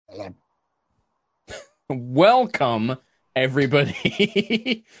Welcome,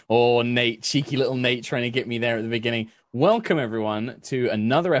 everybody. Oh, Nate, cheeky little Nate trying to get me there at the beginning. Welcome, everyone, to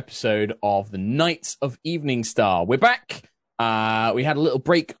another episode of the Knights of Evening Star. We're back. We had a little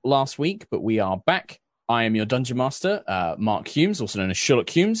break last week, but we are back. I am your Dungeon Master, Mark Humes, also known as Sherlock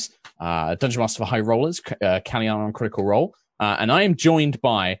Humes, Dungeon Master for High Rollers, Caliana on Critical Role. And I am joined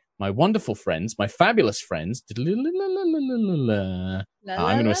by my wonderful friends, my fabulous friends. I'm going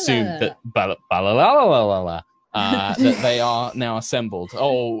to assume that that they are now assembled.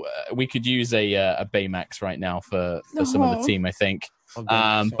 Oh, we could use a Baymax right now for some of the team, I think.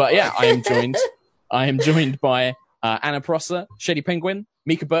 But yeah, I am joined by Anna Prosser, Shady Penguin,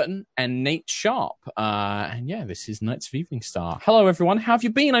 Mika Burton, and Nate Sharp. And yeah, this is Knights of Evening Star. Hello, everyone. How have you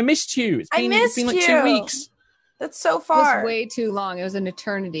been? I missed you. It's been like 2 weeks. That's so far. It was way too long. It was an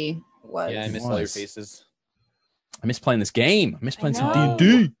eternity. Yeah, I miss all your faces. I miss playing this game. I miss playing some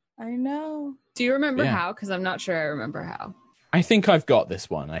D&D. I know. Do you remember how? Because I'm not sure I remember how. I think I've got this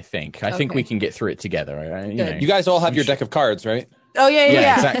one. I think we can get through it together. You guys all have your deck of cards, right? Oh,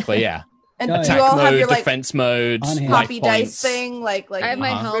 yeah. Exactly, yeah. And attack you all mode, have your defense mode, poppy dice thing, like I have my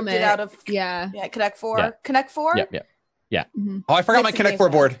helmet. It out of Connect 4. Yeah. Connect 4? Yeah. Mm-hmm. Oh, I forgot my Connect 4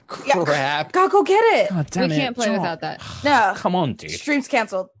 board. Yeah. Crap. God, go get it. God damn we can't play without that. No. Come on, dude. Stream's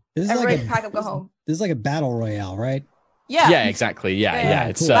canceled. Everybody pack up, go home. This is like a battle royale, right? Yeah, exactly. Yeah.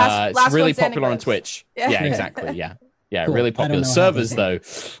 It's Cool. it's really popular on Twitch. Yeah, exactly. Yeah, Cool. really popular. Servers, though,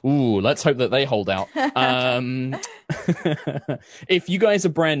 ooh, let's hope that they hold out. If you guys are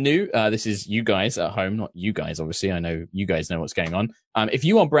brand new, this is you guys at home, not you guys, obviously. I know you guys know what's going on. If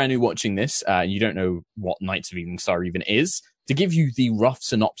you are brand new watching this, and you don't know what Knights of Evening Star even is, to give you the rough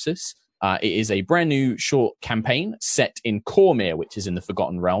synopsis, it is a brand new short campaign set in Cormyr, which is in the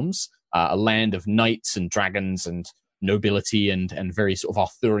Forgotten Realms, a land of knights and dragons and nobility and very sort of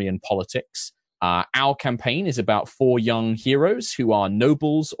Arthurian politics. Our campaign is about 4 young heroes who are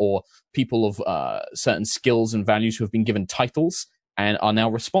nobles or people of certain skills and values who have been given titles and are now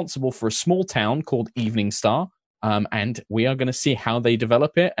responsible for a small town called Evening Star. And we are going to see how they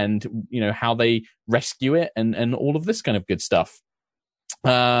develop it and, how they rescue it and all of this kind of good stuff.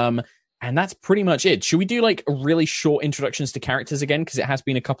 And that's pretty much it. Should we do like a really short introductions to characters again? Because it has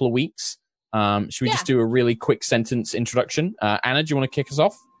been a couple of weeks. Should we just do a really quick sentence introduction? Anna, do you want to kick us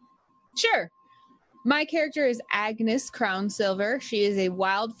off? Sure. My character is Agnes Crownsilver. She is a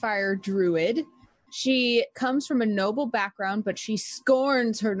wildfire druid. She comes from a noble background, but she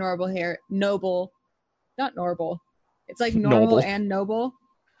scorns her not normal. It's like normal and noble.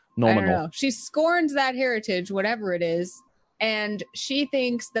 Nominal. I don't know. She scorns that heritage, whatever it is. And she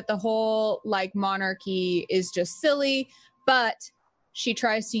thinks that the whole monarchy is just silly, but she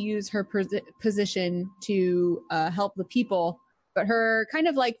tries to use her position to help the people. But her kind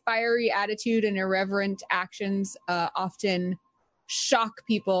of fiery attitude and irreverent actions often shock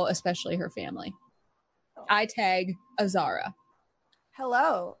people, especially her family. I tag Azara.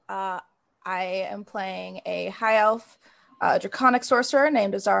 Hello. I am playing a high elf draconic sorcerer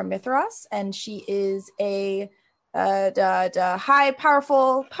named Azara Mithras, and she is a high,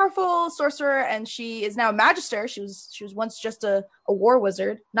 powerful sorcerer, and she is now a magister. She was once just a war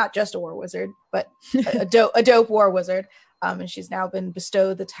wizard, not just a war wizard, but a dope war wizard. And she's now been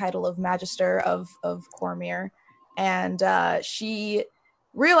bestowed the title of Magister of Cormyr. And she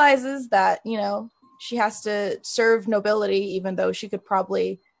realizes that, she has to serve nobility, even though she could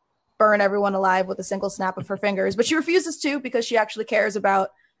probably burn everyone alive with a single snap of her fingers. But she refuses to because she actually cares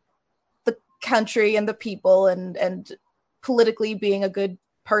about the country and the people and politically being a good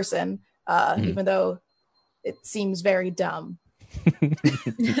person, even though it seems very dumb.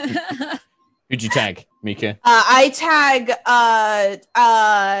 Who'd you tag, Mika? I tag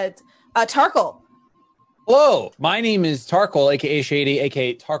Tarkle. Hello, my name is Tarkle, aka Shady,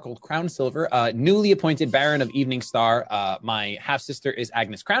 aka Tarkle Crownsilver, newly appointed Baron of Evening Star. My half-sister is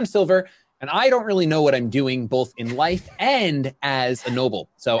Agnes Crownsilver, and I don't really know what I'm doing both in life and as a noble.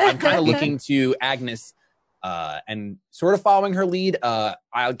 So I'm kind of looking to Agnes and sort of following her lead. I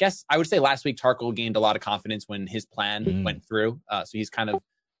guess I would say last week Tarkle gained a lot of confidence when his plan went through. So he's kind of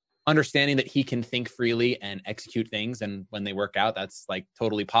understanding that he can think freely and execute things, and when they work out, that's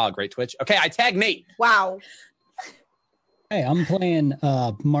totally great Twitch. Okay, I tag Nate. Wow. Hey, I'm playing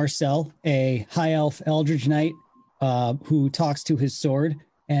Marcel, a high elf eldritch knight who talks to his sword,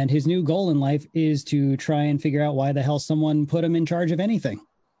 and his new goal in life is to try and figure out why the hell someone put him in charge of anything.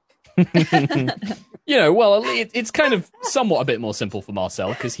 It's kind of somewhat a bit more simple for Marcel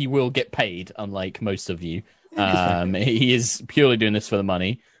because he will get paid, unlike most of you. He is purely doing this for the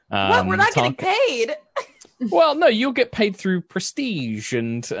money. What? We're not getting paid. Well, no, you'll get paid through prestige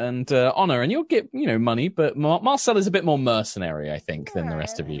and honor, and you'll get money. But Marcel is a bit more mercenary, I think, than the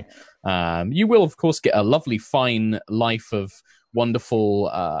rest of you. You will, of course, get a lovely, fine life of wonderful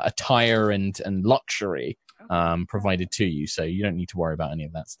attire and luxury provided to you, so you don't need to worry about any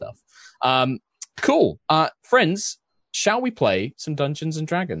of that stuff. Cool, friends. Shall we play some Dungeons and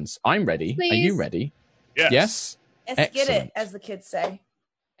Dragons? I'm ready. Please. Are you ready? Yes. Let's get it, as the kids say.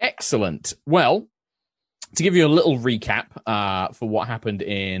 Excellent. Well, to give you a little recap for what happened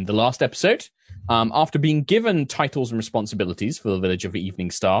in the last episode, after being given titles and responsibilities for the village of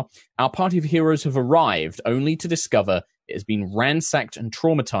Evening Star, our party of heroes have arrived only to discover it has been ransacked and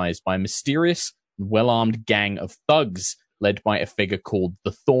traumatized by a mysterious and well-armed gang of thugs led by a figure called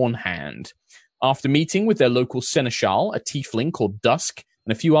the Thorn Hand. After meeting with their local seneschal, a tiefling called Dusk,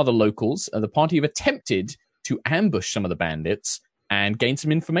 and a few other locals, the party have attempted to ambush some of the bandits and gain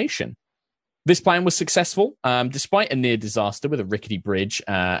some information. This plan was successful. Despite a near disaster with a rickety bridge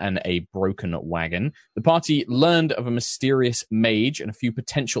and a broken wagon, the party learned of a mysterious mage and a few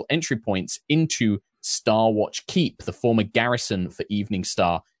potential entry points into Starwatch Keep, the former garrison for Evening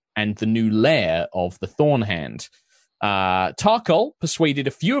Star, and the new lair of the Thorn Hand. Tarkal persuaded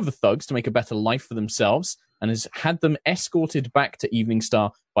a few of the thugs to make a better life for themselves and has had them escorted back to Evening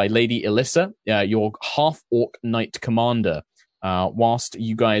Star by Lady Alyssa, your half-orc knight commander, whilst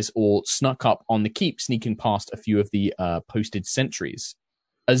you guys all snuck up on the keep, sneaking past a few of the posted sentries.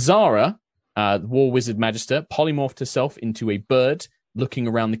 Azara, the War Wizard Magister, polymorphed herself into a bird, looking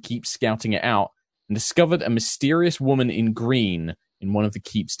around the keep, scouting it out, and discovered a mysterious woman in green in one of the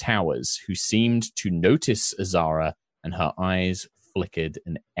keep's towers, who seemed to notice Azara, and her eyes flickered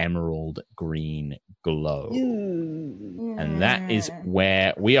an emerald green glow. And that is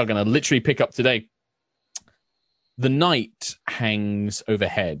where we are going to literally pick up today. The night hangs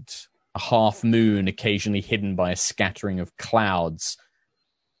overhead, a half moon occasionally hidden by a scattering of clouds.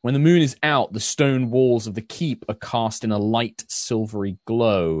 When the moon is out, the stone walls of the keep are cast in a light silvery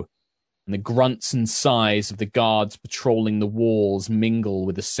glow, and the grunts and sighs of the guards patrolling the walls mingle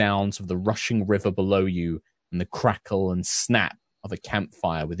with the sounds of the rushing river below you and the crackle and snap of a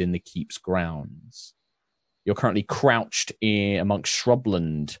campfire within the keep's grounds. You're currently crouched amongst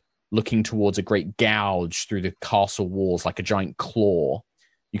shrubland, looking towards a great gouge through the castle walls like a giant claw.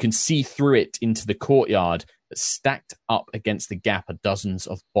 You can see through it into the courtyard, but stacked up against the gap are dozens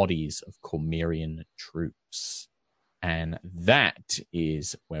of bodies of Cormyrean troops. And that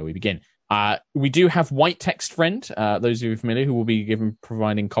is where we begin. We do have White Text Friend, those of you familiar, who will be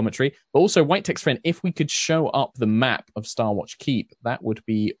providing commentary. But also, White Text Friend, if we could show up the map of Starwatch Keep, that would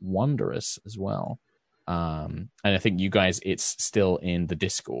be wonderous as well. And I think you guys, it's still in the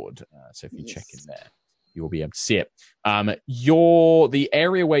Discord. So if you check in there, you will be able to see it. The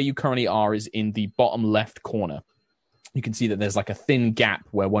area where you currently are is in the bottom left corner. You can see that there's like a thin gap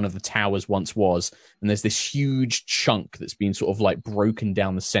where one of the towers once was, and there's this huge chunk that's been sort of like broken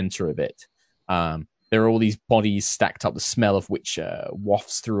down the center of it. There are all these bodies stacked up, the smell of which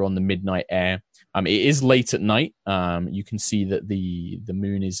wafts through on the midnight air. It is late at night. You can see that the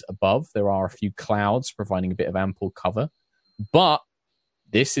moon is above. There are a few clouds providing a bit of ample cover. But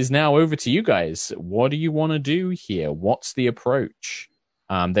this is now over to you guys. What do you want to do here? What's the approach?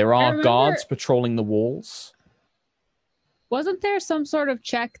 There are guards patrolling the walls. Wasn't there some sort of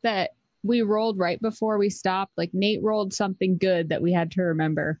check that we rolled right before we stopped? Like Nate rolled something good that we had to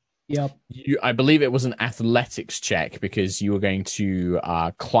remember. Yep. I believe it was an athletics check because you were going to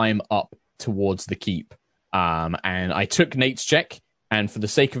climb up towards the keep. And I took Nate's check, and for the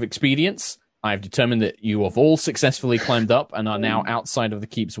sake of expedience, I've determined that you have all successfully climbed up and are now outside of the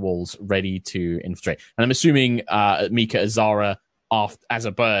keep's walls, ready to infiltrate. And I'm assuming, Mika, Azara, as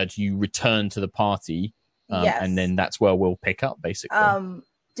a bird, you return to the party. Yes. And then that's where we'll pick up, basically.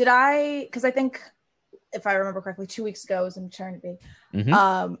 Because I think, if I remember correctly, 2 weeks ago was in Eternity.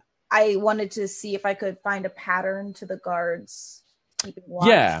 Mm-hmm. I wanted to see if I could find a pattern to the guards keeping watch.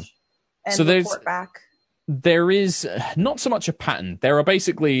 Yeah. And so report back. There is not so much a pattern. There are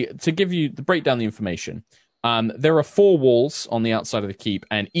basically, to break down the information, there are 4 walls on the outside of the keep,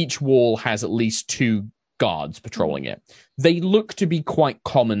 and each wall has at least 2 guards patrolling it. They look to be quite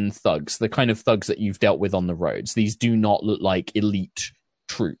common thugs, the kind of thugs that you've dealt with on the roads. These do not look like elite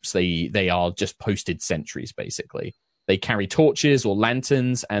troops. They are just posted sentries, basically. They carry torches or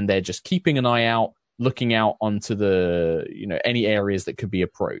lanterns, and they're just keeping an eye out, looking out onto any areas that could be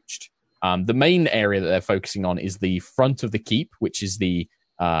approached. The main area that they're focusing on is the front of the keep, which is the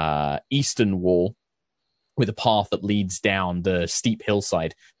eastern wall, with a path that leads down the steep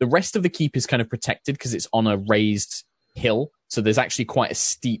hillside. The rest of the keep is kind of protected because it's on a raised hill. So there's actually quite a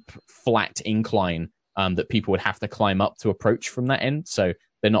steep, flat incline that people would have to climb up to approach from that end. So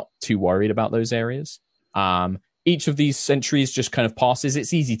they're not too worried about those areas. Each of these sentries just kind of passes.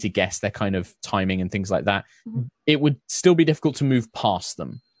 It's easy to guess their kind of timing and things like that. Mm-hmm. It would still be difficult to move past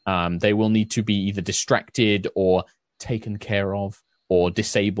them. They will need to be either distracted or taken care of or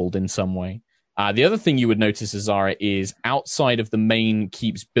disabled in some way. The other thing you would notice, Azara, is outside of the main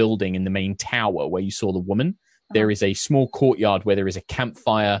keep's building in the main tower where you saw the woman, there is a small courtyard where there is a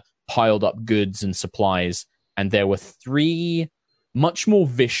campfire, piled up goods and supplies, and there were 3 much more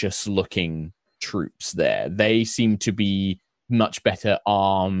vicious looking troops there. They seem to be much better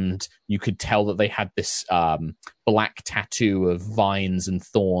armed. You could tell that they had this black tattoo of vines and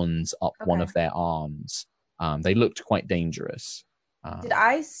thorns up one of their arms. They looked quite dangerous. Did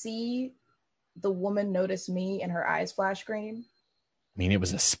I see the woman notice me and her eyes flash green? I mean, it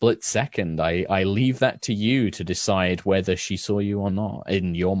was a split second. I leave that to you to decide whether she saw you or not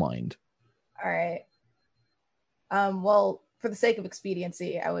in your mind. All right. Well, for the sake of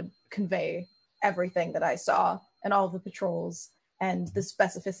expediency, I would convey everything that I saw and all of the patrols and the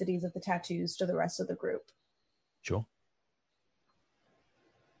specificities of the tattoos to the rest of the group. Sure.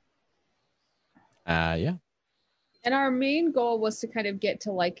 Yeah. And our main goal was to kind of get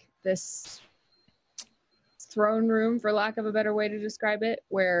to like this throne room, for lack of a better way to describe it,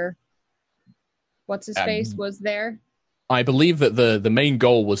 where what's his face was there. I believe that the main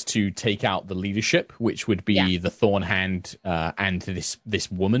goal was to take out the leadership, which would be the Thorn Hand and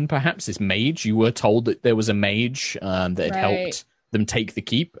this woman, perhaps this mage. You were told that there was a mage that had helped them take the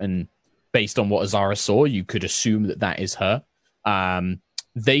keep, and based on what Azara saw, you could assume that that is her.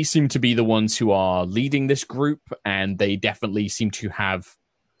 They seem to be the ones who are leading this group, and they definitely seem to have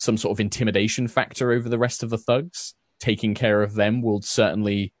some sort of intimidation factor over the rest of the thugs. Taking care of them will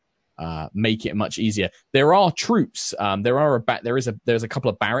certainly make it much easier. There are troops. There's a couple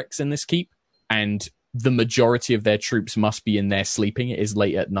of barracks in this keep, and the majority of their troops must be in there sleeping. It is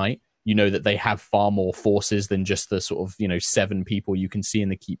late at night. You know that they have far more forces than just the sort of 7 people you can see in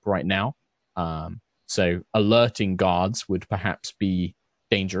the keep right now. So alerting guards would perhaps be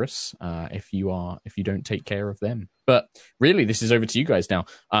dangerous if you don't take care of them. But really, this is over to you guys now.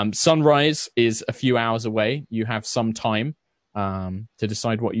 Sunrise is a few hours away. You have some time to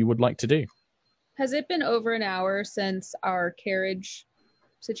decide what you would like to do. Has it been over an hour since our carriage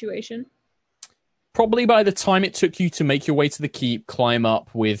situation? Probably by the time it took you to make your way to the keep, climb up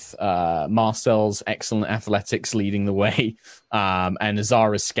with Marcel's excellent athletics leading the way, and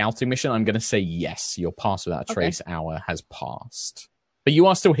Azara's scouting mission, I'm going to say yes. Your pass without a trace hour has passed. But you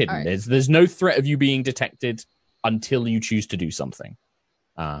are still hidden. Right. There's no threat of you being detected until you choose to do something.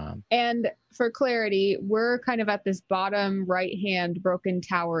 And for clarity, we're kind of at this bottom right-hand broken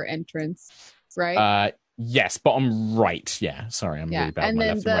tower entrance, right? Yes, bottom right. Yeah, sorry, I'm really bad. And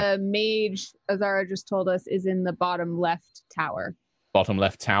then the mage, Azara just told us, is in the bottom left tower. Bottom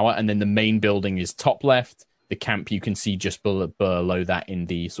left tower, and then the main building is top left. The camp you can see just below that in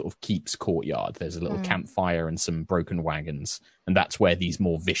the sort of keep's courtyard. There's a little campfire and some broken wagons, and that's where these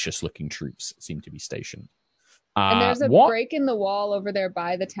more vicious-looking troops seem to be stationed. And there's a break in the wall over there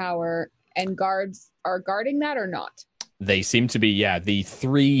by the tower, and guards are guarding that or not? They seem to be, the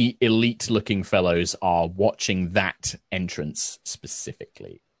 3 elite-looking fellows are watching that entrance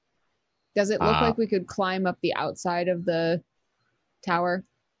specifically. Does it look like we could climb up the outside of the tower?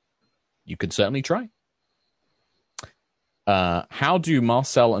 You could certainly try. How do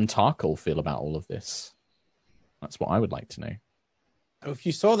Marcel and Tarkle feel about all of this? That's what I would like to know. If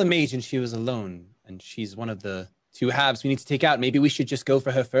you saw the mage and she was alone, and she's one of the 2 halves we need to take out, maybe we should just go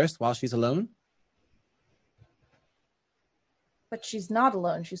for her first while she's alone? But she's not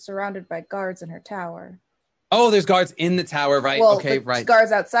alone. She's surrounded by guards in her tower. Oh, there's guards in the tower, right? Well, okay, right.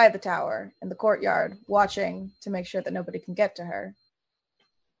 Guards outside the tower in the courtyard watching to make sure that nobody can get to her.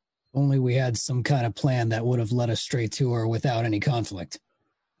 Only we had some kind of plan that would have led us straight to her without any conflict.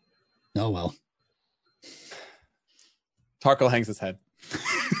 Oh, well. Tarkle hangs his head.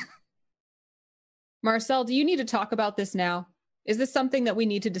 Marcel, do you need to talk about this now? Is this something that we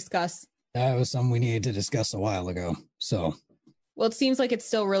need to discuss? That was something we needed to discuss a while ago, so... Well, it seems like it's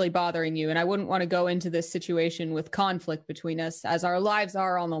still really bothering you, and I wouldn't want to go into this situation with conflict between us, as our lives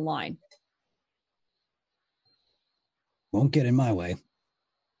are on the line. Won't get in my way. Do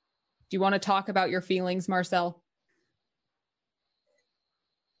you want to talk about your feelings, Marcel?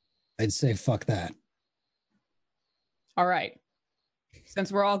 I'd say fuck that. All right.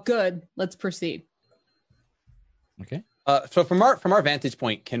 Since we're all good, let's proceed. Okay. So from our vantage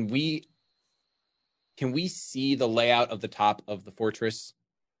point, can we see the layout of the top of the fortress?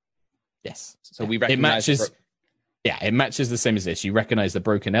 Yes. So we recognize Yeah, it matches the same as this. You recognize the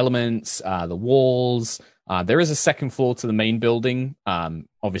broken elements, the walls. There is a second floor to the main building.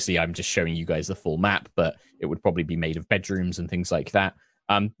 Obviously, I'm just showing you guys the full map, but it would probably be made of bedrooms and things like that.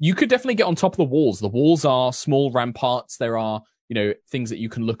 You could definitely get on top of the walls. The walls are small ramparts. There are, things that you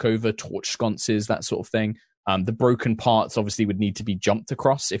can look over, torch sconces, that sort of thing. The broken parts obviously would need to be jumped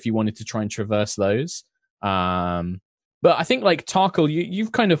across if you wanted to try and traverse those. But I think, like, Tarkle,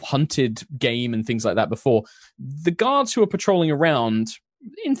 you've kind of hunted game and things like that before. The guards who are patrolling around,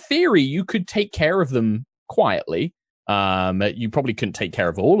 in theory, you could take care of them quietly. You probably couldn't take care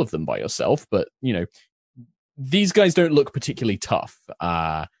of all of them by yourself, but, these guys don't look particularly tough.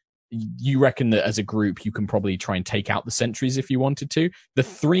 You reckon that as a group, you can probably try and take out the sentries if you wanted to. The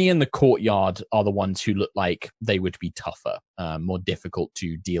three in the courtyard are the ones who look like they would be tougher, more difficult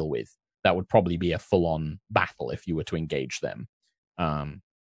to deal with. That would probably be a full-on battle if you were to engage them. For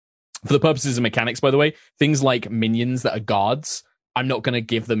the purposes of mechanics, by the way, things like minions that are guards, I'm not going to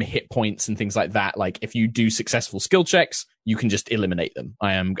give them hit points and things like that. Like, if you do successful skill checks, you can just eliminate them.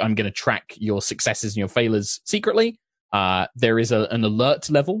 I'm going to track your successes and your failures secretly. There is an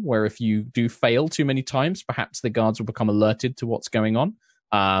alert level where if you do fail too many times, perhaps the guards will become alerted to what's going on.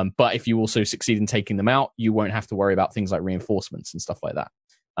 But if you also succeed in taking them out, you won't have to worry about things like reinforcements and stuff like that.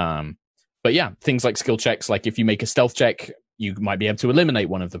 But yeah, things like skill checks, like if you make a stealth check, you might be able to eliminate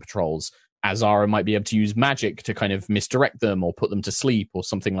one of the patrols. Azara might be able to use magic to kind of misdirect them or put them to sleep or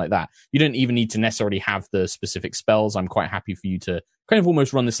something like that. You don't even need to necessarily have the specific spells. I'm quite happy for you to kind of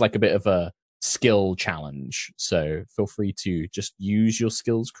almost run this like a bit of a skill challenge. So feel free to just use your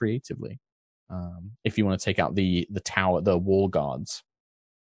skills creatively if you want to take out the tower, the wall guards.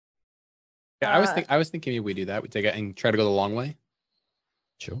 Yeah, I was thinking maybe we do that. We take it and try to go the long way.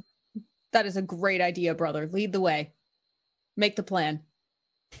 Sure. That is a great idea, brother. Lead the way. Make the plan.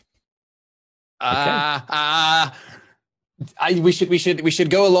 We should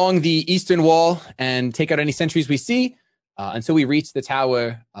go along the eastern wall and take out any sentries we see until we reach the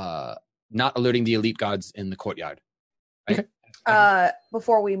tower, not alerting the elite guards in the courtyard. Right? Okay.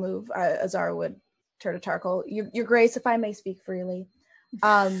 Before we move, Azara would turn to Tarkle. Your Grace, if I may speak freely,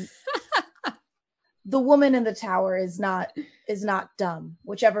 the woman in the tower is not dumb.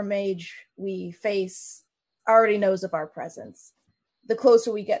 Whichever mage we face already knows of our presence. The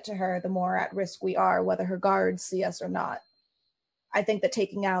closer we get to her, the more at risk we are, whether her guards see us or not. I think that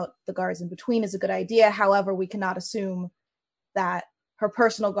taking out the guards in between is a good idea. However, we cannot assume that her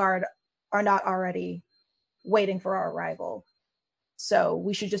personal guard are not already waiting for our arrival. So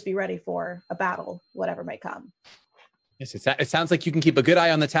we should just be ready for a battle, whatever may come. Yes, it sounds like you can keep a good eye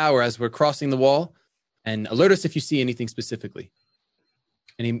on the tower as we're crossing the wall and alert us if you see anything specifically.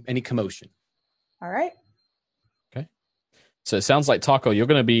 Any commotion. All right. Okay. So it sounds like, Tarkle, you're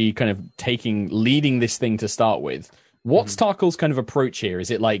going to be kind of leading this thing to start with. What's Tarkle's kind of approach here? Is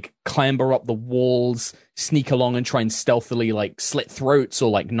it like clamber up the walls, sneak along and try and stealthily like slit throats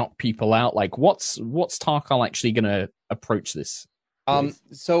or like knock people out? Like what's Tarkle actually going to approach this?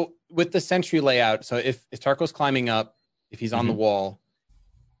 So with the sentry layout, so if Tarkle's climbing up, if he's on the wall,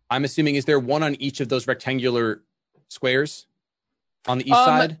 I'm assuming, is there one on each of those rectangular squares on the east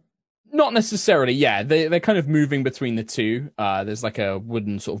side? Not necessarily, yeah. They're kind of moving between the two. There's like a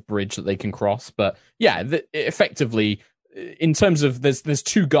wooden sort of bridge that they can cross. But yeah, effectively, in terms of, there's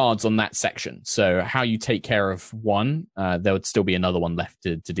two guards on that section. So how you take care of one, there would still be another one left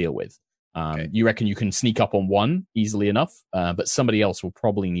to deal with. Okay. You reckon you can sneak up on one easily enough, but somebody else will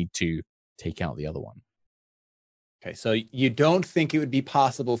probably need to take out the other one. Okay, so you don't think it would be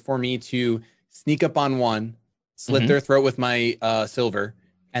possible for me to sneak up on one, slit their throat with my silver,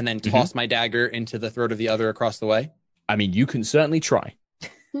 and then toss my dagger into the throat of the other across the way? I mean, you can certainly try.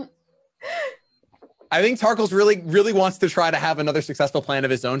 I think Tarkle's really wants to try to have another successful plan of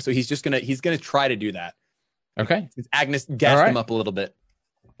his own, so he's gonna try to do that. Okay. Agnes gassed him up a little bit.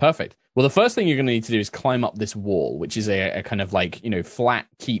 Perfect. Well, the first thing you're going to need to do is climb up this wall, which is a kind of like, flat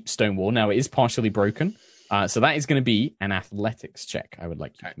keep stone wall. Now, it is partially broken. So that is going to be an athletics check I would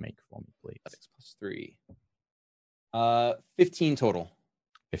like you to make for me, please. Athletics +3. 15 total.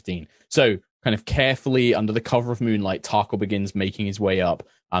 15. So kind of carefully under the cover of moonlight, Tarkle begins making his way up.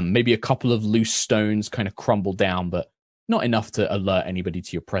 Maybe a couple of loose stones kind of crumble down, but not enough to alert anybody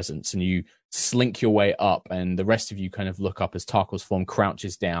to your presence. And you slink your way up, and the rest of you kind of look up as Tarkle's form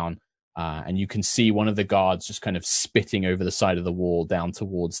crouches down, and you can see one of the guards just kind of spitting over the side of the wall down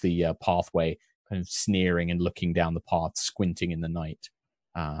towards the pathway, kind of sneering and looking down the path, squinting in the night.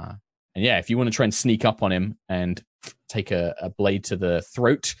 And yeah, if you want to try and sneak up on him and take a blade to the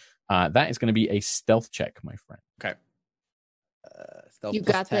throat, that is going to be a stealth check, my friend. Okay. Stealth you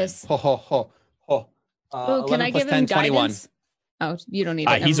got 10. this. Ho, ho, ho, ho. Oh, can 11 I plus give 10, him 21. guidance? Oh, you don't need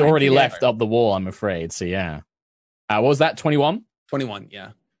it. He's Never mind. already Yeah. left up the wall, I'm afraid. So yeah. What was that? 21? 21,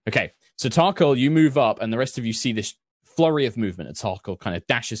 yeah. Okay. So Tarkle, you move up, and the rest of you see this flurry of movement. And Tarkle kind of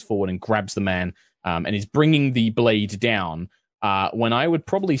dashes forward and grabs the man, and is bringing the blade down. When I would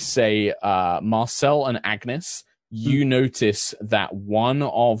probably say Marcel and Agnes, you notice that one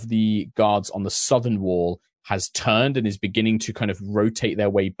of the guards on the southern wall has turned and is beginning to kind of rotate their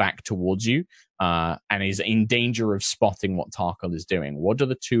way back towards you, and is in danger of spotting what Tarkle is doing. What do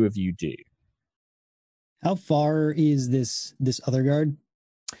the two of you do? How far is this other guard?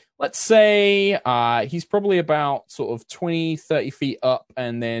 Let's say he's probably about sort of 20, 30 feet up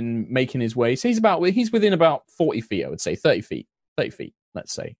and then making his way. So he's within about 40 feet, I would say. 30 feet,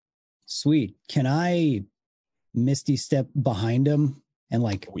 let's say. Sweet. Can I Misty step behind him and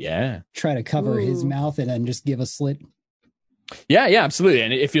try to cover his mouth and then just give a slit? Yeah, absolutely.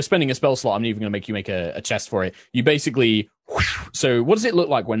 And if you're spending a spell slot, I'm even going to make you make a chest for it. You basically... So what does it look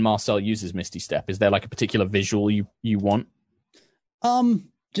like when Marcel uses Misty Step? Is there like a particular visual you want?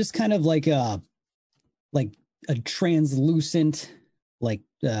 Just kind of like a translucent,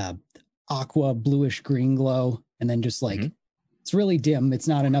 aqua bluish green glow. And then just it's really dim. It's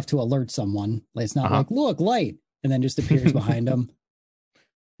not enough to alert someone. It's not like, look, light. And then just appears behind him.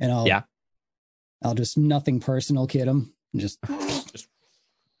 And I'll just nothing personal kid him. Just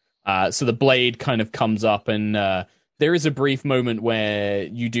so the blade kind of comes up, and there is a brief moment where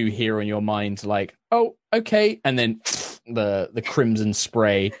you do hear in your mind like, oh, okay, and then the crimson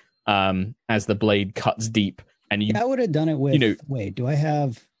spray as the blade cuts deep, and you. I would have done it with. Wait, do I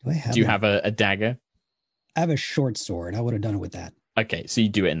have? Do you have a dagger? I have a short sword. I would have done it with that. Okay, so you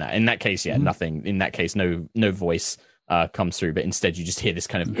do it in that. In that case, nothing. In that case, no voice comes through, but instead you just hear this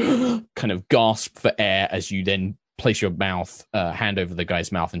kind of gasp for air as you then place your hand over the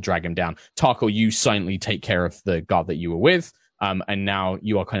guy's mouth and drag him down. Tarkle, you silently take care of the guard that you were with, and now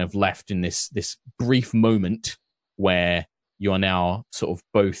you are kind of left in this brief moment where you are now sort of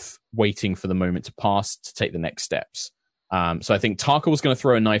both waiting for the moment to pass to take the next steps. So I think Tarkle was going to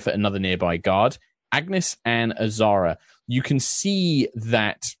throw a knife at another nearby guard. Agnes and Azara, you can see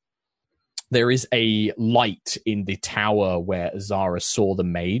that there is a light in the tower where Azara saw the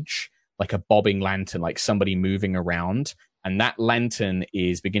mage, like a bobbing lantern, like somebody moving around. And that lantern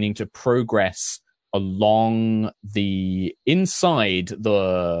is beginning to progress along the inside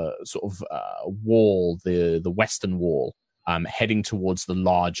the sort of wall, the western wall, heading towards the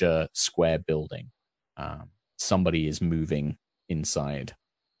larger square building. Somebody is moving inside.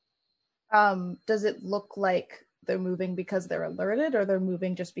 Does it look like they're moving because they're alerted, or they're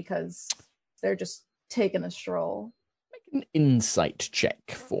moving just because they're just taking a stroll? Make an insight check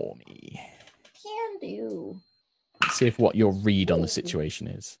for me. Can do. Let's see if what your read on the situation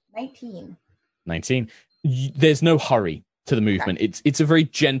is. 19. There's no hurry to the movement. Okay. It's a very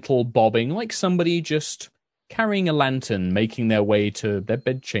gentle bobbing, like somebody just carrying a lantern, making their way to their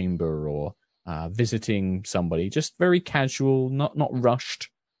bedchamber or visiting somebody. Just very casual, not rushed.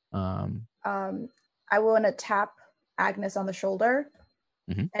 I want to tap Agnes on the shoulder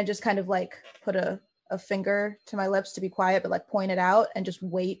and just kind of like put a finger to my lips to be quiet, but like point it out and just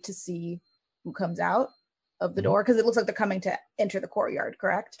wait to see who comes out of the door, because it looks like they're coming to enter the courtyard,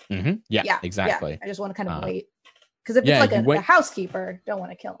 correct? Yeah, exactly. Yeah. I just want to kind of wait, because if it's like a housekeeper, don't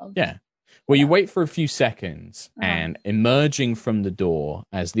want to kill them. Yeah. Well, you wait for a few seconds, and emerging from the door,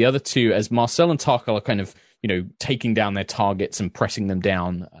 as the other two, as Marcel and Tarkle are kind of, taking down their targets and pressing them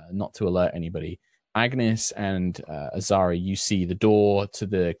down, not to alert anybody, Agnes and Azara, you see the door to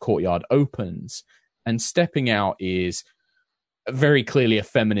the courtyard opens, and stepping out is very clearly a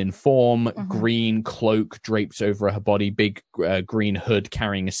feminine form, green cloak draped over her body, big green hood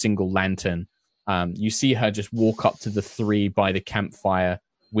carrying a single lantern. You see her just walk up to the three by the campfire,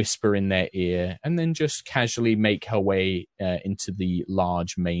 whisper in their ear, and then just casually make her way into the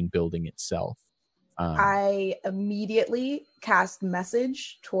large main building itself. I immediately cast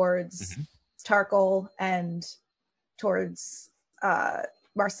message towards Tarkle and towards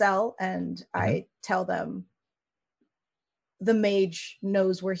Marcel, and I tell them, the mage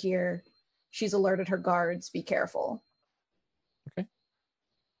knows we're here. She's alerted her guards. Be careful. Okay.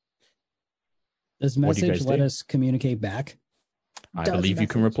 Does message let us communicate back? I believe you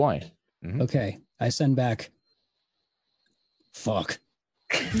can reply. Okay. I send back. Fuck.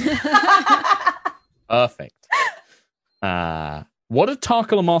 Perfect. What did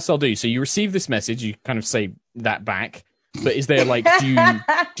Tarkle and Marcel do? So you receive this message, you kind of say that back, but is there like,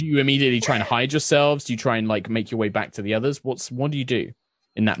 do you immediately try and hide yourselves? Do you try and like make your way back to the others? What do you do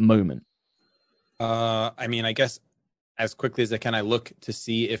in that moment? I mean, I guess as quickly as I can, I look to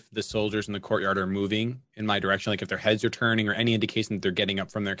see if the soldiers in the courtyard are moving in my direction, like if their heads are turning or any indication that they're getting up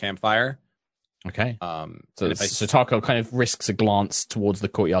from their campfire. Okay. So if So Taco kind of risks a glance towards the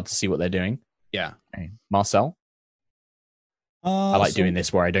courtyard to see what they're doing. yeah. Okay. Marcel? I like doing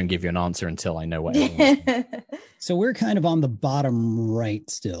this where I don't give you an answer until I know what everyone's doing. So we're kind of on the bottom right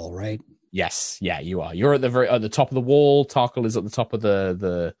still, right? Yes, yeah, you are. You're at the top of the wall. Tarkle is at the top of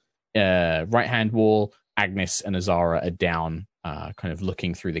the right hand wall. Agnes and Azara are down, kind of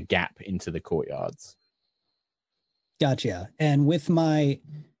looking through the gap into the courtyards. Gotcha. And with my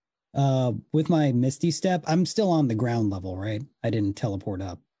Misty Step, I'm still on the ground level, right? I didn't teleport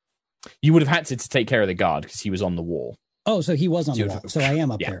up. You would have had to take care of the guard because he was on the wall. Oh, so he was on the wall. So I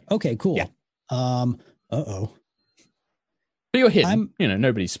am up there. Okay, cool. Yeah. Uh-oh. But you're hidden.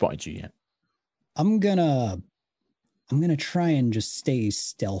 Nobody's spotted you yet. I'm gonna try and just stay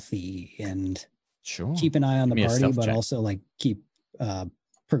stealthy and keep an eye on the party, but also like keep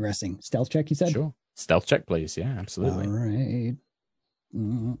progressing. Stealth check, you said? Sure. Stealth check, please. Yeah, absolutely. All right.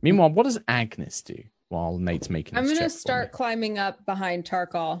 Meanwhile, what does Agnes do while Nate's making I'm this going to check start climbing up behind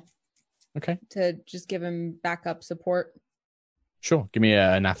Tarkal. Okay. To just give him backup support. Sure. Give me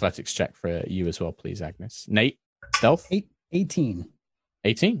an athletics check for you as well, please, Agnes. Nate, stealth? 18.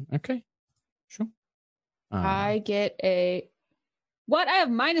 18? Okay. Sure. I get a... What? I have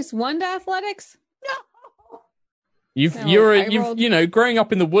 -1 to athletics? You've growing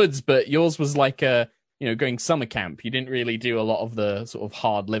up in the woods, but yours was like going summer camp. You didn't really do a lot of the sort of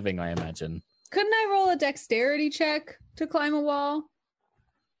hard living, I imagine. Couldn't I roll a dexterity check to climb a wall?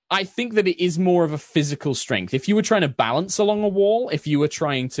 I think that it is more of a physical strength. If you were trying to balance along a wall, if you were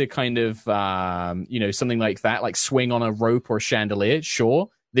trying to kind of, something like that, like swing on a rope or a chandelier, sure.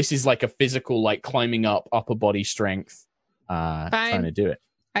 This is like a physical, like climbing up, upper body strength, trying to do it.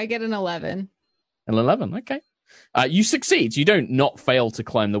 I get an 11. An 11, okay. You succeed. You don't not fail to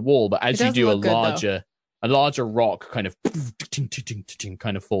climb the wall, but as you do, a larger rock kind of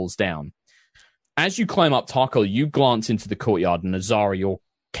falls down. As you climb up Tarkle, you glance into the courtyard, and Azara, you're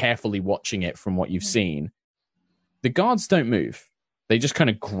carefully watching it from what you've seen. The guards don't move. They just kind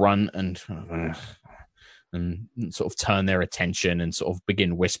of grunt and sort of turn their attention and sort of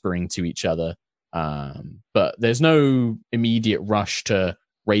begin whispering to each other. But there's no immediate rush to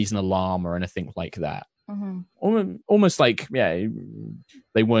raise an alarm or anything like that. Mm-hmm. Almost like, they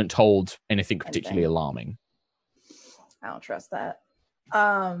weren't told anything particularly alarming. I don't trust that.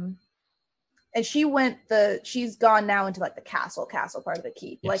 And she's gone now into like the castle part of the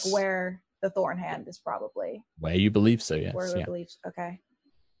keep, yes. like where the Thorn Hand is probably. Where you believe so, yes. Where we believe, okay.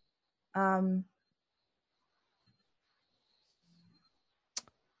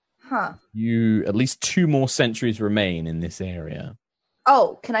 You, at least 2 more sentries remain in this area.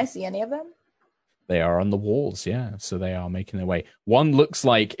 Oh, can I see any of them? They are on the walls, yeah. So they are making their way. One looks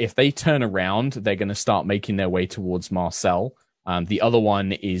like if they turn around, they're going to start making their way towards Marcel. The other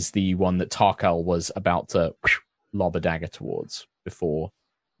one is the one that Tarkal was about to lob a dagger towards before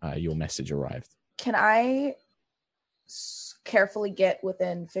your message arrived. Can I carefully get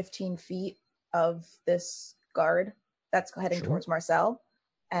within 15 feet of this guard that's heading towards Marcel?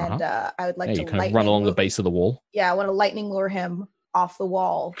 And I would like to kind of run along the base of the wall. Yeah, I want to lightning lure him off the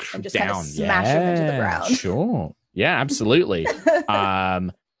wall and just kind of smash him into the ground. Sure. Yeah, absolutely.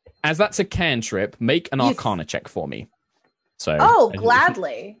 As that's a cantrip, make an Arcana check for me. So,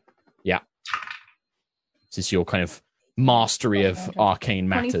 gladly. Yeah. This is your kind of mastery of arcane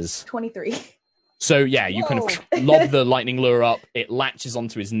matters. 23. So, yeah, you kind of lob the lightning lure up. It latches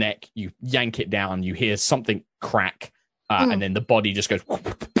onto his neck. You yank it down. You hear something crack. And then the body just goes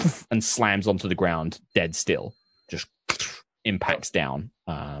and slams onto the ground, dead still. Just impacts down.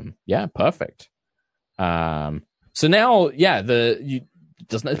 Perfect. So now,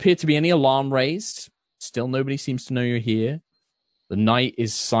 doesn't appear to be any alarm raised. Still nobody seems to know you're here. The night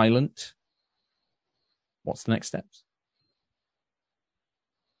is silent. What's the next steps?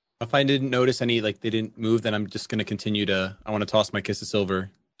 If I didn't notice any, they didn't move, then I'm just going to continue I want to toss my Kiss of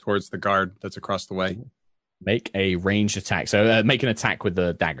Silver towards the guard that's across the way. Make a ranged attack. So make an attack with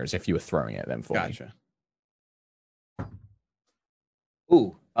the daggers if you were throwing it then for me. Gotcha.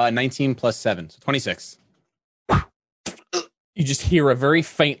 Ooh, 19 plus 7, so 26. You just hear a very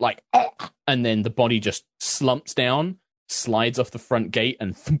faint and then the body just slumps down, slides off the front gate,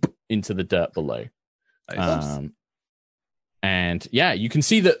 and thump into the dirt below. And you can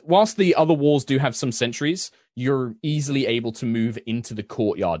see that whilst the other walls do have some sentries, you're easily able to move into the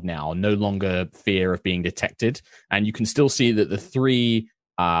courtyard now, no longer fear of being detected. And you can still see that the 3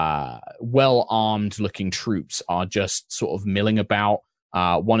 well-armed looking troops are just sort of milling about.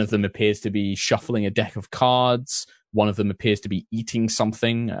 One of them appears to be shuffling a deck of cards. One of them appears to be eating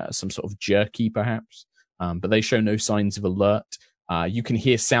something, some sort of jerky perhaps, but they show no signs of alert. You can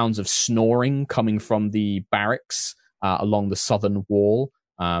hear sounds of snoring coming from the barracks along the southern wall,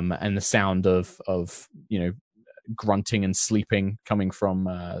 and the sound of grunting and sleeping coming from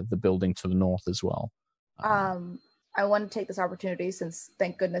the building to the north as well. I want to take this opportunity, since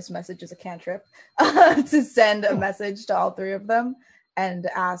thank goodness message is a cantrip, to send a message to all three of them and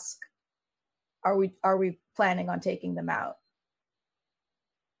ask, are we planning on taking them out?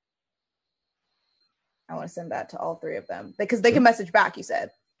 I want to send that to all three of them because they can message back, you said.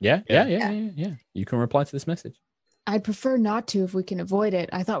 Yeah. You can reply to this message. I'd prefer not to if we can avoid it.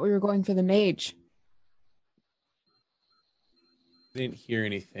 I thought we were going for the mage. I didn't hear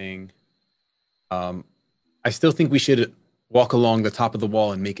anything. I still think we should walk along the top of the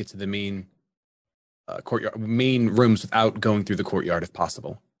wall and make it to the main courtyard, main rooms without going through the courtyard if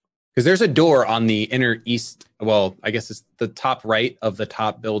possible. Because there's a door on the inner east, well, I guess it's the top right of the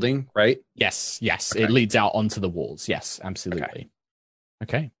top building, right? Yes. Okay. It leads out onto the walls. Yes, absolutely.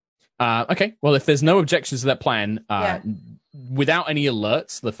 Okay. Well, if there's no objections to that plan, without any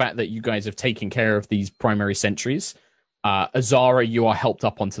alerts, the fact that you guys have taken care of these primary sentries, Azara, you are helped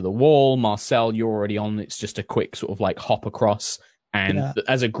up onto the wall. Marcel, you're already on. It's just a quick sort of like hop across. And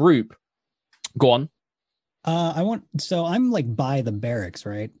as a group, go on. So I'm like by the barracks,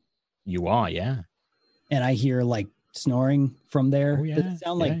 right? You are, yeah. And I hear like snoring from there. Oh, yeah, Does it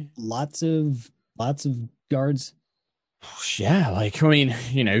sound like lots of guards? Yeah, like, I mean,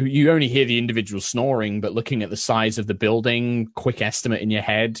 you only hear the individual snoring, but looking at the size of the building, quick estimate in your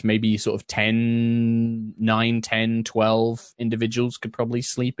head, maybe sort of 9, 10, 12 individuals could probably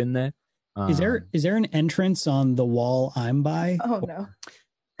sleep in there. Is there an entrance on the wall I'm by? Oh, no.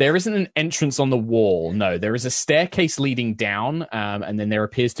 There isn't an entrance on the wall. No, there is a staircase leading down, and then there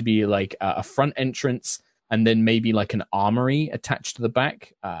appears to be like a front entrance, and then maybe like an armory attached to the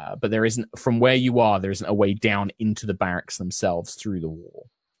back. But there isn't, from where you are, there isn't a way down into the barracks themselves through the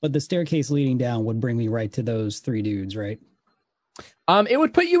wall. But the staircase leading down would bring me right to those three dudes, right? It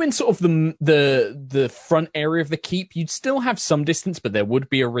would put you in sort of the front area of the keep. You'd still have some distance, but there would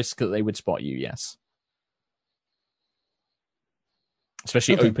be a risk that they would spot you. Yes.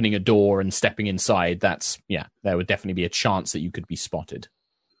 Especially opening a door and stepping inside, there would definitely be a chance that you could be spotted.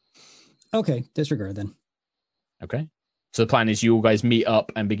 Okay, disregard then. Okay. So the plan is you all guys meet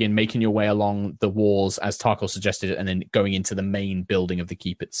up and begin making your way along the walls as Tarkle suggested, and then going into the main building of the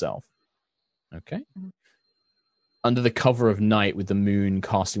keep itself. Okay. Mm-hmm. Under the cover of night, with the moon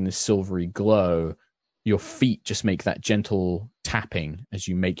casting this silvery glow, your feet just make that gentle tapping as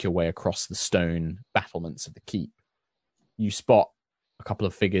you make your way across the stone battlements of the keep. You spot a couple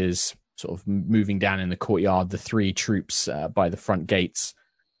of figures sort of moving down in the courtyard, the three troops by the front gates,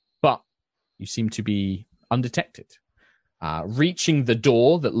 but you seem to be undetected. Reaching the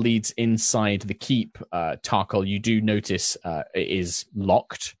door that leads inside the keep, Tarkle, you do notice it is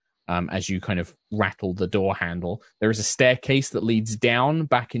locked as you kind of rattle the door handle. There is a staircase that leads down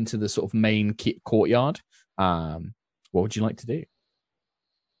back into the sort of main courtyard. What would you like to do?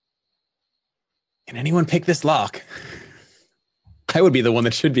 Can anyone pick this lock? I would be the one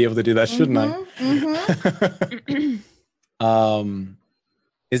that should be able to do that, shouldn't I? Mm-hmm.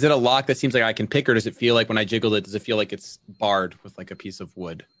 Is it a lock that seems like I can pick, or does it feel like when I jiggle it, does it feel like it's barred with like a piece of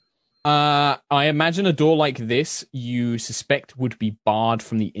wood? I imagine a door like this, you suspect would be barred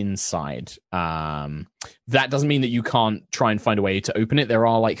from the inside. That doesn't mean that you can't try and find a way to open it. There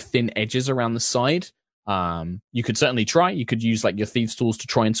are like thin edges around the side. You could certainly try. You could use like your thieves' tools to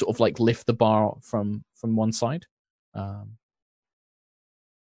try and sort of like lift the bar from one side.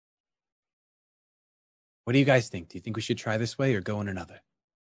 What do you guys think? Do you think we should try this way or go in another?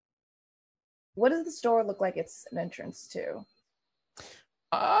 What does the store look like it's an entrance to?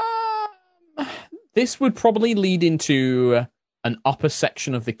 This would probably lead into an upper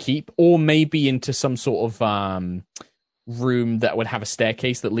section of the keep, or maybe into some sort of room that would have a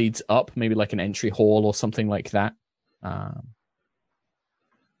staircase that leads up, maybe like an entry hall or something like that. Are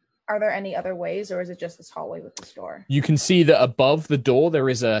there any other ways, or is it just this hallway with the store? You can see that above the door there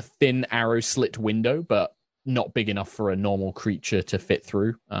is a thin arrow slit window, but not big enough for a normal creature to fit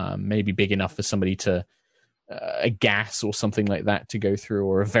through. Maybe big enough for somebody to a gas or something like that to go through,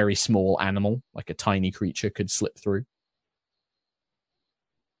 or a very small animal like a tiny creature could slip through.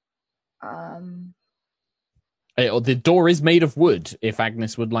 The door is made of wood. If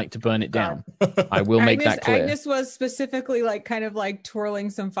Agnes would like to burn it down, I will make that clear. Agnes was specifically like kind of like twirling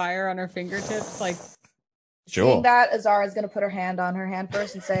some fire on her fingertips, like. Sure. Seeing that, Azara is going to put her hand on her hand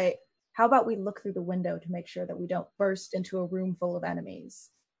first and say, "How about we look through the window to make sure that we don't burst into a room full of enemies?"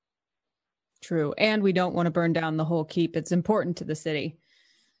 True. And we don't want to burn down the whole keep. It's important to the city.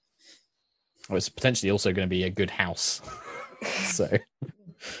 Well, it's potentially also going to be a good house. So,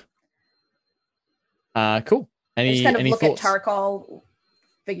 cool. I just kind of any look thoughts? at Tarkal,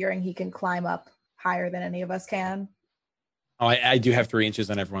 figuring he can climb up higher than any of us can. Oh, I do have 3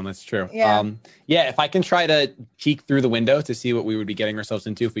 inches on everyone. That's true. Yeah. Yeah, if I can try to peek through the window to see what we would be getting ourselves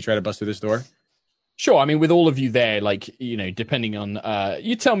into if we try to bust through this door. Sure. I mean, with all of you there, like, you know, depending on,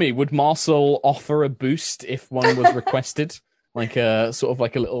 you tell me, would Marcel offer a boost if one was requested? Like a sort of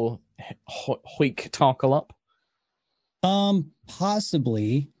like a little hoik Tarkle up?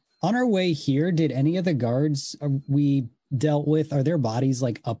 Possibly. On our way here, did any of the guards we dealt with, are their bodies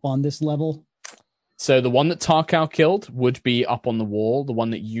like up on this level? So the one that Tarkal killed would be up on the wall. The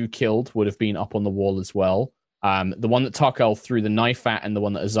one that you killed would have been up on the wall as well. The one that Tarkal threw the knife at and the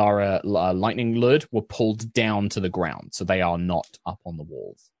one that Azara lightning lured were pulled down to the ground. So they are not up on the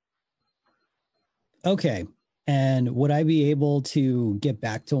walls. Okay. And would I be able to get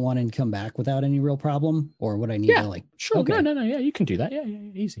back to one and come back without any real problem? Or would I need to like... Sure. Okay. No. Yeah, you can do that. Yeah,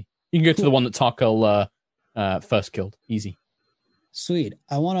 easy. You can go to the one that Tarkal first killed. Easy. Sweet.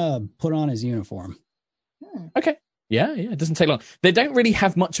 I want to put on his uniform. Okay. Yeah, it doesn't take long. They don't really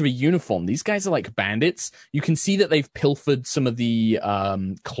have much of a uniform. These guys are like bandits. You can see that they've pilfered some of the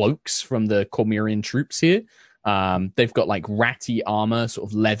cloaks from the Cormyrean troops here. They've got like ratty armor, sort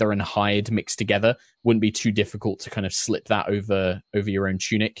of leather and hide mixed together. Wouldn't be too difficult to kind of slip that over your own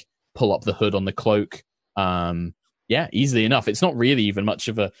tunic, pull up the hood on the cloak. Yeah, easily enough. It's not really even much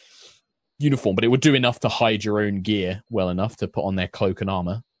of a uniform, but it would do enough to hide your own gear well enough to put on their cloak and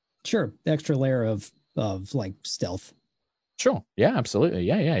armor. Sure. The extra layer of like stealth. Sure. Yeah, absolutely.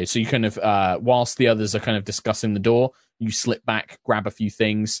 Yeah. So you kind of, whilst the others are kind of discussing the door, you slip back, grab a few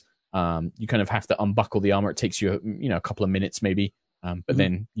things. You kind of have to unbuckle the armor. It takes you, a couple of minutes maybe. But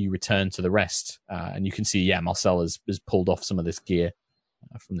then you return to the rest. And you can see, Marcel has pulled off some of this gear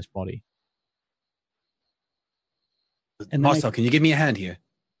from this body. And Marcel, can you give me a hand here?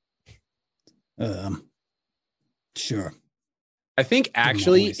 Sure. I think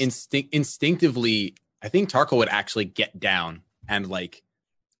actually instinctively, I think Tarkle would actually get down and like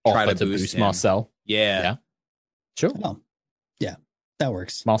try to boost Marcel. Yeah. Sure. Oh, yeah, that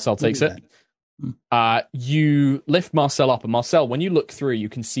works. Marcel takes it. You lift Marcel up, and Marcel, when you look through, you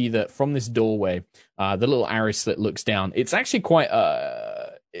can see that from this doorway, the little arrow slit looks down. It's actually quite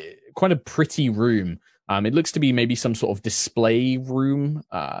a pretty room. It looks to be maybe some sort of display room.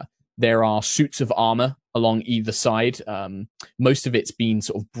 There are suits of armor along either side. Most of it's been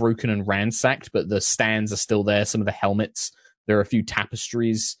sort of broken and ransacked, but the stands are still there. Some of the helmets. There are a few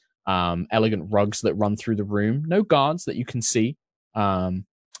tapestries, elegant rugs that run through the room. No guards that you can see. You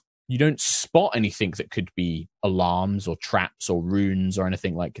don't spot anything that could be alarms or traps or runes or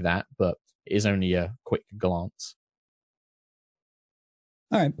anything like that, but it is only a quick glance.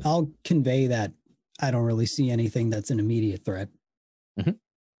 All right, I'll convey that I don't really see anything that's an immediate threat. Mm-hmm.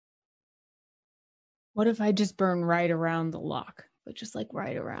 What if I just burn right around the lock? But just like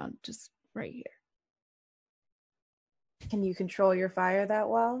right around, just right here. Can you control your fire that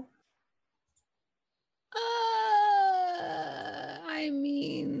well? I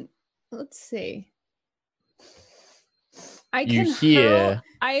mean, let's see.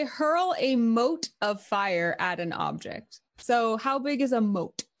 I hurl a mote of fire at an object. So how big is a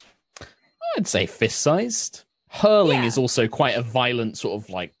mote? I'd say fist-sized. Hurling is also quite a violent sort of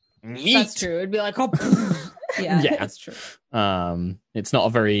like... Yeet. That's true. It'd be like, oh, yeah, that's true. It's not a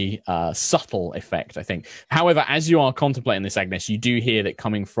very subtle effect, I think. However, as you are contemplating this, Agnes, you do hear that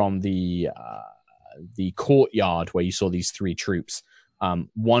coming from the courtyard where you saw these 3 troops.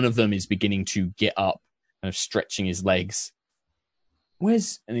 One of them is beginning to get up, kind of stretching his legs.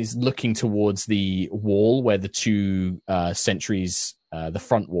 And he's looking towards the wall where the 2 sentries, the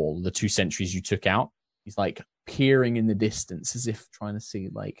front wall, the 2 sentries you took out. He's like peering in the distance as if trying to see,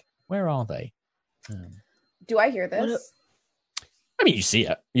 like, where are they? Do I hear this? I mean, you see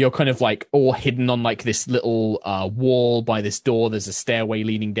it. You're kind of like all hidden on like this little wall by this door. There's a stairway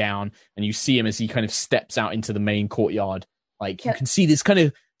leading down, and you see him as he kind of steps out into the main courtyard. Like you can see this kind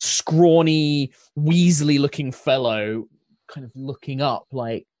of scrawny, weaselly-looking fellow kind of looking up,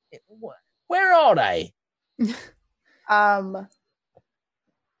 like, where are they? What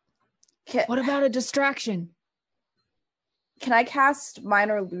about a distraction? Can I cast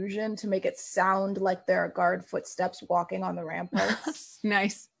minor illusion to make it sound like there are guard footsteps walking on the ramparts?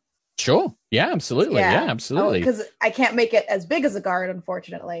 Nice. Sure. Yeah, absolutely. Yeah, absolutely. Because I can't make it as big as a guard,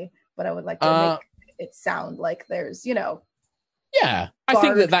 unfortunately, but I would like to make it sound like there's, Yeah, I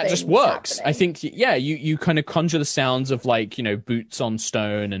think that just things works. happening. I think, yeah, you kind of conjure the sounds of like, boots on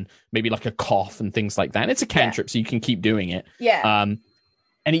stone and maybe like a cough and things like that. And it's a cantrip, so you can keep doing it. Yeah.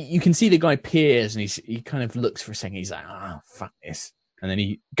 And you can see the guy peers and he kind of looks for a second. He's like, fuck this. And then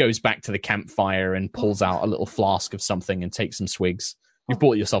he goes back to the campfire and pulls out a little flask of something and takes some swigs. You've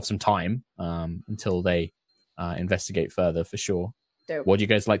bought yourself some time until they investigate further for sure. Dope. What do you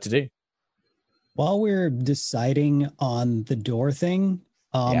guys like to do? While we're deciding on the door thing,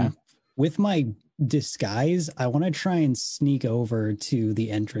 with my disguise, I want to try and sneak over to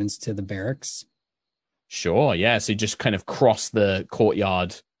the entrance to the barracks. Sure, yeah. So you just kind of cross the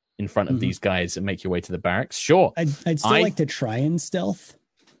courtyard in front of these guys and make your way to the barracks. Sure. I'd still like to try and stealth.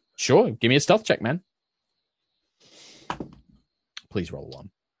 Sure. Give me a stealth check, man. Please roll 1.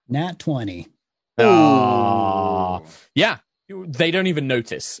 Nat 20. Yeah. They don't even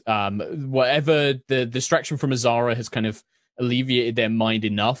notice. Whatever the distraction from Azara has kind of alleviated their mind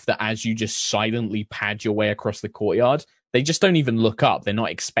enough that as you just silently pad your way across the courtyard, they just don't even look up. They're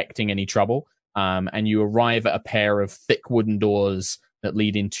not expecting any trouble. And you arrive at a pair of thick wooden doors that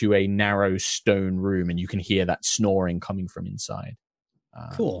lead into a narrow stone room, and you can hear that snoring coming from inside.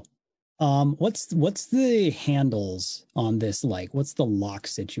 Cool. What's the handles on this like? What's the lock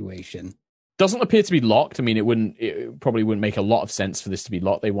situation? Doesn't appear to be locked. I mean, it probably wouldn't make a lot of sense for this to be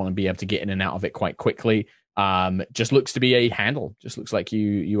locked. They want to be able to get in and out of it quite quickly. Just looks to be a handle. Just looks like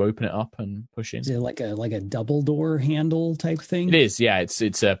you open it up and push in. Is it like a double door handle type thing? It is, yeah.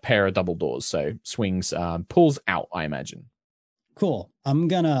 It's a pair of double doors, so swings, pulls out, I imagine. Cool. I'm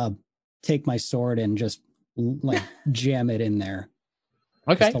gonna take my sword and just like jam it in there.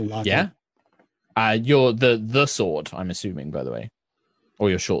 Okay. Yeah. You're the sword, I'm assuming, by the way,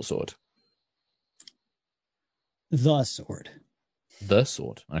 or your short sword. The sword. The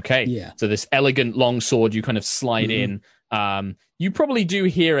sword. Okay. Yeah. So this elegant long sword, you kind of slide in. You probably do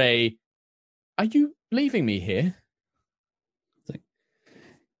hear are you leaving me here? It's like,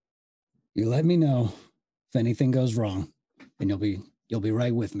 you let me know if anything goes wrong, and you'll be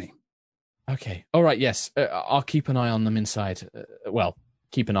right with me. Okay. All right. Yes. I'll keep an eye on them inside. Well,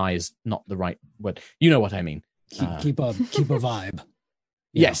 keep an eye is not the right word. You know what I mean. Keep a vibe.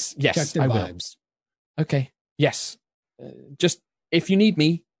 Yes. Check their vibes. Okay. Yes. Just if you need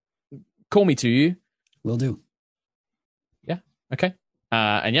me, call me to you. Will do. Yeah. Okay.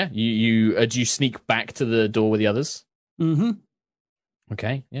 And yeah, you do you sneak back to the door with the others? Mm-hmm.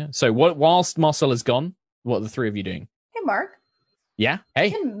 Okay. Yeah. So whilst Marcel is gone, what are the three of you doing? Hey, Mark. Yeah. Hey.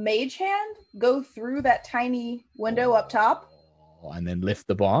 Can Mage Hand go through that tiny window up top and then lift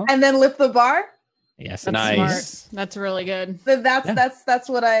the bar? Yes. That's nice. Smart. That's really good. So that's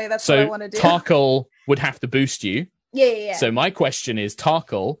what I want to do. Tarkle would have to boost you. Yeah. So my question is,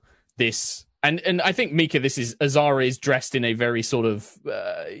 Tarkle, this, and I think Mika, this is Azara is dressed in a very sort of,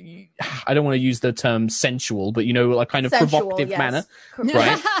 I don't want to use the term sensual, but a kind of provocative manner,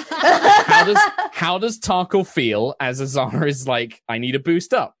 right? How does Tarkle feel as Azara is like, I need a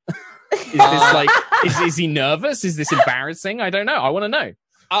boost up? Is this like, is he nervous? Is this embarrassing? I don't know. I want to know.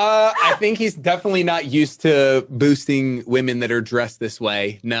 I think he's definitely not used to boosting women that are dressed this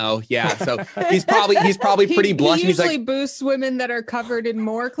way. No, yeah. So he's probably pretty blush. He He's usually like, boosts women that are covered in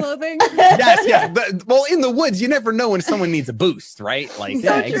more clothing. yes. Well, in the woods, you never know when someone needs a boost, right? Like,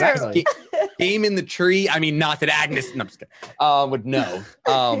 So true. Exactly. Game in the tree. I mean, not that Agnes, no, I'm just kidding, would know.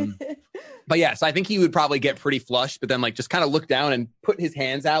 But yeah, so I think he would probably get pretty flushed, but then like just kind of look down and put his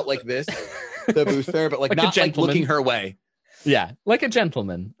hands out like this, the booster, but like not like looking her way. Yeah, like a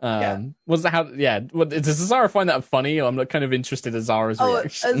gentleman. Was that how? Yeah, does Azara find that funny? I'm kind of interested in Azara's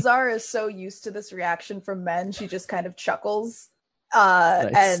reaction. Azara is so used to this reaction from men, she just kind of chuckles,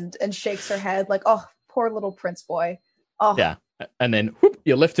 Nice. and shakes her head like, "Oh, poor little prince boy." Oh, Yeah, and then whoop,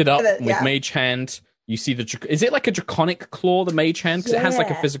 you lift it up then, with Mage Hand. You see is it like a draconic claw, the Mage Hand? Because it has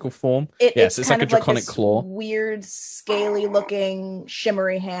like a physical form. Yes, it's like a draconic claw. Weird, scaly looking,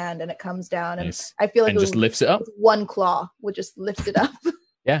 shimmery hand, and it comes down, and Nice. I feel like And just lifts it up. one claw would just lift it up.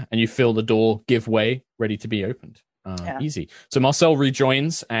 Yeah, and you feel the door give way, ready to be opened. Easy. So Marcel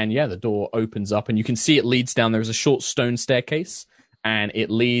rejoins, and yeah, the door opens up, and you can see it leads down. There's a short stone staircase, and it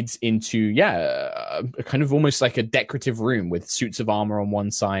leads into a kind of almost like a decorative room with suits of armor on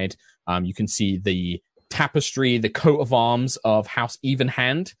one side. You can see the tapestry, the coat of arms of House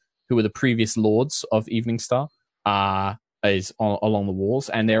Evenhand, who were the previous lords of Evening Star, is along the walls,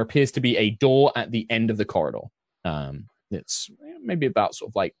 and there appears to be a door at the end of the corridor. It's maybe about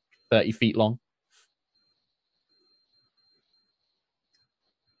sort of like 30 feet long.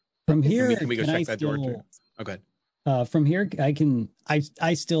 From here, can we go check that door too? Okay. From here,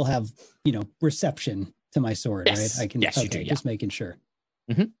 I still have reception to my sword, Yes. right? I can. Yes, you okay, do, yeah. Just making sure.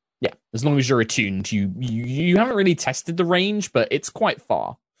 Yeah, as long as you're attuned, you haven't really tested the range, but it's quite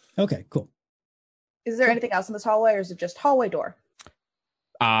far. Okay, cool. Is there anything else in this hallway, or is it just hallway door?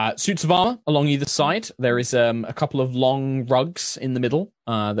 Suits of armor along either side. There is a couple of long rugs in the middle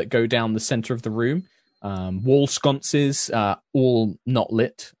that go down the center of the room. Wall sconces, all not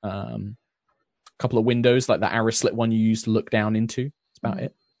lit. A couple of windows, like that arrow slit one you used to look down into. That's about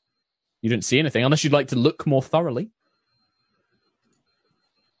it. You don't see anything, unless you'd like to look more thoroughly.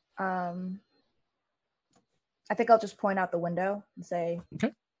 I think I'll just point out the window and say,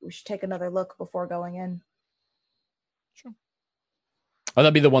 okay, we should take another look before going in. Sure. Oh,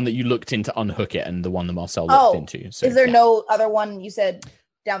 that'd be the one that you looked in to unhook it, and the one that Marcel looked into. So, is there no other one you said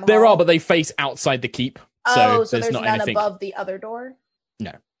down the There hall? are, but they face outside the keep. So there's there's not none anything above the other door?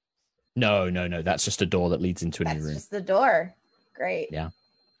 No. That's just a door that leads into a new room. That's just the door. Great. Yeah.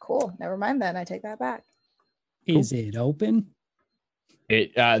 Cool. Never mind then. I take that back. Is it open?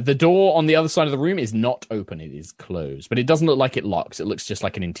 The door on the other side of the room is not open. It is closed, but it doesn't look like it locks. It looks just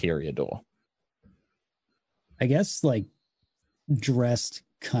like an interior door. I guess like dressed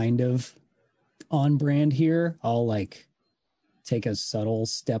kind of on brand here. I'll like take a subtle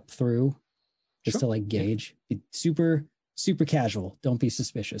step through just to like gauge. Be super casual. Don't be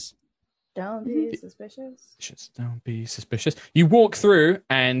suspicious. Don't be suspicious. Just don't be suspicious. You walk through,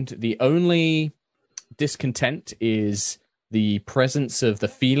 and the only discontent is the presence of the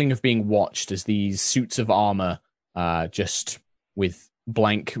feeling of being watched as these suits of armor just with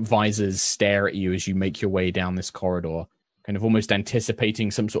blank visors stare at you as you make your way down this corridor, kind of almost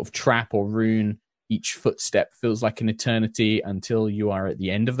anticipating some sort of trap or rune. Each footstep feels like an eternity until you are at the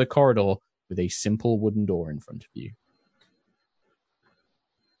end of the corridor with a simple wooden door in front of you.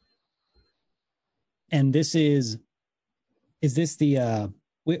 And this is this the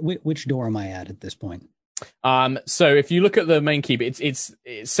which door am I at this point? So if you look at the main keep,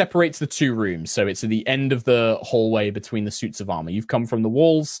 it separates the two rooms. So it's at the end of the hallway between the suits of armor. You've come from the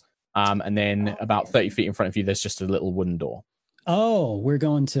walls, and then about 30 feet in front of you, there's just a little wooden door. Oh, we're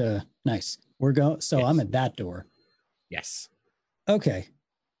going to nice. So yes. I'm at that door. Yes. Okay.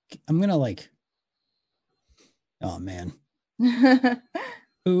 I'm gonna like. Oh man.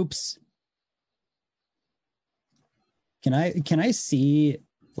 Oops. Can I see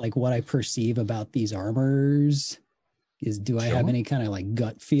like what I perceive about these armors? Do I have any kind of like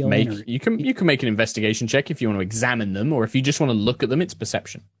gut feeling? You can make an investigation check if you want to examine them, or if you just want to look at them, it's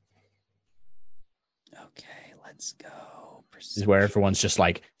perception. Okay, let's go. This is where everyone's just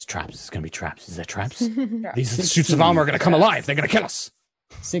like, it's traps. It's going to be traps. Is there traps? These 16. suits of armor are going to come alive. They're going to kill us.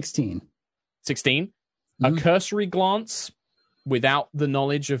 16. 16? Mm-hmm. A cursory glance without the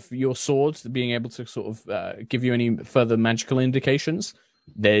knowledge of your sword being able to sort of give you any further magical indications.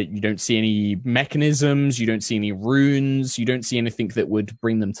 There, you don't see any mechanisms. You don't see any runes. You don't see anything that would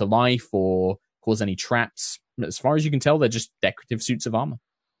bring them to life or cause any traps. As far as you can tell, they're just decorative suits of armor.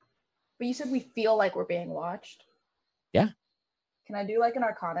 But you said we feel like we're being watched. Yeah. Can I do like an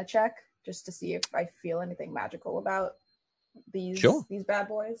Arcana check just to see if I feel anything magical about these bad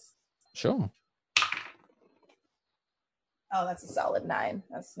boys? Sure. Oh, that's a solid 9.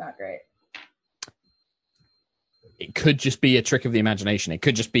 That's not great. It could just be a trick of the imagination. It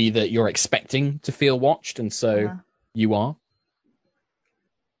could just be that you're expecting to feel watched, and so you are.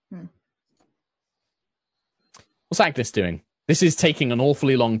 What's Agnes doing? This is taking an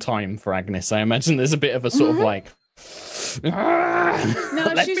awfully long time for Agnes. I imagine there's a bit of a sort of like...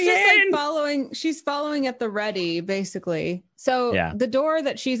 No, she's just like following. She's following at the ready, basically. So the door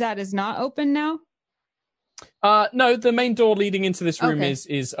that she's at is not open now? No, the main door leading into this room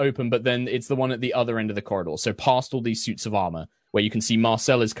is open, but then it's the one at the other end of the corridor. So past all these suits of armor, where you can see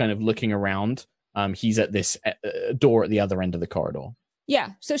Marcel is kind of looking around. He's at this door at the other end of the corridor.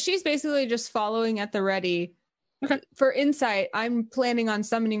 Yeah, so she's basically just following at the ready. Okay. For insight, I'm planning on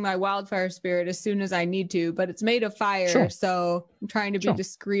summoning my wildfire spirit as soon as I need to, but it's made of fire, so I'm trying to be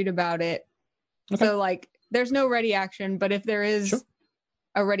discreet about it. Okay. So, like, there's no ready action, but if there is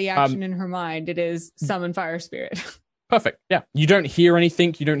a ready action in her mind, it is summon fire spirit. Perfect. Yeah. You don't hear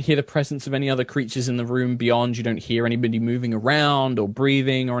anything. You don't hear the presence of any other creatures in the room beyond. You don't hear anybody moving around or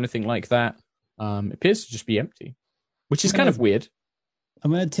breathing or anything like that. It appears to just be empty, which is kind of weird. I'm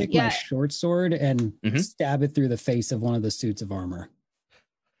going to take my short sword and stab it through the face of one of the suits of armor.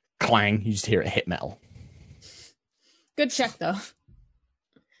 Clang. You just hear it hit metal. Good check, though.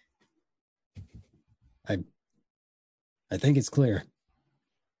 I think it's clear.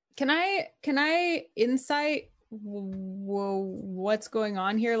 Can I insight what's going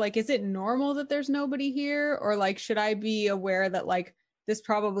on here? Like, is it normal that there's nobody here? Or, like, should I be aware that, like, this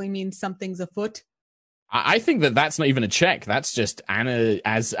probably means something's afoot? I think that that's not even a check. That's just Anna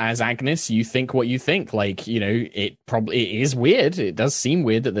as Agnes. You think what you think. Like, you know, it is weird. It does seem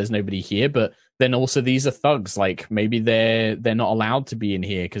weird that there's nobody here, but then also these are thugs. Like maybe they're not allowed to be in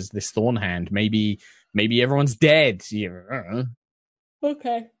here because this Thorn Hand. Maybe everyone's dead. Yeah.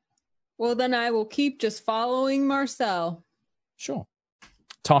 Okay. Well, then I will keep just following Marcel. Sure.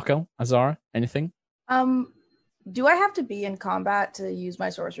 Taco, Azara, anything? Do I have to be in combat to use my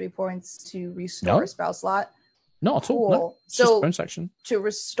sorcery points to restore a spell slot? Not at all. Cool. No. It's just a bonus action. To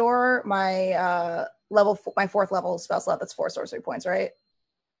restore my my 4th level spell slot, that's 4 sorcery points, right?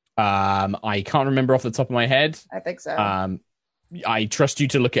 I can't remember off the top of my head. I think so. I trust you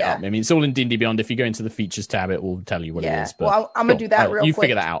to look it up. I mean, it's all in D&D Beyond. If you go into the features tab, it will tell you what it is. But well, I'm gonna do that real quick. You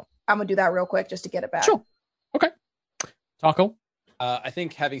figure that out. I'm gonna do that real quick just to get it back. Sure. Okay. Taco? I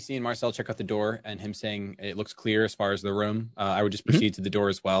think having seen Marcel check out the door and him saying it looks clear as far as the room, I would just proceed to the door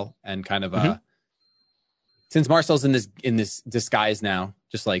as well and kind of since Marcel's in this disguise now,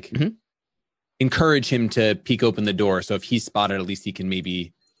 just like encourage him to peek open the door. So if he's spotted, at least he can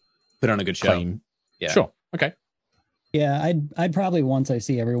maybe put on a good show. Claim. Yeah. Sure. Okay. Yeah, I'd probably, once I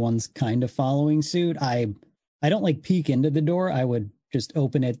see everyone's kind of following suit, I don't like peek into the door. I would just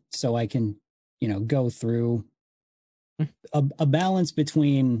open it so I can, go through. A balance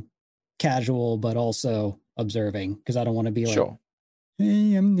between casual but also observing, because I don't want to be like,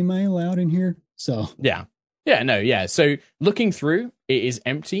 hey, am I allowed in here? So So looking through, it is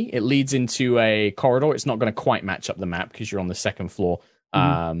empty. It leads into a corridor. It's not going to quite match up the map because you're on the 2nd floor.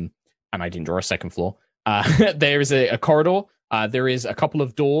 And I didn't draw a 2nd floor. There is a corridor. There is a couple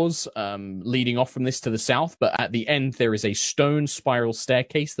of doors leading off from this to the south, but at the end there is a stone spiral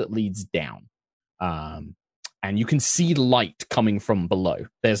staircase that leads down. And you can see light coming from below.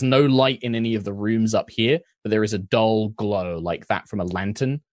 There's no light in any of the rooms up here, but there is a dull glow like that from a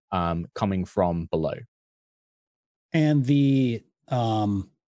lantern coming from below. And it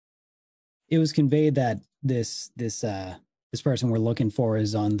was conveyed that this person we're looking for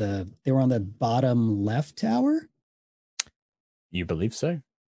is they were on the bottom left tower? You believe so?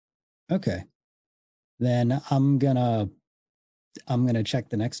 Okay. Then I'm gonna check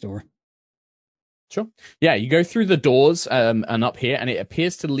the next door. Sure. Yeah, you go through the doors and up here, and it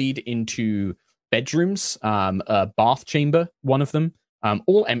appears to lead into bedrooms, a bath chamber, one of them,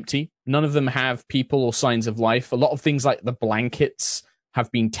 all empty. None of them have people or signs of life. A lot of things like the blankets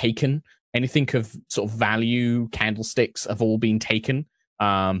have been taken. Anything of sort of value, candlesticks have all been taken.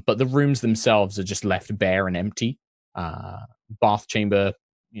 But the rooms themselves are just left bare and empty. Bath chamber,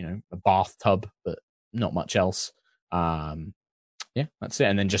 a bathtub, but not much else. Yeah, that's it.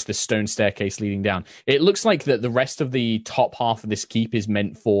 And then just this stone staircase leading down. It looks like that the rest of the top half of this keep is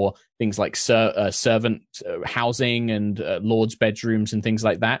meant for things like servant housing and lord's bedrooms and things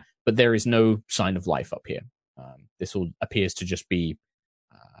like that. But there is no sign of life up here. This all appears to just be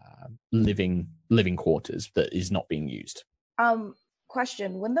living quarters that is not being used.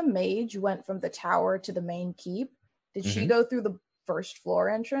 Question: when the mage went from the tower to the main keep, did she go through the 1st floor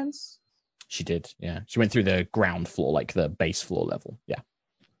entrance? She did, yeah. She went through the ground floor, like the base floor level, yeah.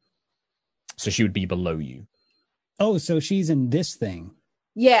 So she would be below you. Oh, so she's in this thing.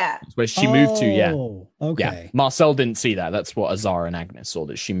 Yeah. That's where she moved to, yeah. Okay. Yeah. Marcel didn't see that. That's what Azara and Agnes saw,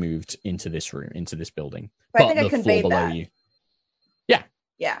 that she moved into this room, into this building. But I think I conveyed that. You. Yeah.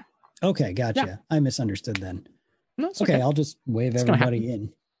 Yeah. Okay, gotcha. Yeah. I misunderstood then. No, okay, I'll just wave everybody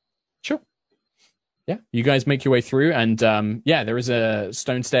in. Sure. Yeah, you guys make your way through, and there is a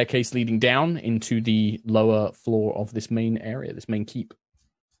stone staircase leading down into the lower floor of this main area, this main keep.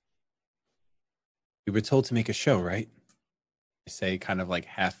 We were told to make a show, right? I say kind of like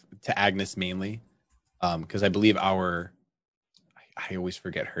half to Agnes mainly, because I believe I always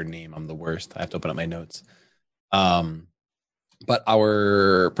forget her name. I'm the worst. I have to open up my notes. But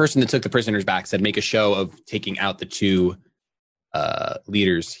our person that took the prisoners back said make a show of taking out the 2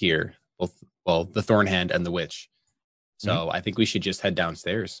 leaders here, the Thorn Hand and the Witch. So I think we should just head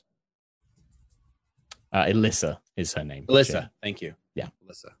downstairs. Alyssa is her name. Alyssa, thank you. Yeah.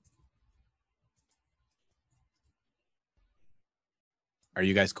 Alyssa. Are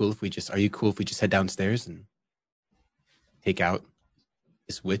you guys cool if we just head downstairs and take out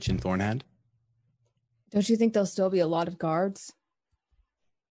this witch and Thorn Hand? Don't you think there'll still be a lot of guards?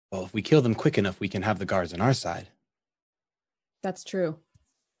 Well, if we kill them quick enough, we can have the guards on our side. That's true.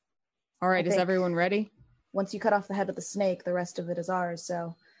 All right, is everyone ready? Once you cut off the head of the snake, the rest of it is ours.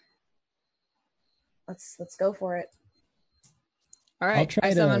 So let's go for it. All right,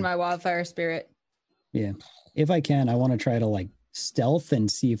 I summon my wildfire spirit. Yeah, if I can, I want to try to stealth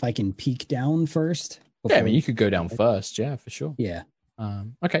and see if I can peek down first. Yeah, I mean you could go down first. Yeah, for sure. Yeah.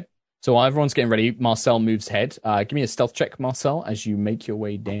 Okay. So while everyone's getting ready, Marcel moves ahead. Give me a stealth check, Marcel, as you make your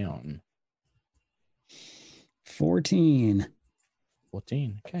way down. 14.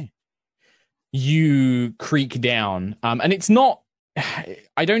 14, okay. You creak down, and it's not...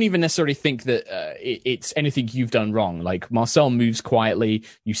 I don't even necessarily think that it's anything you've done wrong. Like, Marcel moves quietly,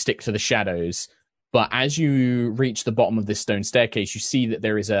 you stick to the shadows, but as you reach the bottom of this stone staircase, you see that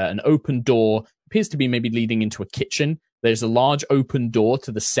there is an open door, appears to be maybe leading into a kitchen. There's a large open door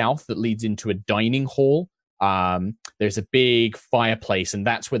to the south that leads into a dining hall. There's a big fireplace, and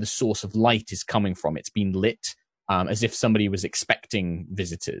that's where the source of light is coming from. It's been lit as if somebody was expecting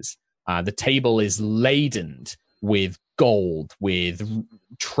visitors. The table is laden with gold, with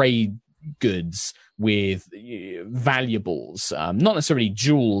trade goods, with valuables, not necessarily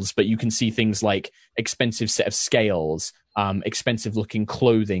jewels, but you can see things like expensive set of scales, expensive looking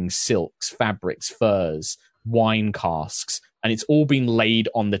clothing, silks, fabrics, furs, wine casks, and it's all been laid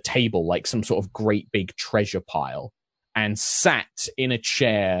on the table like some sort of great big treasure pile. And sat in a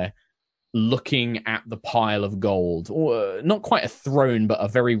chair looking at the pile of gold, or not quite a throne, but a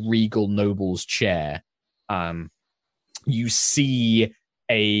very regal noble's chair, you see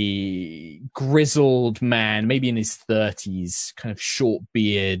a grizzled man, maybe in his 30s, kind of short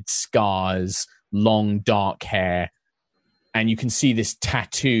beard, scars, long dark hair, and you can see this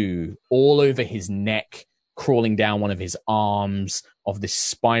tattoo all over his neck, crawling down one of his arms, of this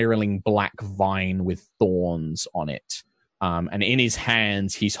spiraling black vine with thorns on it. And in his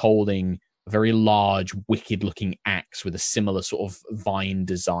hands, he's holding a very large, wicked-looking axe with a similar sort of vine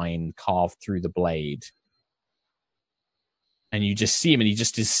design carved through the blade. And you just see him, and he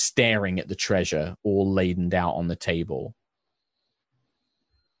just is staring at the treasure all laden out on the table.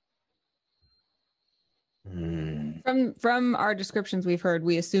 From our descriptions we've heard,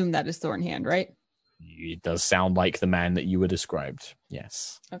 we assume that is Thornhand, right? It does sound like the man that you were described.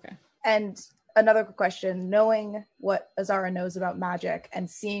 Yes. Okay. And another question, knowing what Azara knows about magic and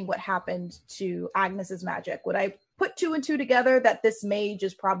seeing what happened to Agnes's magic, would I put two and two together that this mage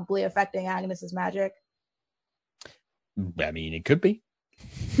is probably affecting Agnes's magic? I mean, it could be.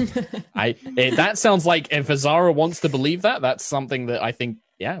 That sounds like if Azara wants to believe that, that's something that I think,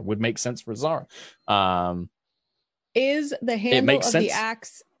 would make sense for Azara. Is the handle of the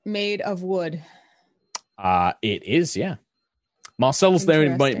axe made of wood? It is, yeah. Marcel's the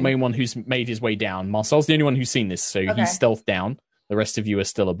only main one who's made his way down. Marcel's the only one who's seen this, so he's stealthed down. The rest of you are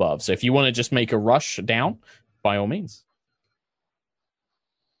still above. So if you want to just make a rush down, by all means.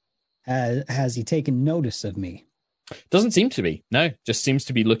 Has he taken notice of me? Doesn't seem to be. No, just seems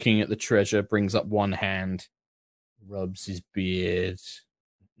to be looking at the treasure, brings up one hand, rubs his beard.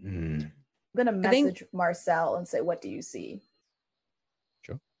 I'm going to message Marcel and say, what do you see?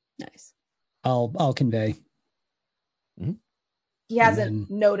 Sure. Nice. I'll convey. Mm-hmm. He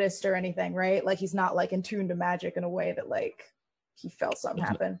hasn't noticed or anything, right? Like, he's not like in tune to magic in a way that like he felt something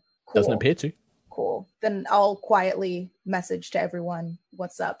happen. Cool. Doesn't appear to. Cool. Then I'll quietly message to everyone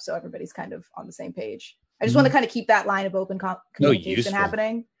what's up, so everybody's kind of on the same page. I just want to kind of keep that line of open communication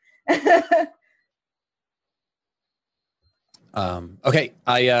happening. Okay.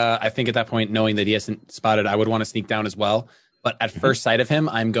 I think at that point, knowing that he hasn't spotted, I would want to sneak down as well. But at first sight of him,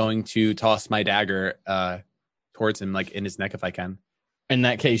 I'm going to toss my dagger towards him, like in his neck if I can. In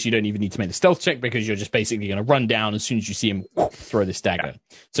that case, you don't even need to make a stealth check because you're just basically going to run down as soon as you see him throw this dagger.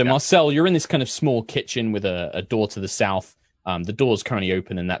 Yeah. So Marcel, you're in this kind of small kitchen with a door to the south. The door's currently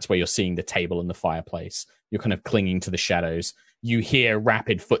open, and that's where you're seeing the table and the fireplace. You're kind of clinging to the shadows. You hear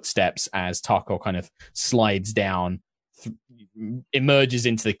rapid footsteps as Tarkor kind of slides down, emerges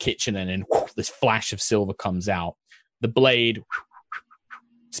into the kitchen, and then this flash of silver comes out. The blade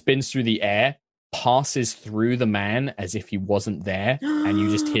spins through the air, passes through the man as if he wasn't there, and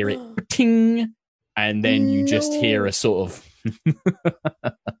you just hear it ting, and then you just hear a sort of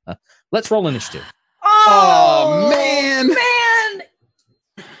let's roll initiative. Oh man!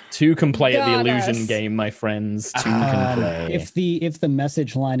 2 can play at the illusion game, my friends. 2 can play. If the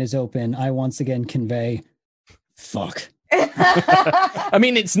message line is open, I once again convey fuck. I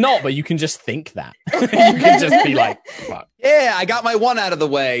mean, it's not, but you can just think that. You can just be like, fuck. Yeah, I got my one out of the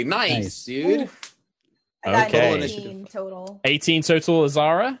way. Nice. Dude. Oof. I got Okay. 18 total. 18 total,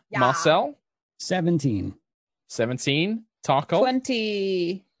 Azara. Yeah. Marcel. 17. 17. Tarkle.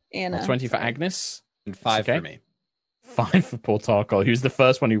 20. Anna. 20 for Agnes. And 5 for me. 5 for poor Tarkle, who's the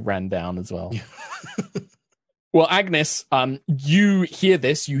first one who ran down as well. Well, Agnes, you hear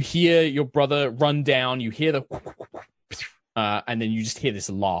this. You hear your brother run down. You hear the... and then you just hear this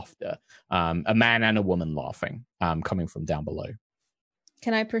laughter. A man and a woman laughing, coming from down below.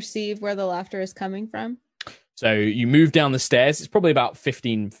 Can I perceive where the laughter is coming from? So you move down the stairs. It's probably about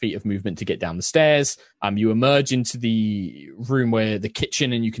 15 feet of movement to get down the stairs. You emerge into the room where the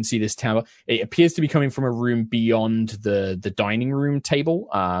kitchen, and you can see this tower. It appears to be coming from a room beyond the dining room table,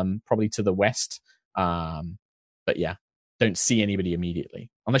 probably to the west. But yeah, don't see anybody immediately,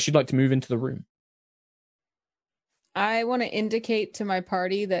 unless you'd like to move into the room. I want to indicate to my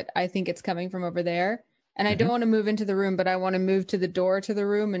party that I think it's coming from over there. And I don't want to move into the room, but I want to move to the door to the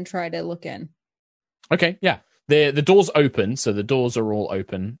room and try to look in. Okay, yeah. The door's open, so the doors are all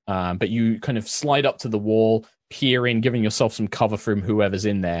open. But you kind of slide up to the wall, peer in, giving yourself some cover from whoever's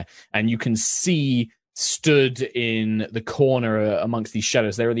in there. And you can see stood in the corner amongst these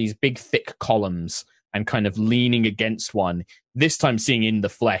shadows, there are these big, thick columns, and kind of leaning against one. This time seeing in the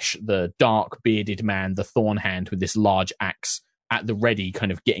flesh, the dark, bearded man, the Thorn Hand, with this large axe at the ready,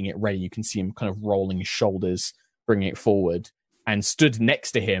 kind of getting it ready. You can see him kind of rolling his shoulders, bringing it forward. And stood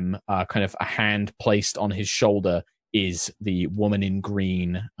next to him, kind of a hand placed on his shoulder, is the woman in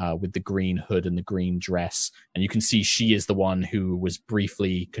green with the green hood and the green dress. And you can see she is the one who was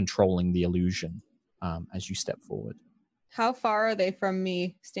briefly controlling the illusion as you step forward. How far are they from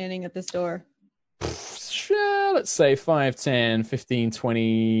me standing at this door? Let's say 5, 10, 15,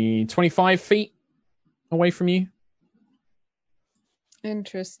 20, 25 feet away from you.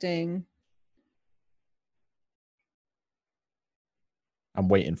 Interesting. I'm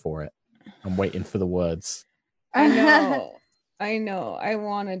waiting for it. I'm waiting for the words. I know. I know. I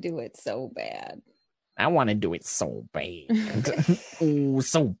want to do it so bad. I want to do it so bad. Oh,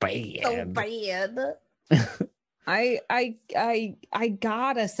 so bad. So bad. I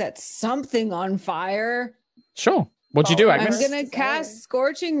gotta set something on fire. Sure. What'd you do, Agnes? I'm gonna cast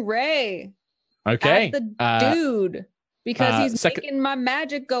Scorching Ray. Okay. At the dude. Because he's second... making my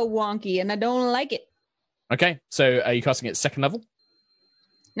magic go wonky and I don't like it. Okay. So are you casting it second level?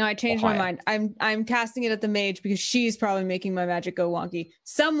 No, I changed my mind. I'm casting it at the mage because she's probably making my magic go wonky.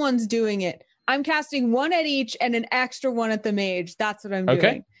 Someone's doing it. I'm casting one at each and an extra one at the mage. That's what I'm doing.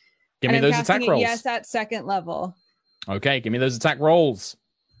 Okay. Give me those attack rolls. Yes, at second level. Okay, give me those attack rolls.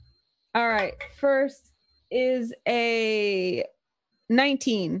 All right. First is a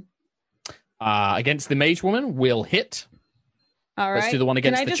 19. Against the mage woman, will hit. All right. Let's do the one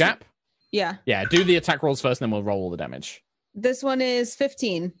against the chap. Yeah. Yeah, do the attack rolls first, and then we'll roll all the damage. This one is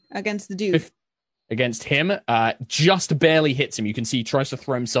 15 against the dude. Against him, just barely hits him. You can see he tries to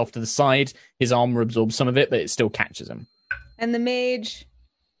throw himself to the side. His armor absorbs some of it, but it still catches him. And the mage,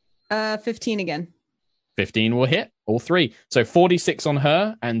 15 again. 15 will hit, all three. So 46 on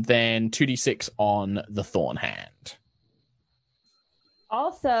her, and then 2d6 on the Thorn Hand.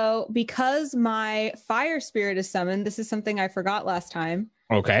 Also, because my fire spirit is summoned, this is something I forgot last time.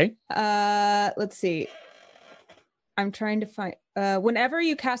 Okay. Let's see. I'm trying to find... whenever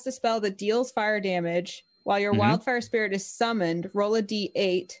you cast a spell that deals fire damage, while your wildfire spirit is summoned, roll a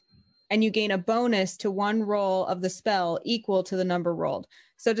d8, and you gain a bonus to one roll of the spell equal to the number rolled.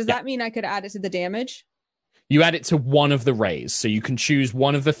 So does that mean I could add it to the damage? You add it to one of the rays. So you can choose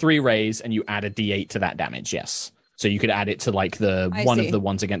one of the 3 rays, and you add a d8 to that damage, yes. So you could add it to like the one of the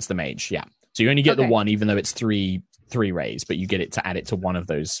ones against the mage, yeah. So you only get the one, even though it's three rays, but you get it to add it to one of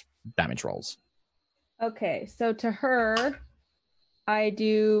those damage rolls. Okay, so to her, I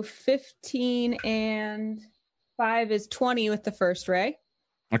do 15 and 5 is 20 with the first ray.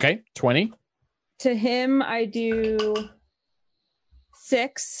 Okay, 20. To him, I do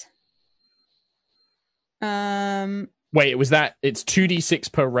 6. Wait, it's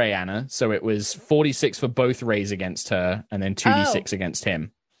 2d6 per ray, Anna. So it was 46 for both rays against her, and then 2d6 against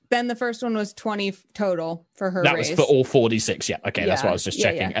him. Then the first one was 20 total for her That rays. was for all 46, yeah. Okay, that's what I was just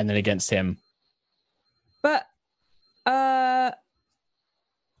checking. Yeah. And then against him. But,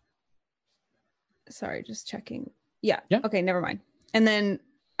 sorry, just checking. Yeah. Okay, never mind. And then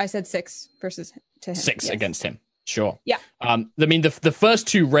I said 6 versus to him. 6 against him. Sure. Yeah. I mean, the first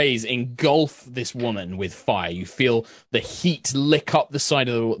 2 rays engulf this woman with fire. You feel the heat lick up the side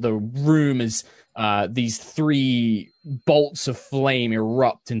of the room as these 3 bolts of flame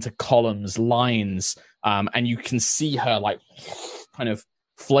erupt into columns, lines, and you can see her like kind of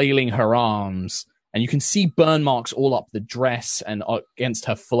flailing her arms. And you can see burn marks all up the dress and against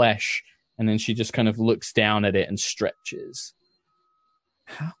her flesh. And then she just kind of looks down at it and stretches.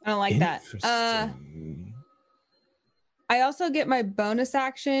 I don't like that. I also get my bonus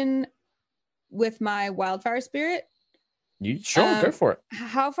action with my wildfire spirit. You sure? Go for it.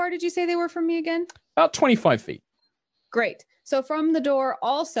 How far did you say they were from me again? About 25 feet. Great. So from the door,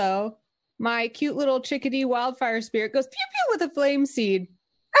 also, my cute little chickadee wildfire spirit goes pew pew with a flame seed.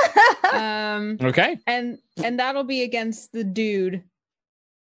 Okay. And that'll be against the dude.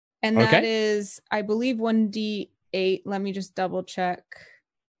 And that Okay. is, I believe, 1d8. Let me just double check.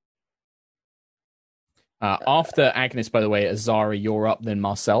 After Agnes, by the way, Azara, you're up, then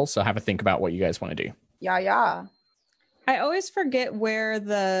Marcel. So have a think about what you guys want to do. Yeah. I always forget where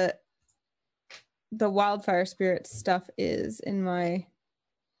the wildfire spirit stuff is in my...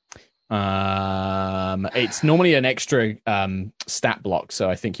 It's normally an extra stat block, so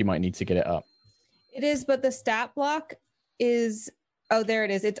I think you might need to get it up. It is, but the stat block is... Oh, there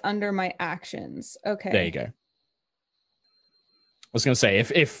it is. It's under my actions. Okay. There you go. I was going to say,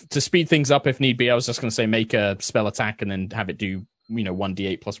 if to speed things up, if need be, I was just going to say make a spell attack and then have it do,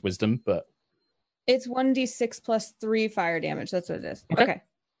 1d8 plus wisdom, but... It's 1d6 plus 3 fire damage. That's what it is. Okay.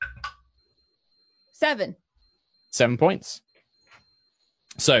 7. 7 points.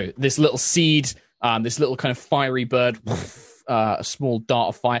 So this little seed, this little kind of fiery bird, a small dart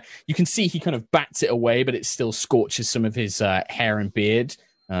of fire. You can see he kind of bats it away, but it still scorches some of his hair and beard.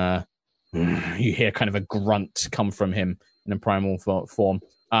 You hear kind of a grunt come from him in a primal form.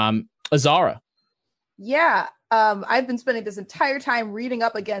 Azara. Yeah. I've been spending this entire time reading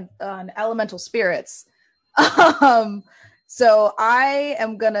up again on elemental spirits. So I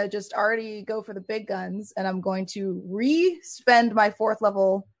am going to just already go for the big guns, and I'm going to re-spend my 4th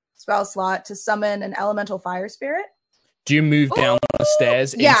level spell slot to summon an elemental fire spirit. Do you move down the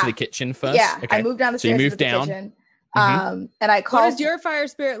stairs into the kitchen first? Yeah, okay. I move down the stairs you move into down. the kitchen. And I call... What does your fire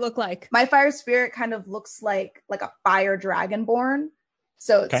spirit look like? My fire spirit kind of looks like a fire dragonborn.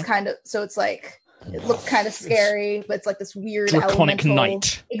 So it's it's like... It looks kind of scary, but it's like this weird draconic elemental...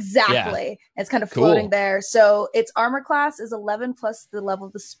 knight. Exactly. Yeah. It's kind of floating there. So its armor class is 11 plus the level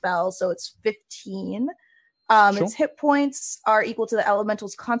of the spell, so it's 15. Sure. Its hit points are equal to the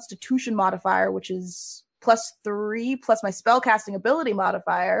elemental's constitution modifier, which is +3, plus my spellcasting ability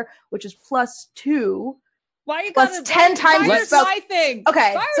modifier, which is +2. Why you plus gotta 10 times the spell? My thing.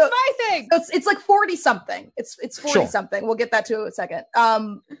 Okay, fire's so my thing. It's like 40 something. It's 40 Sure. something. We'll get that to in a second.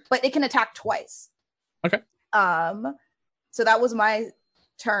 But it can attack twice. Okay. So that was my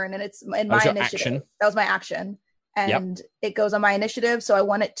turn, and it's in my initiative. Action. That was my action, and it goes on my initiative. So I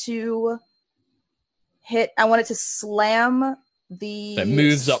want it to hit. I want it to slam the. So it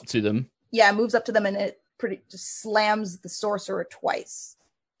moves up to them. Yeah, it moves up to them, and it just slams the sorcerer twice.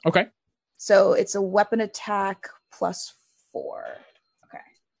 Okay. So it's a weapon attack +4.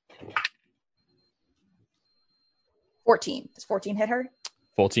 Okay. 14. Does 14 hit her?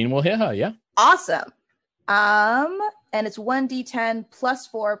 14 will hit her. Yeah. Awesome. And it's 1d10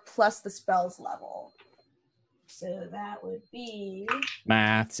 +4 plus the spell's level. So that would be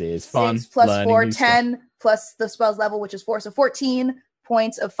maths is fun. 6 plus 4, 10 plus the spell's level, which is 4. So 14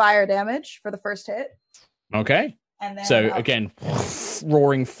 points of fire damage for the first hit. Okay. And then so again,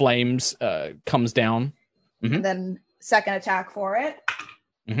 roaring flames comes down. Mm-hmm. And then second attack for it,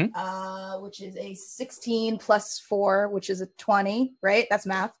 which is a 16 plus 4, which is a 20, right? That's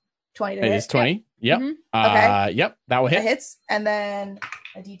math. 20 to hit. It is 20. Yep. Mm-hmm. Okay. Yep. That will hit. That hits. And then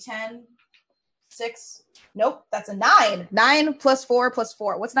a d10. 6. Nope. That's a 9. 9 plus 4 plus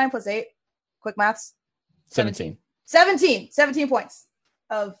 4. What's 9 plus 8? Quick maths. 17. 17 points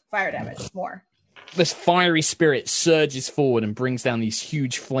of fire damage. More. This fiery spirit surges forward and brings down these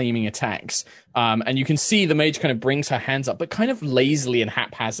huge flaming attacks. And you can see the mage kind of brings her hands up, but kind of lazily and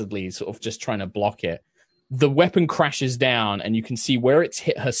haphazardly, sort of just trying to block it. The weapon crashes down, and you can see where it's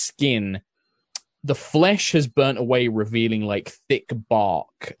hit her skin. The flesh has burnt away, revealing like thick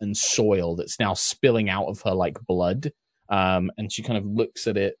bark and soil that's now spilling out of her like blood. And she kind of looks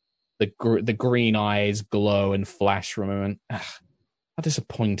at it. The green eyes glow and flash for a moment. Ugh, how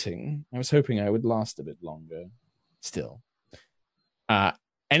disappointing. I was hoping I would last a bit longer. Still.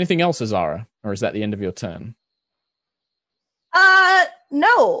 Anything else, Azara? Or is that the end of your turn?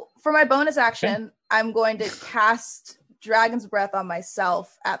 No. For my bonus action, I'm going to cast Dragon's Breath on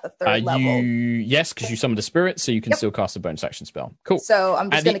myself at the 3rd level. Yes, because you summoned a spirit, so you can still cast a bonus action spell. Cool. So I'm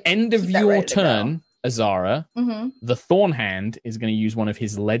just at the end of your turn, Azara, the Thorn Hand is going to use one of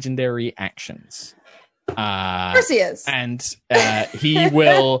his legendary actions. Of course he is. And he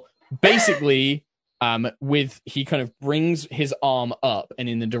will basically, he kind of brings his arm up and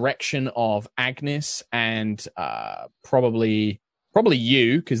in the direction of Agnes and probably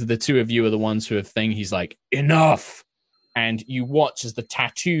you, because the two of you are the ones who have thing. He's like, enough. And you watch as the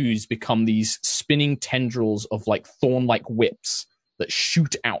tattoos become these spinning tendrils of like thorn-like whips that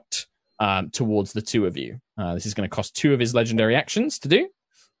shoot out towards the two of you. This is going to cost 2 of his legendary actions to do.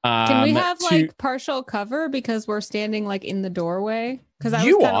 Can we have like partial cover because we're standing like in the doorway? Because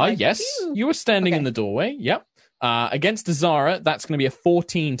you are, like, yes, phew. You are standing in the doorway. Yep. Against Azara, that's going to be a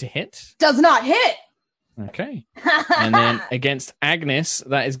 14 to hit. Does not hit. Okay. And then against Agnes,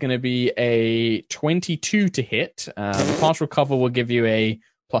 that is going to be a 22 to hit. Partial cover will give you a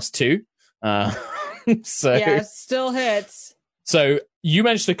 +2. So Yeah, still hits. So you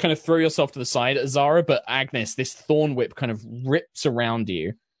managed to kind of throw yourself to the side, Azara, but Agnes, this thorn whip kind of rips around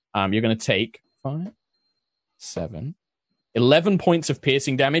you. You're going to take 5, 7, 11 points of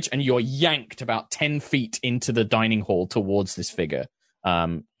piercing damage, and you're yanked about 10 feet into the dining hall towards this figure.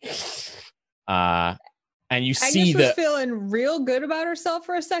 And you see Agnes was that feeling real good about herself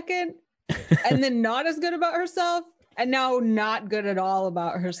for a second, and then not as good about herself, and now not good at all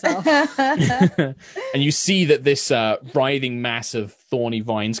about herself. and you see that this writhing mass of thorny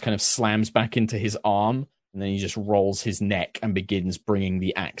vines kind of slams back into his arm, and then he just rolls his neck and begins bringing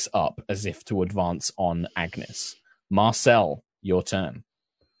the axe up as if to advance on Agnes. Marcel, your turn.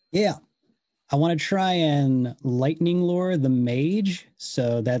 Yeah. I want to try and lightning lure the mage.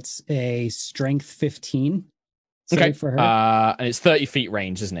 So that's a strength 15. Okay. For her. And it's 30 feet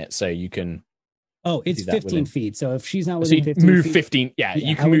range, isn't it? So you can... Oh, it's 15 within. feet. So if she's not So within you 15 move feet, 15. Yeah,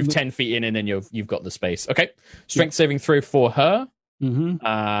 you can move 10 feet in, and then you've got the space. Okay. Strength saving throw for her. Mm-hmm.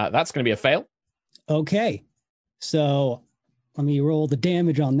 That's going to be a fail. Okay. So let me roll the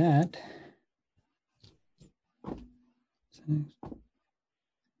damage on that.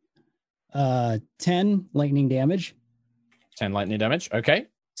 10 lightning damage. 10 lightning damage. Okay.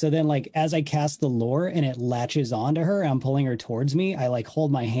 So then, like, as I cast the lure and it latches onto her, I'm pulling her towards me. I like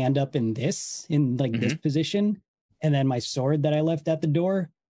hold my hand up in this position, and then my sword that I left at the door.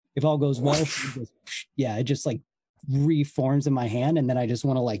 If all goes well, it just like reforms in my hand, and then I just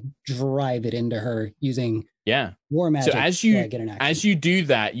want to like drive it into her using war magic. So as you do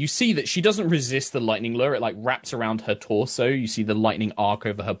that, you see that she doesn't resist the lightning lure. It like wraps around her torso. You see the lightning arc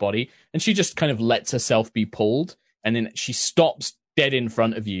over her body, and she just kind of lets herself be pulled, and then she stops dead in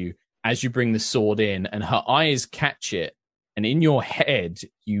front of you as you bring the sword in, and her eyes catch it, and in your head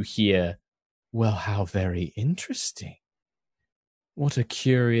you hear, "Well, how very interesting. What a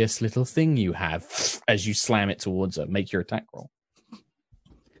curious little thing you have," as you slam it towards her. Make your attack roll.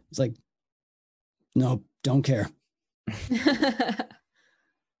 It's like, no, don't care.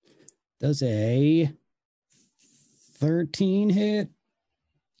 Does a 13 hit?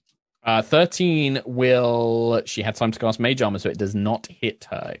 13 will... She had time to cast Mage Armor, so it does not hit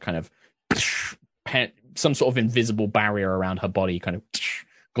her. It kind of... Some sort of invisible barrier around her body kind of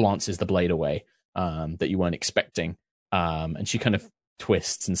glances the blade away that you weren't expecting. And she kind of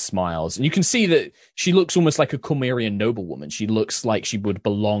twists and smiles. And you can see that she looks almost like a Cormyrean noblewoman. She looks like she would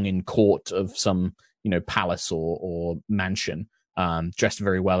belong in court of some, palace or mansion, dressed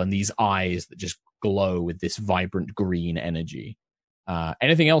very well. And these eyes that just glow with this vibrant green energy.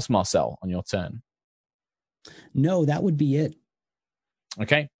 Anything else, Marcel, on your turn? No, that would be it.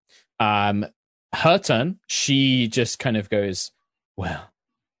 Okay. Her turn, she just kind of goes, "Well,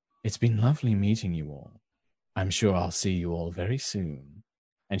 it's been lovely meeting you all. I'm sure I'll see you all very soon."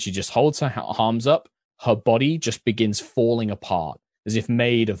 And she just holds her arms up. Her body just begins falling apart, as if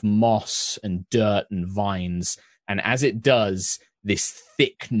made of moss and dirt and vines. And as it does, this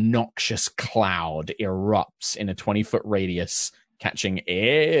thick, noxious cloud erupts in a 20-foot radius, catching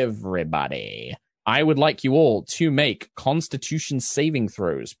everybody. I would like you all to make Constitution saving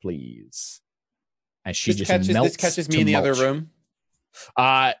throws, please. As she just melts. This catches me in the other room.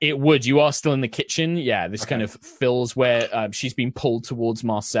 It would. You are still in the kitchen. Yeah, this kind of fills where she's been pulled towards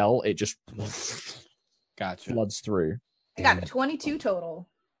Marcel. It just floods through. I got 22 total.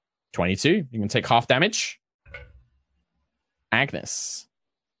 22. You can take half damage. Agnes.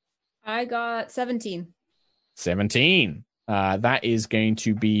 I got 17. 17. That is going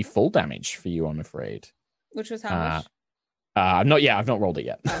to be full damage for you, I'm afraid. Which was how much? I've not rolled it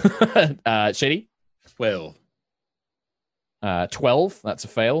yet. Oh. Shady? 12. 12. That's a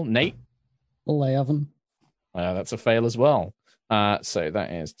fail. Nate? 11. That's a fail as well. So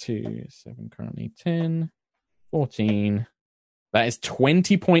that is 2, 7, currently 10, 14. That is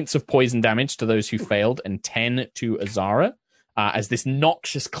 20 points of poison damage to those who failed, and 10 to Azara. As this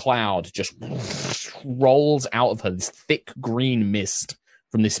noxious cloud just rolls out of her, this thick green mist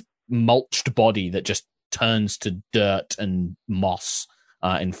from this mulched body that just turns to dirt and moss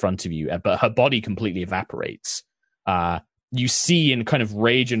in front of you. But her body completely evaporates. You see in kind of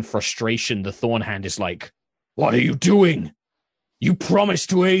rage and frustration, the Thorn Hand is like, "What are you doing? You promised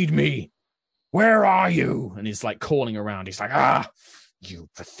to aid me. Where are you?" And he's like calling around. He's like, "You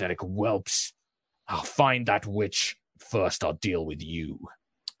pathetic whelps. I'll find that witch. First, I'll deal with you."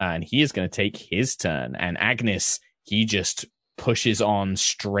 And he is going to take his turn. And Agnes, he just pushes on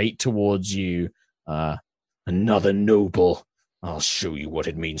straight towards you. "Another noble. I'll show you what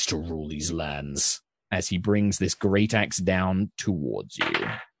it means to rule these lands." as he brings this great axe down towards you.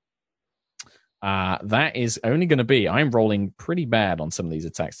 That is only going to be... I'm rolling pretty bad on some of these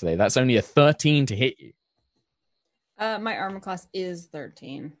attacks today. That's only a 13 to hit you. My armor class is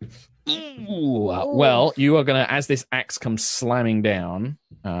 13. Ooh, well, you are going to, as this axe comes slamming down,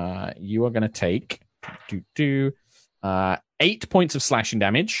 you are going to take 8 points of slashing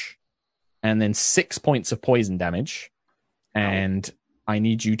damage and then 6 points of poison damage. And I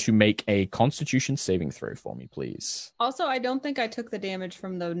need you to make a Constitution saving throw for me, please. Also, I don't think I took the damage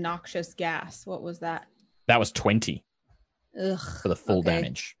from the noxious gas. What was that? That was 20 Ugh, for the full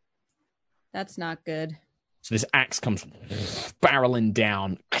damage. That's not good. So this axe comes barreling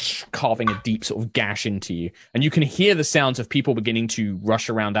down, carving a deep sort of gash into you. And you can hear the sounds of people beginning to rush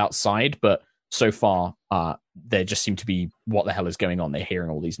around outside, but so far, there just seem to be, what the hell is going on? They're hearing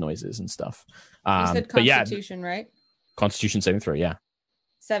all these noises and stuff. You said Constitution, right? Constitution saving throw, yeah.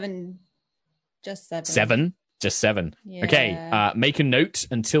 7. Just 7. 7? Just 7. Yeah. Okay, make a note.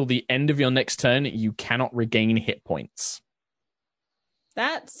 Until the end of your next turn, you cannot regain hit points.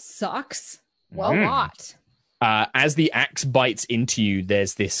 That sucks. Well, A lot. As the axe bites into you,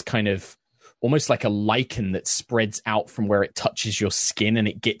 there's this kind of almost like a lichen that spreads out from where it touches your skin, and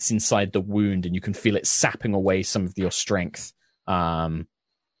it gets inside the wound, and you can feel it sapping away some of your strength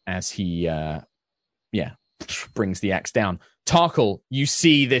as he brings the axe down. Tarkle, you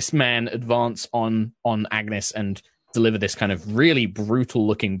see this man advance on Agnes and deliver this kind of really brutal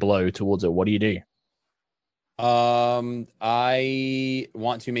looking blow towards her. What do you do? I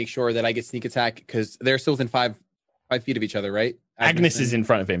want to make sure that I get sneak attack because they're still within 5 feet of each other, right? Agnes is in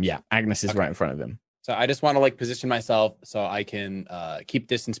front of him. Yeah, Agnes is right in front of him. So I just want to like position myself so I can keep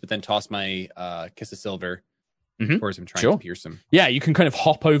distance, but then toss my Kiss of Silver towards him, trying to pierce him. Yeah, you can kind of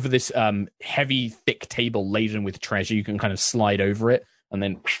hop over this heavy, thick table laden with treasure. You can kind of slide over it and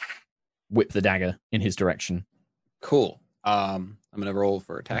then whip the dagger in his direction. Cool. I'm gonna roll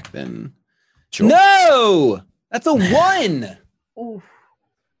for attack then. Sure. No, that's a 1. Oof.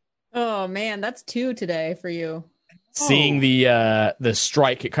 Oh man, that's 2 today for you. Seeing the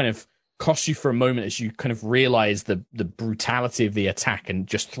strike, it kind of costs you for a moment as you kind of realize the brutality of the attack and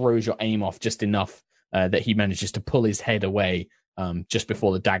just throws your aim off just enough that he manages to pull his head away just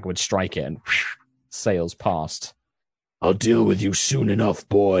before the dagger would strike it and sails past. I'll deal with you soon enough,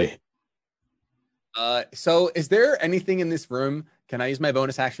 boy. So is there anything in this room? Can I use my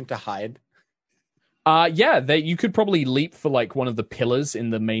bonus action to hide? You could probably leap for like one of the pillars in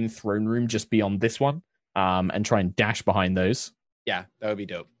the main throne room just beyond this one, and try and dash behind those. Yeah, that would be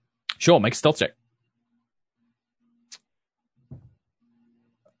dope. Sure, make a stealth check.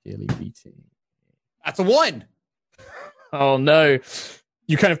 Daily beating. That's a 1. Oh no.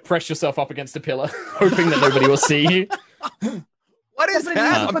 You kind of press yourself up against a pillar, hoping that nobody will see you. What is Somebody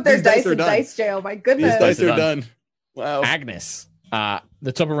needs to put their dice in dice jail. My goodness. These dice are done. Wow. Agnes,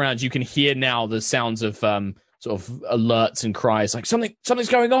 the top of round, you can hear now the sounds of sort of alerts and cries like something's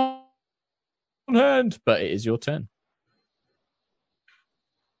going on hand, but it is your turn.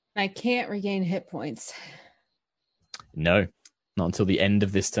 I can't regain hit points. No, not until the end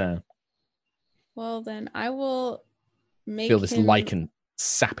of this turn. Well, then I will feel this lichen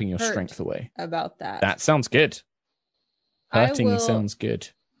sapping your strength away. About that. That sounds good. Hurting sounds good.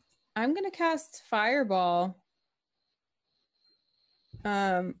 I'm going to cast Fireball.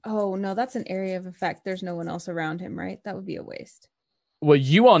 Oh, no, that's an area of effect. There's no one else around him, right? That would be a waste. Well,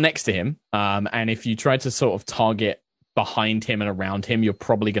 you are next to him, and if you try to sort of target behind him and around him, you're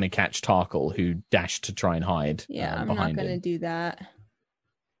probably going to catch Tarkle, who dashed to try and hide. Yeah, I'm not going to do that.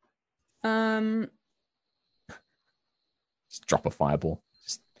 Just drop a fireball.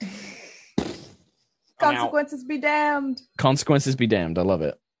 Consequences be damned. Consequences be damned. I love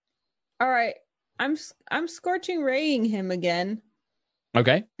it. All right, I'm scorching raying him again.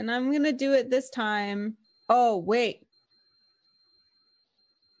 Okay. And I'm going to do it this time. Oh, wait.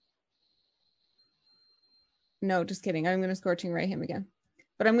 No, just kidding. I'm going to scorching ray him again.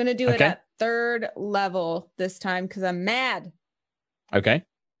 But I'm going to do it at 3rd level this time because I'm mad. Okay.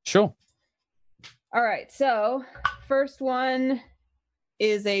 Sure. All right. So, first one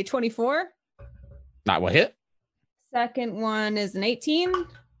is a 24. That will hit. Second one is an 18.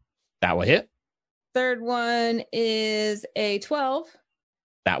 That will hit. Third one is a 12.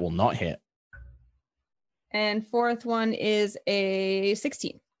 That will not hit. And fourth one is a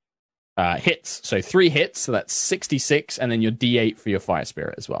 16. Hits. So 3 hits. So that's 66. And then your D8 for your fire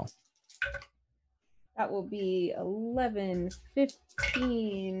spirit as well. That will be 11,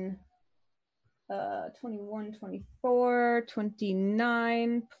 15, 21, 24,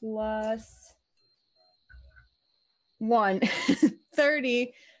 29 plus 1,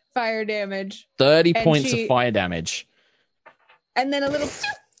 30 fire damage. 30 And points she- of fire damage. And then a little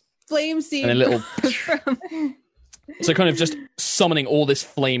flame seed. And a little... from... So kind of just summoning all this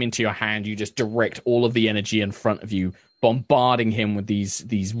flame into your hand, you just direct all of the energy in front of you, bombarding him with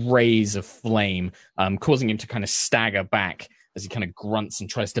these rays of flame, causing him to kind of stagger back as he kind of grunts and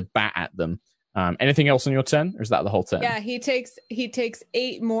tries to bat at them. Anything else on your turn, or is that the whole turn? Yeah, he takes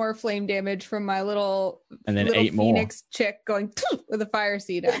 8 more flame damage from my little And then little 8 more. phoenix chick going with a fire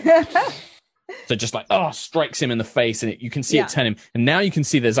seed. On. So just like, strikes him in the face, and you can see Yeah. it turn him. And now you can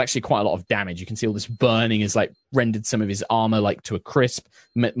see there's actually quite a lot of damage. You can see all this burning has like rendered some of his armor like to a crisp.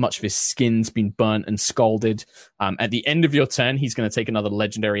 Much of his skin's been burnt and scalded. At the end of your turn, he's going to take another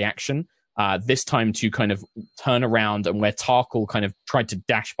legendary action. This time to kind of turn around, and where Tarkle kind of tried to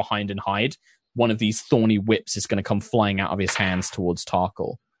dash behind and hide, one of these thorny whips is going to come flying out of his hands towards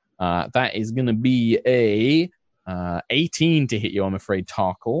Tarkle. That is going to be a 18 to hit you, I'm afraid,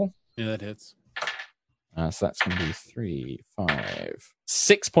 Tarkle. Yeah, that hits. So that's going to be 3, 5,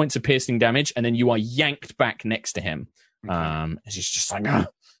 6 points of piercing damage, and then you are yanked back next to him. Okay. As he's just like,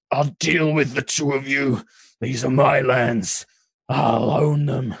 I'll deal with the two of you. These are my lands. I'll own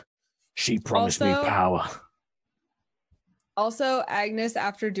them. She promised me Also- power. Also, Agnes,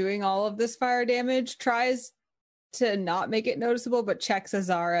 after doing all of this fire damage, tries to not make it noticeable, but checks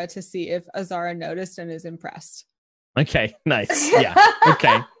Azara to see if Azara noticed and is impressed. Okay, nice. Yeah,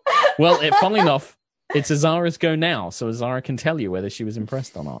 okay. Well, funnily enough, it's Azara's go now, so Azara can tell you whether she was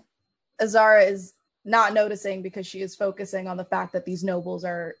impressed or not. Azara is not noticing because she is focusing on the fact that these nobles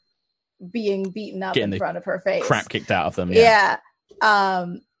are being beaten up Getting in the front of her face. Crap kicked out of them. Yeah.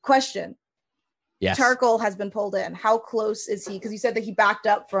 Question. Yes. Tarkle has been pulled in. How close is he? Because you said that he backed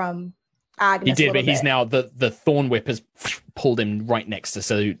up from Agnes. He a did, little but he's bit. now the thorn whip has pulled him right next to.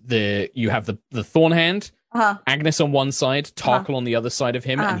 So you have the thorn hand, Uh-huh. Agnes on one side, Tarkle on the other side of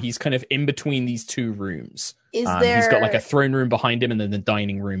him, Uh-huh. and he's kind of in between these two rooms. Is He's got like a throne room behind him, and then the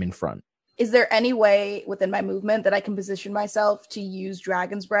dining room in front. Is there any way within my movement that I can position myself to use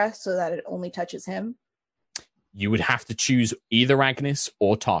Dragon's Breath so that it only touches him? You would have to choose either Agnes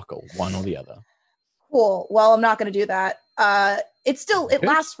or Tarkle, one or the other. Cool. Well, I'm not going to do that. It could.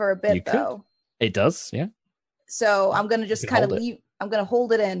 lasts for a bit You could. though. It does, yeah. So I'm going to just can kind of hold it. leave. I'm going to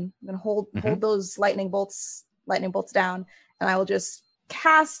hold it in. I'm going to hold Mhm. those lightning bolts down, and I will just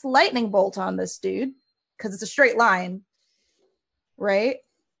cast lightning bolt on this dude because it's a straight line, right?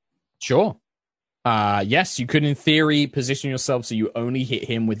 Sure. Yes, you could in theory position yourself so you only hit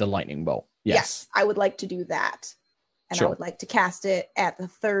him with the lightning bolt. Yes. I would like to do that, and Sure. I would like to cast it at the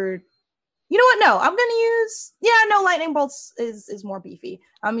third. You know what? No, I'm gonna use. Yeah, no, lightning bolts is more beefy.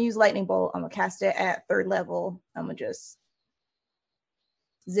 I'm gonna use lightning bolt. I'm gonna cast it at 3rd level. I'm gonna just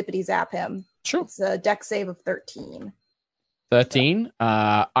zippity zap him. Sure. It's a deck save of 13. 13.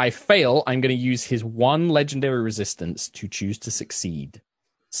 I fail. I'm going to use his one legendary resistance to choose to succeed.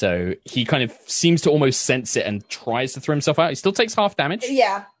 So he kind of seems to almost sense it and tries to throw himself out. He still takes half damage.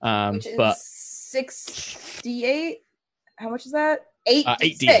 Yeah, which is But 6d8. How much is that? 8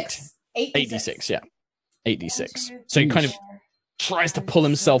 8d8. 8d6. 8d6, yeah. 8d6. So he kind of tries to pull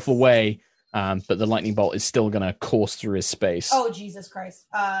himself away, but the lightning bolt is still going to course through his space. Oh, Jesus Christ.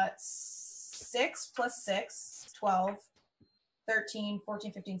 6 plus 6, 12, 13,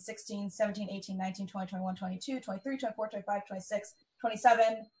 14, 15, 16, 17, 18, 19, 20, 21, 22, 23, 24, 25, 26, 27,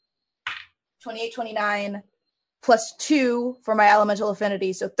 28, 29, plus 2 for my elemental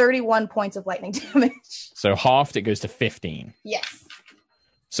affinity. So 31 points of lightning damage. So halved, it goes to 15. Yes.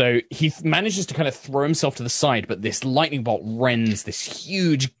 So he manages to kind of throw himself to the side, but this lightning bolt rends this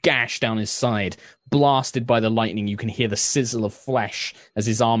huge gash down his side. Blasted by the lightning, you can hear the sizzle of flesh as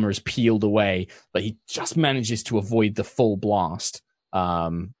his armor is peeled away, but he just manages to avoid the full blast.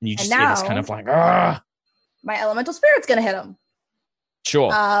 And you just hear this now- kind of like, ah! My elemental spirit's going to hit him.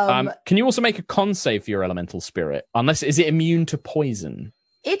 Sure. Um, Can you also make a con save for your elemental spirit? Unless, is it immune to poison?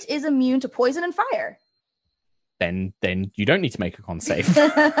 It is immune to poison and fire. Then you don't need to make a con save.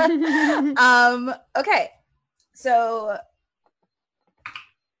 Okay. So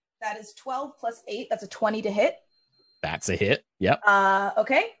that is 12 plus 8. That's a 20 to hit. That's a hit. Yep.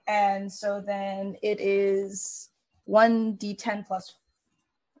 Okay. And so then it is 1d10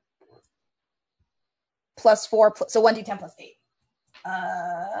 plus 4. So 1d10 plus 8.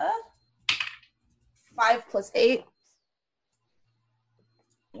 5 plus 8.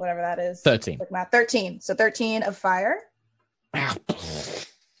 Whatever that is. 13. Quick math. 13. So 13 of fire. Gets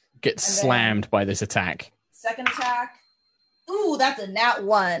And then- slammed by this attack. Second attack. Ooh, that's a nat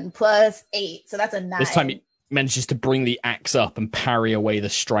 1 plus 8. So that's a 9. This time he manages to bring the axe up and parry away the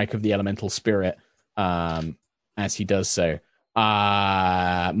strike of the elemental spirit as he does so.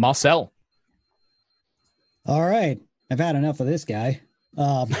 Marcel. All right. I've had enough of this guy.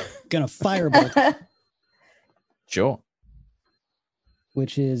 Gonna firebolt, Sure.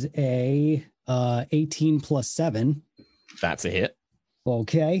 which is a 18 plus 7. That's a hit.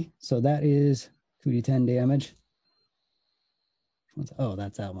 Okay, so that is 2d10 damage. Oh,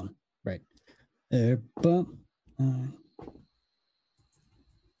 that's that one. Right. Bump.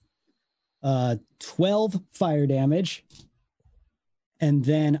 12 fire damage. And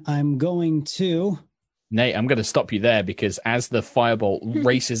then I'm going to... Nate, I'm going to stop you there because as the firebolt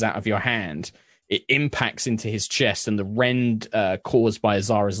races out of your hand, it impacts into his chest, and the rend caused by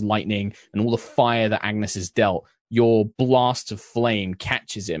Azara's lightning and all the fire that Agnes has dealt, your blast of flame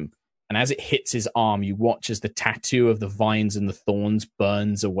catches him. And as it hits his arm, you watch as the tattoo of the vines and the thorns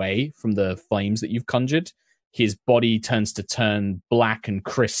burns away from the flames that you've conjured. His body turns to turn black and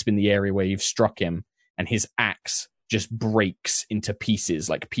crisp in the area where you've struck him, and his axe just breaks into pieces,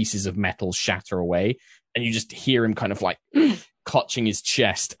 like pieces of metal shatter away. And you just hear him kind of like clutching his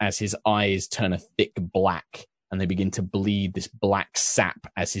chest as his eyes turn a thick black, and they begin to bleed this black sap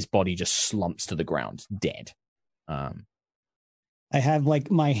as his body just slumps to the ground, dead. I have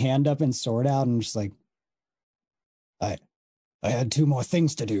like my hand up and sword out, and just like, I had 2 more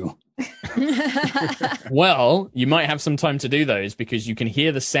things to do. Well, you might have some time to do those because you can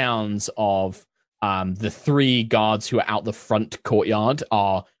hear the sounds of the 3 guards who are out the front courtyard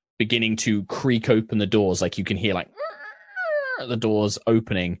are beginning to creak open the doors. Like you can hear like the doors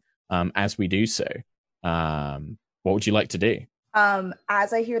opening as we do so. What would you like to do?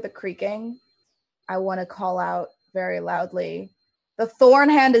 As I hear the creaking, I want to call out very loudly, "The Thorn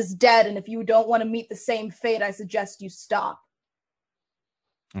Hand is dead, and if you don't want to meet the same fate, I suggest you stop."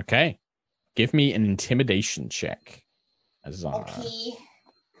 Okay. Give me an intimidation check. Azara. Okay.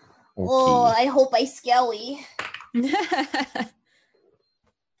 Okay. I hope I skelly.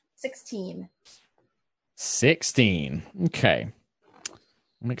 16. 16. Okay.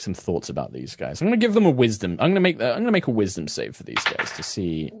 I'll make some thoughts about these guys. I'm going to give them a wisdom. I'm going to make a wisdom save for these guys to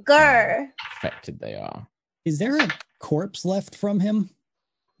see Grr. how affected they are. Is there a corpse left from him?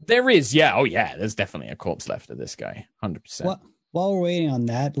 There is, yeah. Oh, yeah. There's definitely a corpse left of this guy. 100%. What? While we're waiting on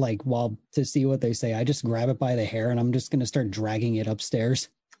that, like to see what they say, I just grab it by the hair and I'm just going to start dragging it upstairs.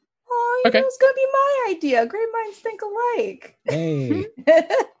 Oh, you know it's going to be my idea. Great minds think alike. Hey.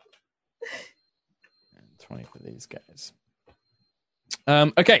 20 for these guys.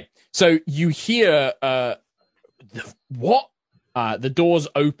 Okay, so you hear what? The doors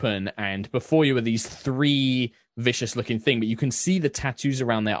open, and before you are these 3 vicious-looking things, but you can see the tattoos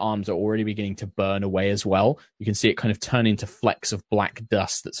around their arms are already beginning to burn away as well. You can see it kind of turn into flecks of black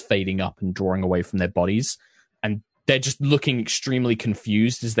dust that's fading up and drawing away from their bodies, and they're just looking extremely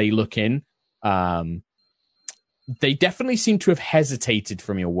confused as they look in. They definitely seem to have hesitated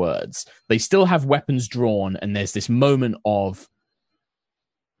from your words. They still have weapons drawn, and there's this moment of,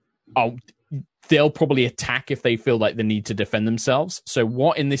 oh, they'll probably attack if they feel like the need to defend themselves. So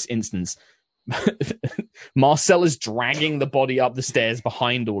what in this instance, Marcel is dragging the body up the stairs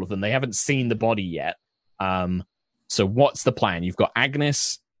behind all of them. They haven't seen the body yet. So what's the plan? You've got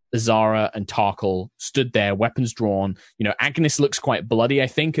Agnes, Azara, and Tarkle stood there, weapons drawn. You know, Agnes looks quite bloody, I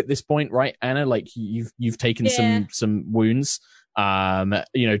think, at this point, right, Anna? Like you've taken some wounds. You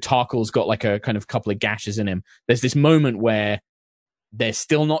know, Tarkle's got like a kind of couple of gashes in him. There's this moment where they're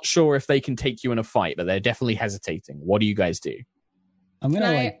still not sure if they can take you in a fight, but they're definitely hesitating. What do you guys do? I'm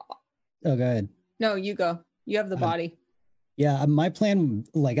gonna oh, go ahead. No, you go. You have the body. Yeah, my plan,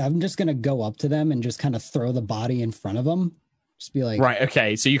 like, I'm just gonna go up to them and just kind of throw the body in front of them. Just be like, right,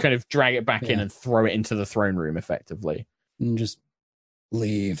 okay. So you kind of drag it back in and throw it into the throne room, effectively, and just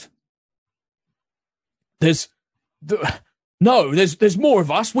leave. There's more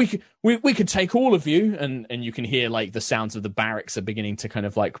of us. We could take all of you, and you can hear like the sounds of the barracks are beginning to kind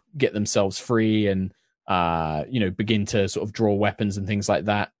of like get themselves free and you know, begin to sort of draw weapons and things like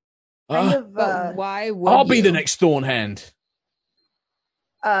that. Why would I'll be the next Thorn Hand.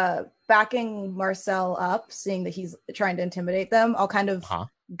 Backing Marcel up, seeing that he's trying to intimidate them, I'll kind of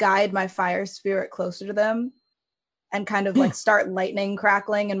guide my fire spirit closer to them and kind of like start lightning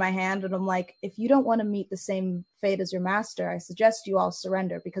crackling in my hand. And I'm like, if you don't want to meet the same fate as your master, I suggest you all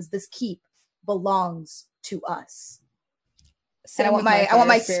surrender, because this keep belongs to us. And I want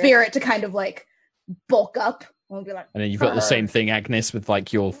my spirit to kind of like bulk up. And be like, and then you've got the same thing, Agnes, with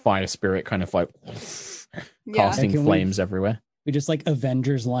like your fire spirit kind of like casting flames everywhere. We just like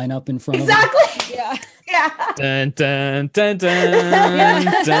Avengers line up in front exactly. of them. Yeah. Dun, dun, dun,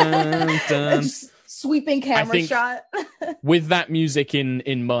 dun, dun, dun. Sweeping camera shot. With that music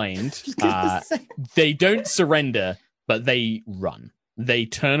in mind, they don't surrender, but they run. They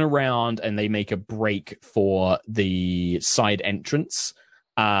turn around and they make a break for the side entrance.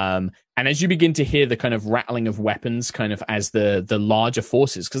 And as you begin to hear the kind of rattling of weapons kind of as the larger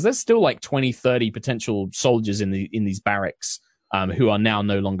forces, because there's still like 20, 30 potential soldiers in these barracks who are now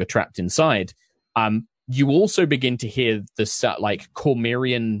no longer trapped inside. You also begin to hear the like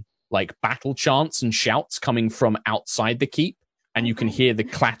Cormyrean like battle chants and shouts coming from outside the keep, and you can hear the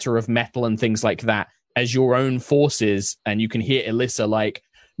clatter of metal and things like that as your own forces, and you can hear Alyssa like,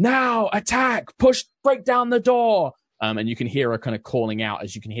 now attack, push, break down the door. And you can hear her kind of calling out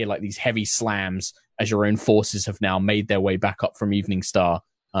as you can hear like these heavy slams as your own forces have now made their way back up from Evening Star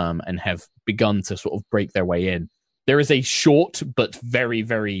and have begun to sort of break their way in. There is a short but very,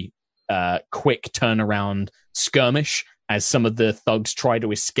 very quick turnaround skirmish as some of the thugs try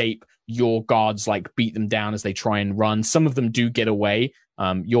to escape. Your guards like beat them down as they try and run. Some of them do get away.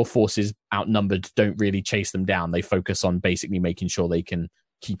 Your forces outnumbered don't really chase them down. They focus on basically making sure they can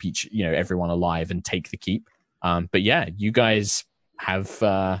keep everyone alive and take the keep. But yeah, you guys have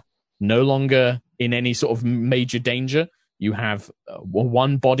no longer in any sort of major danger. You have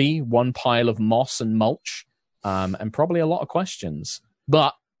one body, one pile of moss and mulch, and probably a lot of questions.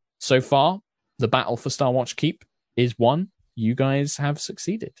 But so far, the battle for Starwatch Keep is won. You guys have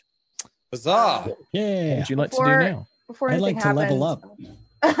succeeded. Huzzah! Yeah. What would you like to do now? Before I'd anything like to level up.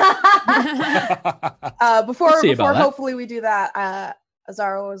 Before hopefully we do that,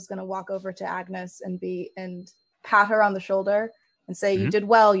 Azara was going to walk over to Agnes and pat her on the shoulder and say, "You did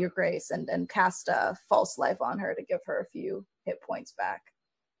well, Your Grace," and cast a false life on her to give her a few hit points back,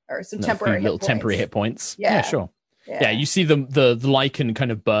 or some temporary hit points. Yeah, Yeah, sure. Yeah, you see the lichen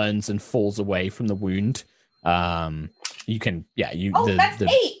kind of burns and falls away from the wound. You can, that's 8.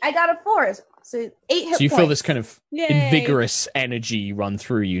 I got a 4. So 8 hit points. So you feel this kind of Yay. invigorous energy run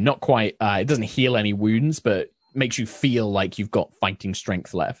through you. Not quite, it doesn't heal any wounds, but makes you feel like you've got fighting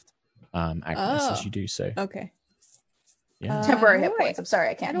strength left, Agnes, as you do so. Okay. Yeah. Temporary hit points. I'm sorry,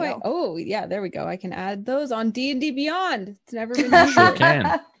 I can't heal. Oh, yeah, there we go. I can add those on D&D Beyond. It's never been You sure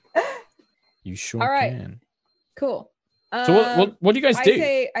can. You sure All right. can. Cool. So what do you guys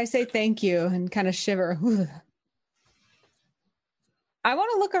do? I say thank you and kind of shiver. I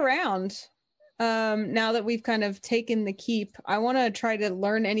want to look around. Now that we've kind of taken the keep, I want to try to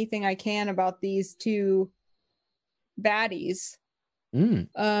learn anything I can about these two baddies.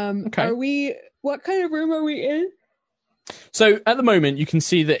 Okay. What kind of room are we in? So at the moment, you can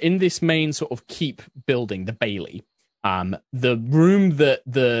see that in this main sort of keep building, the Bailey, the room that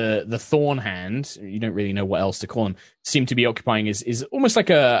the Thorn Hand, you don't really know what else to call them, seem to be occupying is almost like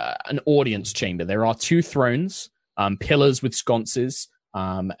an audience chamber. There are 2 thrones, pillars with sconces,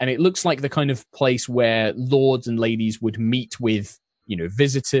 and it looks like the kind of place where lords and ladies would meet with,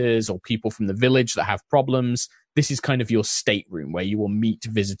 visitors or people from the village that have problems. This is kind of your stateroom where you will meet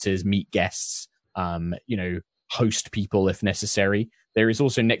visitors, meet guests, host people if necessary. There is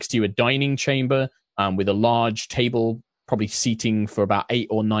also next to you a dining chamber with a large table, probably seating for about 8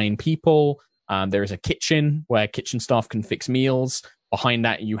 or 9 people. There is a kitchen where kitchen staff can fix meals. Behind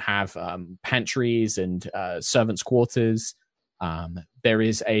that, you have pantries and servants' quarters. There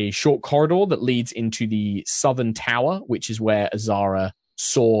is a short corridor that leads into the southern tower, which is where Azara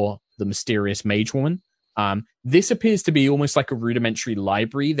saw the mysterious mage woman. This appears to be almost like a rudimentary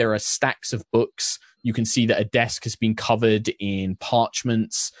library. There are stacks of books. You can see that a desk has been covered in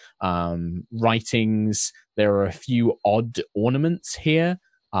parchments, writings. There are a few odd ornaments here,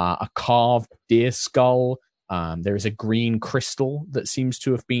 a carved deer skull. There is a green crystal that seems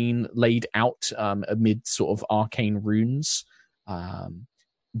to have been laid out amid sort of arcane runes.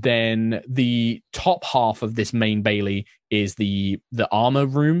 Then the top half of this main Bailey is the armor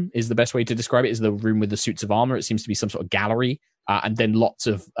room, is the best way to describe it, is the room with the suits of armor. It seems to be some sort of gallery. And then lots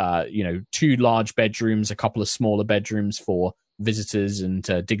of, 2 large bedrooms, a couple of smaller bedrooms for visitors and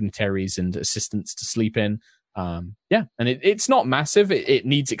dignitaries and assistants to sleep in. And it's not massive. It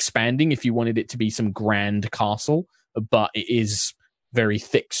needs expanding if you wanted it to be some grand castle, but it is very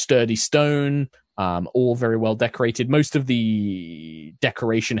thick, sturdy stone, all very well decorated. Most of the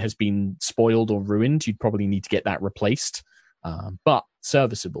decoration has been spoiled or ruined. You'd probably need to get that replaced, but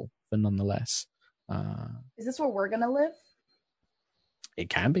serviceable, but nonetheless. Is this where we're going to live? It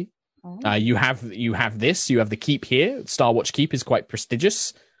can be. Oh. You have this. You have the keep here. Starwatch Keep is quite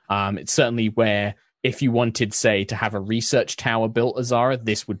prestigious. It's certainly where, if you wanted, say, to have a research tower built, Azara,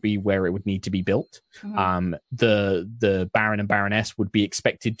 this would be where it would need to be built. Mm-hmm. The Baron and Baroness would be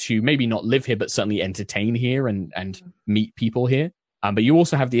expected to maybe not live here, but certainly entertain here and meet people here. But you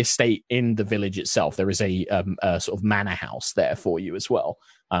also have the estate in the village itself. There is a sort of manor house there for you as well,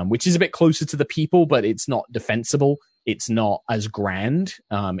 which is a bit closer to the people, but it's not defensible. it's not as grand.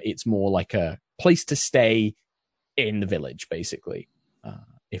 It's more like a place to stay in the village, basically,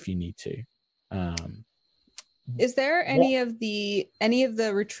 if you need to. Is there any of the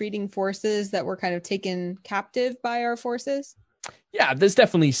retreating forces that were kind of taken captive by our forces? Yeah, there's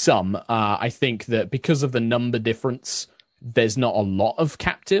definitely some. I think that because of the number difference, there's not a lot of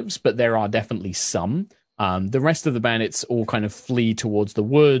captives, but there are definitely some. The rest of the bandits all kind of flee towards the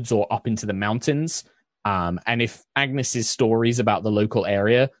woods or up into the mountains. And if Agnes's stories about the local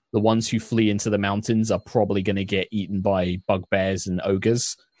area, the ones who flee into the mountains are probably going to get eaten by bugbears and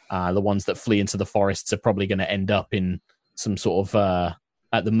ogres. The ones that flee into the forests are probably going to end up in some sort of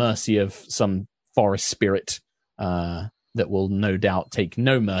at the mercy of some forest spirit that will no doubt take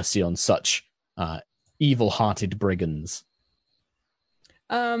no mercy on such evil-hearted brigands.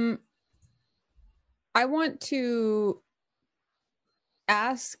 I want to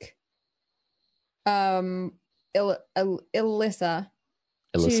ask Alyssa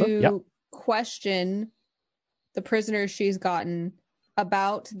to question the prisoners she's gotten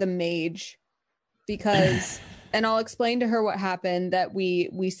about the mage, because and I'll explain to her what happened, that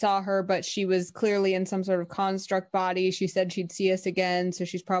we saw her, but she was clearly in some sort of construct body. She said she'd see us again, so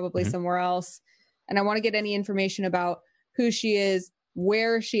she's probably somewhere else. And I want to get any information about who she is,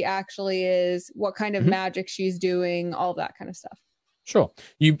 where she actually is, what kind of magic she's doing, all that kind of stuff. Sure.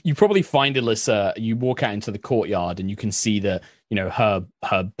 You probably find Alyssa, you walk out into the courtyard and you can see that, her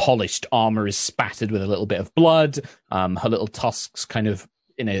polished armor is spattered with a little bit of blood. Her little tusks kind of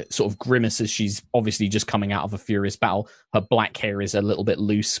in a sort of grimace as she's obviously just coming out of a furious battle. Her black hair is a little bit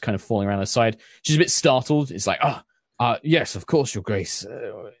loose, kind of falling around her side. She's a bit startled. It's like, yes, of course, Your Grace.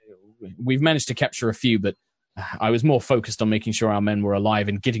 We've managed to capture a few, but I was more focused on making sure our men were alive,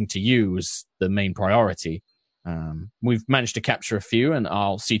 and getting to you was the main priority. We've managed to capture a few, and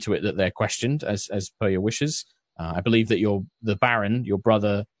I'll see to it that they're questioned as per your wishes. I believe that the Baron, your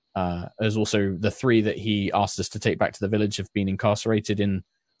brother, as also the three that he asked us to take back to the village, have been incarcerated in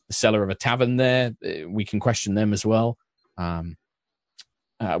the cellar of a tavern there. We can question them as well.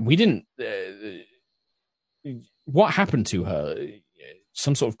 We didn't... what happened to her?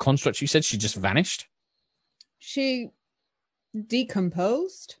 Some sort of construct? You said she just vanished? She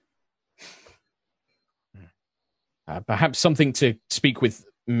decomposed? Perhaps something to speak with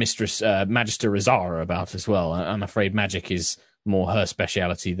Mistress Magister Razara about as well. I'm afraid magic is more her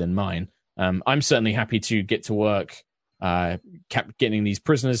speciality than mine. I'm certainly happy to get to work getting these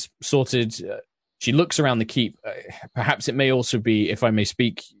prisoners sorted. She looks around the keep. Perhaps it may also be, if I may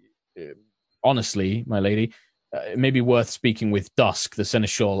speak honestly, my lady, it may be worth speaking with Dusk, the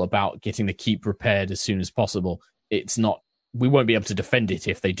seneschal, about getting the keep repaired as soon as possible. We won't be able to defend it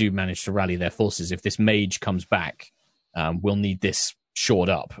if they do manage to rally their forces. If this mage comes back, we'll need this shored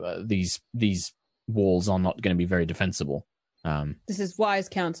up. These walls are not going to be very defensible. This is wise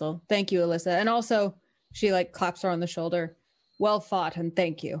counsel. Thank you, Alyssa. And also, she claps her on the shoulder. Well fought, and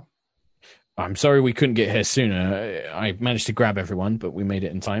thank you. I'm sorry we couldn't get here sooner. I managed to grab everyone, but we made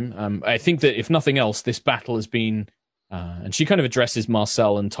it in time. I think that if nothing else, this battle has been, and she kind of addresses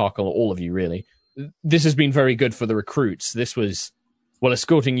Marcel and Tarkle, all of you really. This has been very good for the recruits. This was,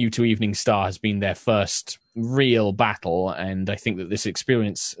 escorting you to Evening Star has been their first real battle, and I think that this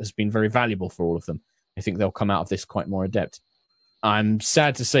experience has been very valuable for all of them. I think they'll come out of this quite more adept. I'm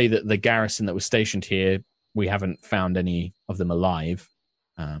sad to say that the garrison that was stationed here, we haven't found any of them alive,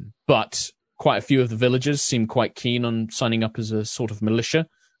 but quite a few of the villagers seem quite keen on signing up as a sort of militia.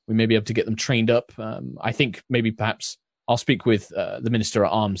 We may be able to get them trained up. I think maybe perhaps I'll speak with the Minister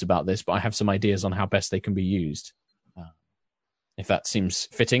at Arms about this, but I have some ideas on how best they can be used. If that seems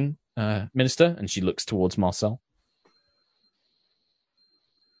fitting, Minister. And she looks towards Marcel.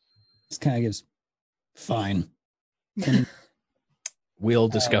 This kind of gives fine. We'll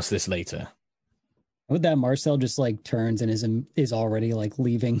discuss this later. Would that Marcel just turns and is already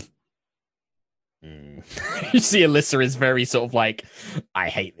leaving? You see Alyssa is very sort of I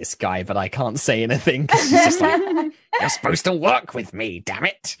hate this guy, but I can't say anything because she's just you're supposed to work with me, damn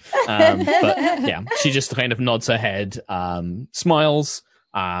it. But yeah, she just kind of nods her head, smiles,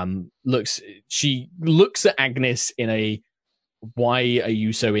 she looks at Agnes in a, why are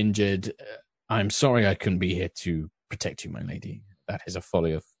you so injured? I'm sorry I couldn't be here to protect you, my lady. That is a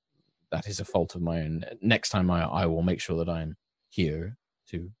fault of my own. Next time I will make sure that I'm here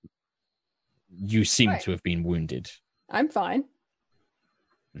to... You seem to have been wounded. I'm fine.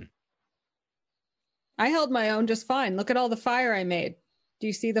 I held my own just fine. Look at all the fire I made. Do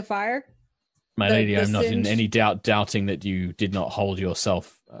you see the fire? My lady, I'm not in any doubting that you did not hold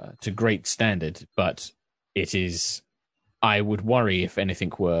yourself to great standard, but it is... I would worry if anything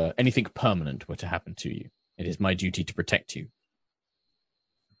permanent were to happen to you. It is my duty to protect you.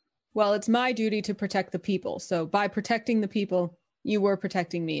 Well, it's my duty to protect the people. So by protecting the people, you were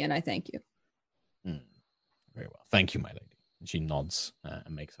protecting me, and I thank you. Very well. Thank you, my lady. And she nods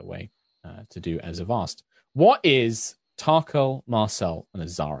and makes her way to do as I've asked. What is Tarko, Marcel, and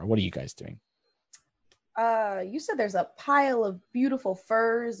Azara? What are you guys doing? You said there's a pile of beautiful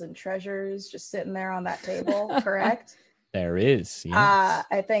furs and treasures just sitting there on that table, correct? There is. Yes.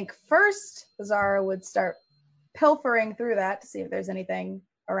 I think first Azara would start pilfering through that to see if there's anything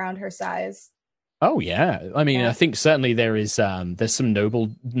around her size. Oh yeah, I mean, Yeah. I think certainly there is. There's some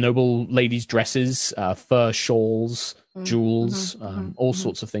noble ladies' dresses, fur shawls, jewels, all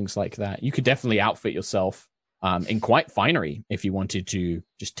sorts of things like that. You could definitely outfit yourself in quite finery if you wanted to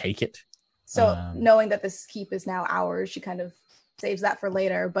just take it. So knowing that this keep is now ours, she kind of saves that for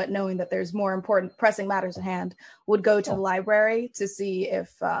later. But knowing that there's more important, pressing matters at hand, would go to the library to see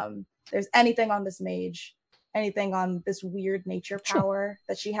if there's anything on this mage, anything on this weird nature power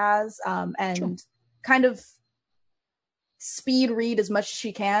that she has, and kind of speed read as much as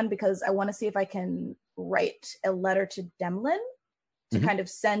she can, because I want to see if I can write a letter to Demlin to kind of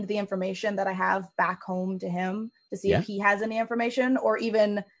send the information that I have back home to him to see if he has any information, or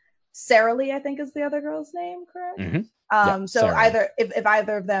even Sarah Lee, I think is the other girl's name, correct? So Sarah. Either if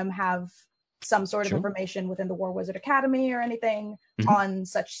either of them have some sort of information within the War Wizard Academy or anything on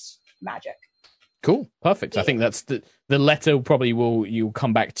such magic. Cool. Perfect. Yeah. I think that's the letter you'll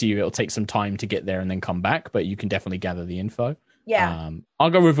come back to you. It'll take some time to get there and then come back, but you can definitely gather the info. Yeah. I'll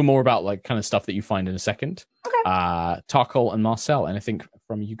go over more about like kind of stuff that you find in a second. Okay. Tarkol and Marcel, and I think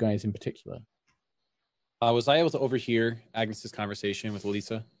from you guys in particular. Was I able to overhear Agnes's conversation with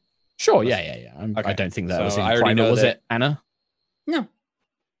Elisa? Sure. Yeah. Okay. I don't think that was in private, was it, Anna? No.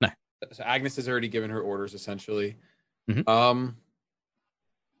 So Agnes has already given her orders essentially.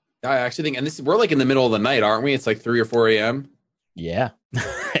 I actually think, and we're like in the middle of the night, aren't we? It's like 3 or 4 a.m. Yeah,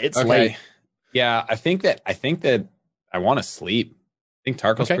 it's late. Yeah, I think that I want to sleep. I think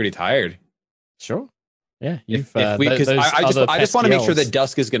Tarko's pretty tired. Sure. Yeah, because I just want to make sure that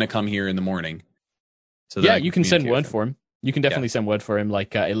dusk is going to come here in the morning. So that you can send word for him. You can definitely send word for him.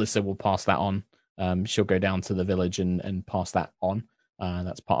 Like Alyssa will pass that on. She'll go down to the village and pass that on.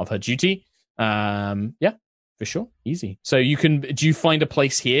 That's part of her duty. Yeah. For sure. Easy. So do you find a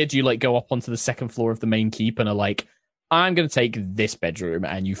place here? Do you like go up onto the second floor of the main keep and are like, I'm going to take this bedroom,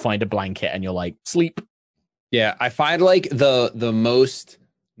 and you find a blanket and you're like, sleep. Yeah. I find like the most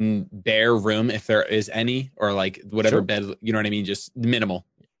bare room, if there is any, or like whatever bed, you know what I mean? Just minimal.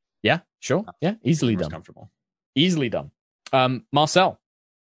 Yeah, sure. Yeah. Easily done. Comfortable. Easily done. Marcel's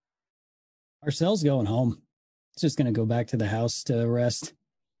going home. It's just going to go back to the house to rest.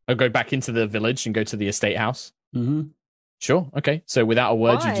 I'll go back into the village and go to the estate house. Mm-hmm. Sure. Okay. So without a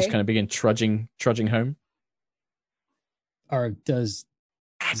word, you just kind of begin trudging home. Or does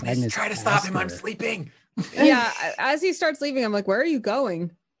Agnes try to stop him? I'm sleeping. Yeah. As he starts leaving, I'm like, where are you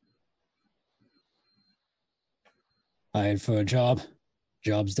going? Hired for a job.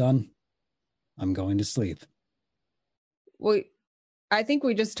 Job's done. I'm going to sleep. Well, I think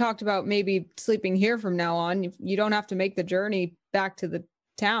we just talked about maybe sleeping here from now on. You don't have to make the journey back to the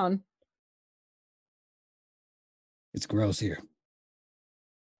town. It's gross here.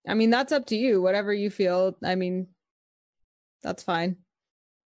 I mean, that's up to you. Whatever you feel. I mean, that's fine.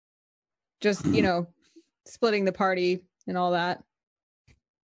 Just, splitting the party and all that.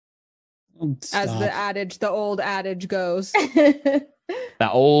 As the old adage goes.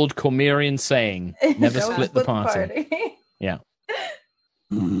 That old Cormyrean saying, never split the party. Yeah.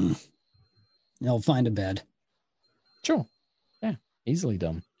 I'll find a bed. Sure. Yeah. Easily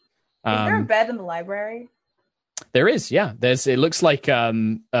done. Is there a bed in the library? There is, yeah. It looks like a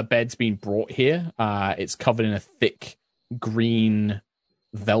bed's been brought here. It's covered in a thick green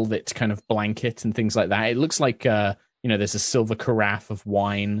velvet kind of blanket and things like that. It looks like there's a silver carafe of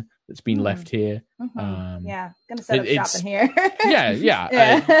wine that's been left here. Yeah, gonna set up shop in here. yeah.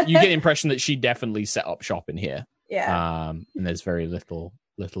 You get the impression that she definitely set up shop in here. Yeah. And there's very little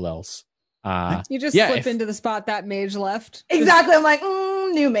else. You just slip into the spot that mage left. Exactly. I'm like,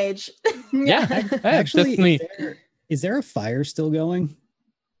 new mage. Yeah. Actually, definitely. Is there a fire still going?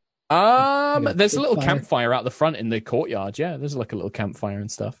 There's a little campfire out the front in the courtyard. Yeah, there's like a little campfire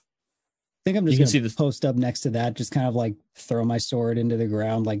and stuff. I think I'm just going to post up next to that, just kind of like throw my sword into the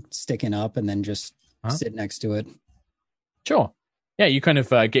ground, like sticking up, and then just sit next to it. Sure. Yeah, you kind of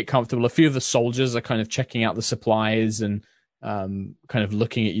get comfortable. A few of the soldiers are kind of checking out the supplies and kind of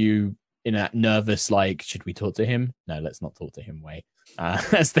looking at you in a nervous, like, should we talk to him? No, let's not talk to him way.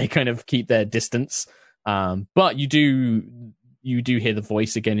 As they kind of keep their distance. But you do hear the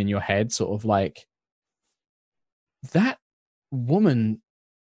voice again in your head, sort of like, that woman,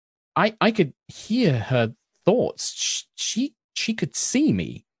 I could hear her thoughts. She could see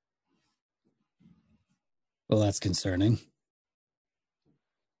me. Well, that's concerning.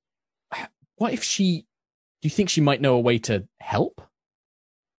 What if do you think she might know a way to help?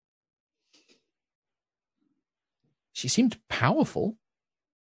 She seemed powerful.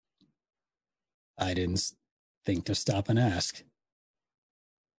 I didn't think to stop and ask.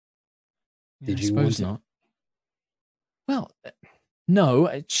 Did I you suppose want to? not. Well,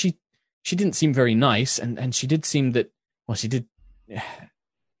 no, she didn't seem very nice, and she did seem that, well, she did.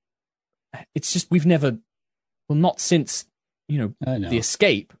 It's just we've never, well, not since, I know. the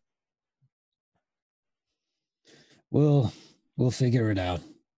escape. We'll figure it out.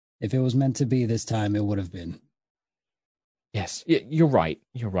 If it was meant to be this time, it would have been. Yes, you're right.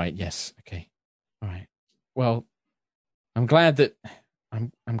 You're right. Yes. Okay. All right. Well, I'm glad that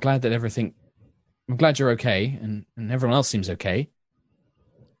everything. I'm glad you're okay, and everyone else seems okay.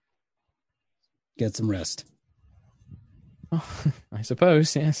 Get some rest. Oh, I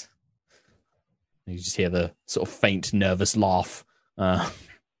suppose, yes. You just hear the sort of faint, nervous laugh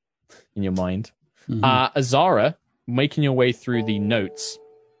in your mind. Mhm. Azara, making your way through the notes.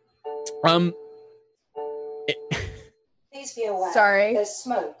 Please be aware. Sorry. There's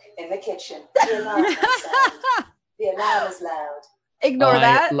smoke in the kitchen. The alarm has sound. The alarm is loud. Ignore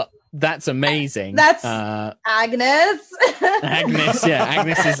that. That's amazing. That's Agnes. Agnes, yeah.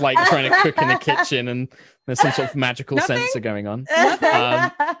 Agnes is like trying to cook in the kitchen, and there's some sort of magical Nothing? sensor going on.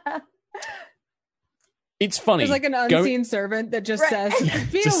 It's funny. There's like an unseen servant that just says,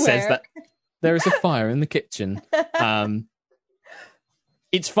 "Be just aware." says that there is a fire in the kitchen.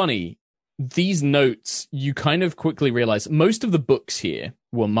 It's funny. These notes, you kind of quickly realize most of the books here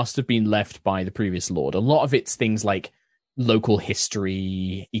must have been left by the previous lord. A lot of it's things like local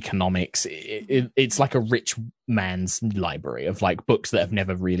history, economics. It's like a rich man's library of like books that have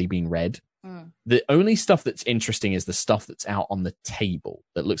never really been read. The only stuff that's interesting is the stuff that's out on the table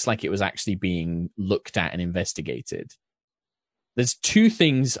that looks like it was actually being looked at and investigated. There's two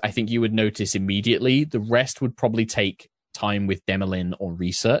things I think you would notice immediately. The rest would probably take time with Demolin or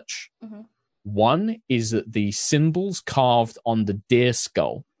research. Mm-hmm. One is that the symbols carved on the deer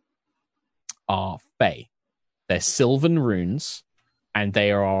skull are Fey. They're sylvan runes, and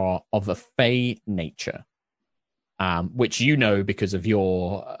they are of a Fey nature, which you know because of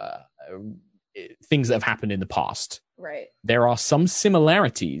your things that have happened in the past. Right. There are some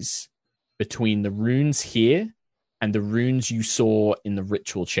similarities between the runes here and the runes you saw in the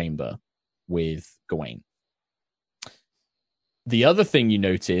ritual chamber with Gawain. The other thing you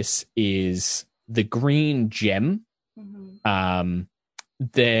notice is the green gem. Mm-hmm.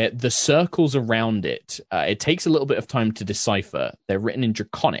 The circles around it. It takes a little bit of time to decipher. They're written in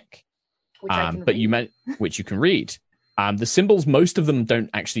Draconic, Which I can but read. which you can read. The symbols, most of them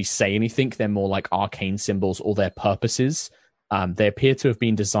don't actually say anything. They're more like arcane symbols or their purposes. They appear to have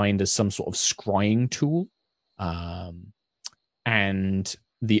been designed as some sort of scrying tool. And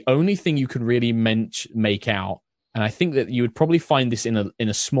the only thing you can really make out, and I think that you would probably find this in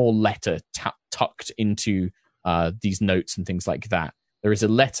a small letter tucked into these notes and things like that. There is a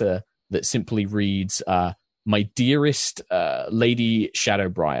letter that simply reads, "My dearest Lady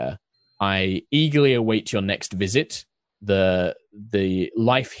Shadowbriar, I eagerly await your next visit. The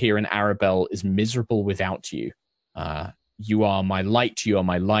life here in Arabelle is miserable without you. You are my light. You are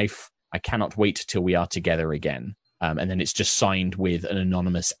my life. I cannot wait till we are together again." And then it's just signed with an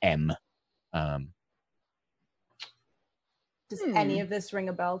anonymous M. Does any of this ring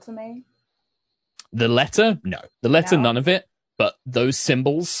a bell to me? The letter? No. The letter, No? none of it. But those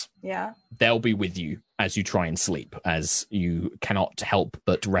symbols, Yeah. they'll be with you as you try and sleep, as you cannot help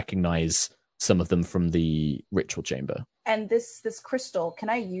but recognize some of them from the ritual chamber. And this crystal, can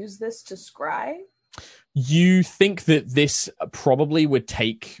I use this to scry? You think that this probably would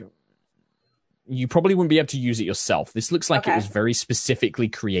take... You probably wouldn't be able to use it yourself. This looks like it Okay. was very specifically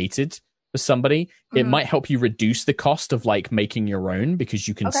created for somebody. It Mhm. might help you reduce the cost of like making your own, because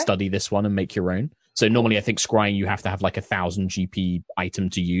you can Okay. study this one and make your own. So normally I think scrying you have to have like 1,000 GP item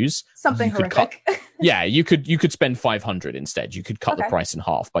to use. Something You could horrific. Yeah, you could spend 500 instead. You could cut the Okay. price in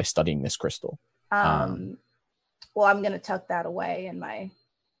half by studying this crystal. Well, I'm gonna tuck that away in my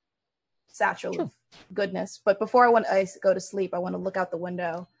satchel Sure. of goodness. But before I go to sleep, I want to look out the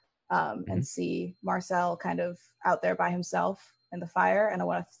window Mm-hmm. and see Marcel kind of out there by himself in the fire, and I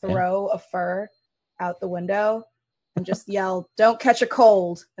want to throw a fur out the window and just yell, "Don't catch a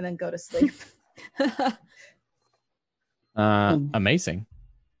cold," and then go to sleep. Amazing.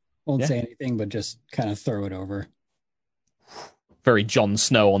 Won't Yeah. say anything, but just kind of throw it over. very Jon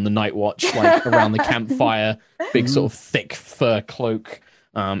Snow on the Night Watch, like around the campfire, big sort of thick fur cloak,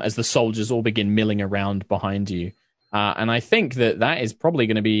 as the soldiers all begin milling around behind you. And I think that is probably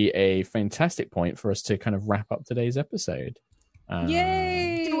going to be a fantastic point for us to kind of wrap up today's episode.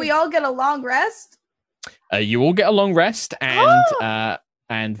 Yay! Do we all get a long rest? You all get a long rest,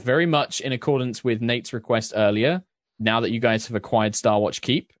 and very much in accordance with Nate's request earlier, now that you guys have acquired Starwatch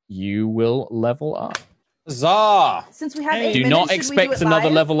Keep, you will level up. Huzzah! Since we have 8 Do minutes, not should we expect do it another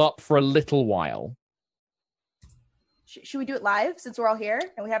live? level up for a little while. Should we do it live since we're all here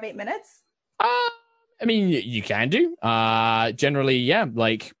and we have 8 minutes? I mean, you can do. Generally, yeah,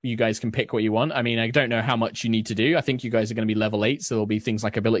 like you guys can pick what you want. I mean, I don't know how much you need to do. I think you guys are going to be level 8, so there'll be things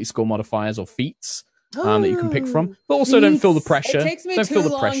like ability score modifiers or feats that you can pick from. But also don't feel the pressure. It takes me don't too feel the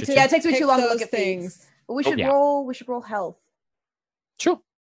long pressure. to Yeah, it takes me pick too long to those look at things. things. But we should yeah. roll. We should roll health. Sure.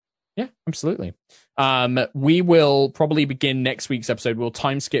 Yeah, absolutely. We will probably begin next week's episode. We'll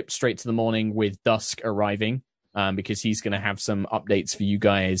time skip straight to the morning with Dusk arriving, because he's going to have some updates for you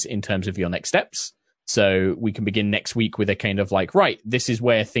guys in terms of your next steps. So we can begin next week with a kind of like, right, this is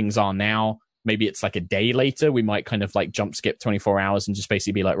where things are now. Maybe it's like a day later. We might kind of like jump skip 24 hours and just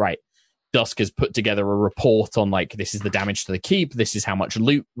basically be like, right, Dusk has put together a report on like, this is the damage to the keep. This is how much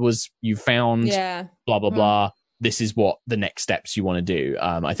loot you found. Yeah. Blah, blah, blah. This is what the next steps you want to do.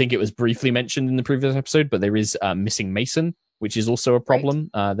 I think it was briefly mentioned in the previous episode, but there is missing Mason, which is also a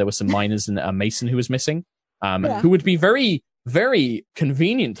problem. There were some miners and a Mason who was missing, who would be very, very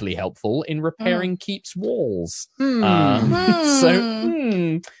conveniently helpful in repairing Keep's walls. So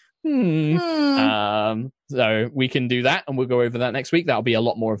we can do that, and we'll go over that next week. That'll be a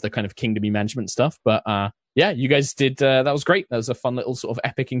lot more of the kind of kingdomy management stuff. But yeah, you guys did. That was great. That was a fun little sort of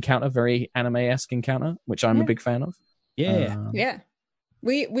epic encounter, very anime-esque encounter, which I'm a big fan of. Yeah. Yeah.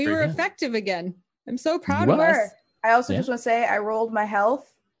 We were good. effective again. I'm so proud You of were. us. I also just want to say I rolled my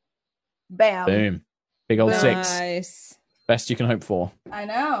health. Bam. Boom. Big old 6. Nice. Best you can hope for. I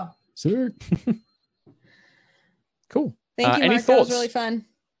know. Sir. Cool. Thank you, any Mark. That thoughts? was really fun.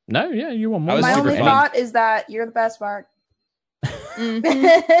 No, yeah, you were more. That was My super only fun. thought is that you're the best, Mark.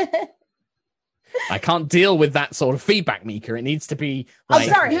 Mhm. I can't deal with that sort of feedback, Mika. It needs to be I'm like,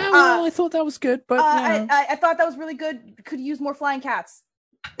 sorry. yeah, well, I thought that was good, but I thought that was really good. Could use more flying cats.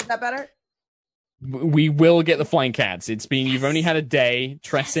 Is that better? we will get the flying cats. It's been you've only had a day.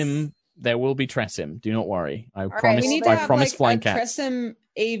 Tresim, there will be Tresim. Do not worry. I right, promise. We need well, to I have promise like flying a cats. Tresem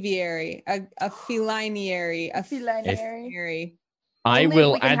aviary, a feliniary, a Felinary. feliniary. I Only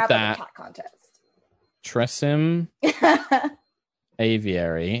will we can add have, like, a that cat contest. Tresim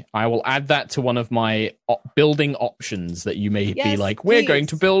aviary. I will add that to one of my building options that you may be Yes, like, we're going please.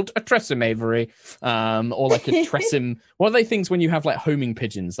 to build a Tresim aviary, or like a Tresim. What are they things when you have like homing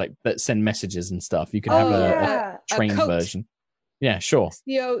pigeons like that send messages and stuff? You could have yeah. a train coat. version. Yeah, sure.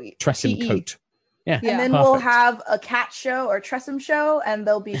 Tresim COTE. coat. Yeah, Yeah. And then we'll perfect. have a cat show or Tressum show, and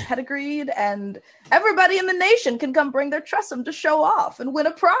they'll be pedigreed, and everybody in the nation can come bring their Tressum to show off and win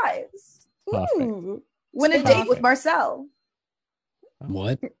a prize. Perfect. Ooh. Win a So date perfect. with Marcel.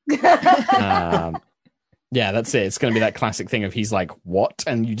 What? Yeah, that's it. It's going to be that classic thing of he's like, what?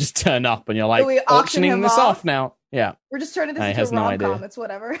 And you just turn up and you're like, we auction auctioning him this off? off now. Yeah. We're just turning this He into has a no rom-com. idea. It's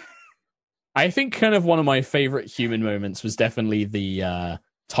whatever. I think kind of one of my favorite human moments was definitely the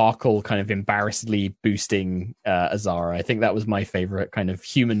Tarkle kind of embarrassedly boosting Azara. I think that was my favorite kind of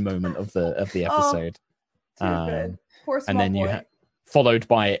human moment of the episode. Too good. Poor small And then boy. followed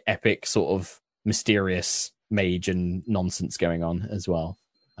by epic sort of mysterious mage and nonsense going on as well.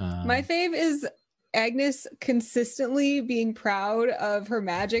 My fave is Agnes consistently being proud of her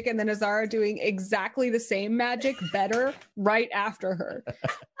magic and then Azara doing exactly the same magic better right after her.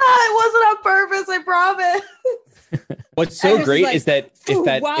 It wasn't on purpose, I promise. What's so Agnes is great like, is that if "Ooh,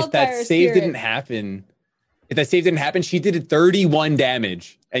 that wildfire save spirit." didn't happen, she did 31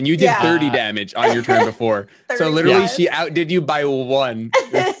 damage, and you did Yeah. 30 damage on your turn before. So 35. literally, she outdid you by 1.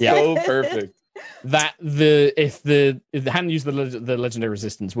 It's Yeah. so perfect. That if they hadn't used the legendary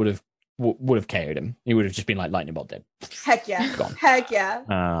resistance would have KO'd him. He would have just been like lightning bolt dead. Heck yeah. Gone. Heck yeah.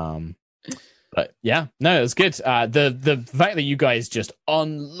 But yeah, no, it was good. The fact that you guys just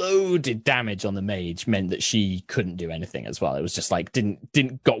unloaded damage on the mage meant that she couldn't do anything as well. It was just like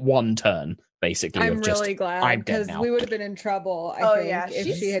didn't got one turn basically. I'm of just, really glad I'm dead because now. we would have been in trouble. I Oh, think, yeah, if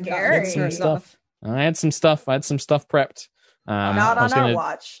she's she had scary. gotten some turned stuff. off. I had some stuff prepped. Not I was on our gonna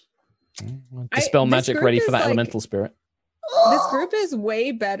watch. dispel this magic group ready for is that like- elemental spirit. This group is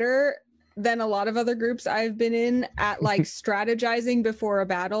way better than a lot of other groups I've been in at like strategizing before a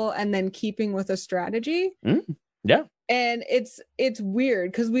battle and then keeping with a strategy. Yeah. And it's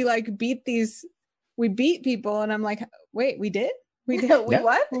weird because we like beat people and I'm like, wait, we did? We did. We Yeah.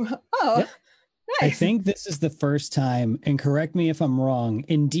 what? Oh, Yeah. I nice. think this is the first time, and correct me if I'm wrong,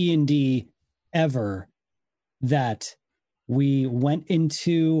 in D&D ever that we went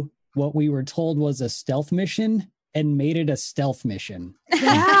into what we were told was a stealth mission and made it a stealth mission.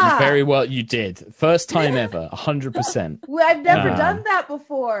 Yeah. Very well, you did. First time ever, 100%. Well, I've never Um, done that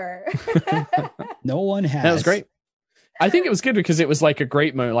before. No one has. That was great. I think it was good because it was like a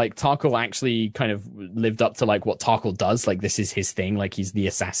great moment. Like Tarkle actually kind of lived up to like what Tarkle does. Like this is his thing. Like he's the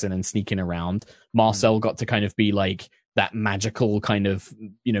assassin and sneaking around. Marcel got to kind of be like that magical kind of,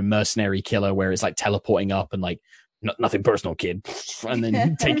 you know, mercenary killer where it's like teleporting up and like nothing personal, kid, and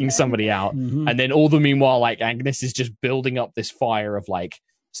then taking somebody out. Mhm. And then all the meanwhile, like Agnes is just building up this fire of like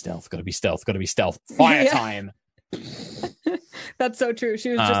stealth, gotta be stealth, fire Yeah. time. That's so true. She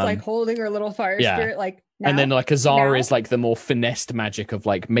was just like holding her little fire yeah. spirit, like. And then now, like Azara now. is like the more finessed magic of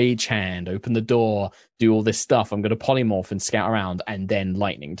like mage hand, open the door, do all this stuff. I'm going to polymorph and scout around, and then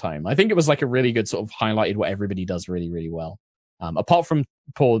lightning time. I think it was like a really good sort of highlighted what everybody does really, really well. Apart from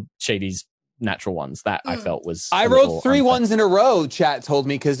poor Shady's natural ones, that I felt was. I wrote 3 ones in a row. Chat told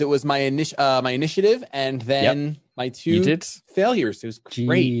me because it was my my initiative, and then my 2 You did? failures. It was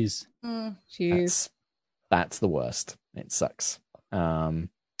great. Jeez. Jeez. That's the worst. It sucks. But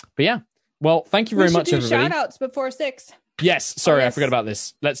yeah. Well, thank you very We should much, do everybody. shout outs before 6. Yes, sorry, I yes. forgot about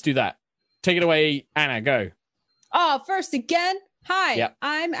this. Let's do that. Take it away, Anna. Go. Oh, first again. Hi, Yep.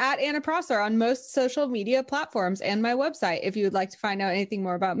 I'm at Anna Prosser on most social media platforms and my website. If you would like to find out anything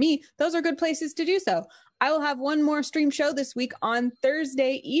more about me, those are good places to do so. I will have one more stream show this week on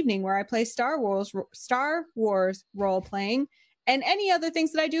Thursday evening where I play Star Wars role playing, and any other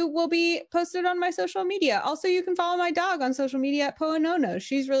things that I do will be posted on my social media. Also, you can follow my dog on social media at Poenono.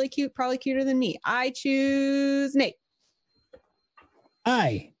 She's really cute, probably cuter than me. I choose Nate.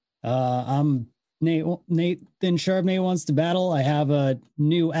 Hi, I'm Nathan Charbonnet Wants to Battle. I have a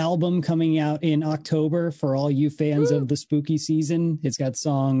new album coming out in October for all you fans of the spooky season. It's got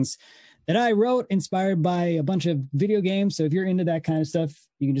songs that I wrote inspired by a bunch of video games. So if you're into that kind of stuff,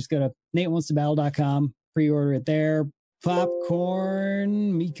 you can just go to natewantsTobattle.com, pre-order it there.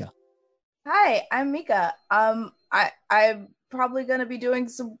 Popcorn Mika. Hi, I'm Mika. I'm probably going to be doing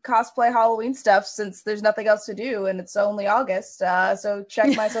some cosplay Halloween stuff since there's nothing else to do and it's only August. So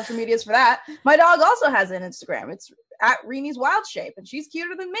check my social medias for that. My dog also has an Instagram. It's at Reenie's Wild Shape, and she's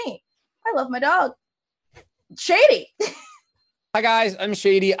cuter than me. I love my dog. Shady. Hi guys, I'm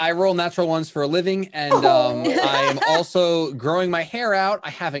Shady. I roll natural ones for a living, and I'm also growing my hair out. I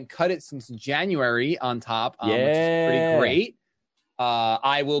haven't cut it since January on top, which is pretty great.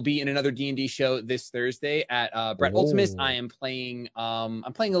 I will be in another D&D show this Thursday at Brett Ultimus. I am playing.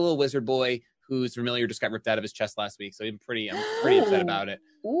 I'm playing a little wizard boy whose familiar just got ripped out of his chest last week, so I'm pretty upset about it.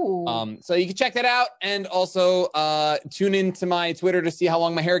 Ooh. So you can check that out, and also tune into my Twitter to see how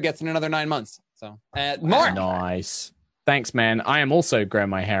long my hair gets in another 9 months. So, Mark. Nice. Thanks, man. I am also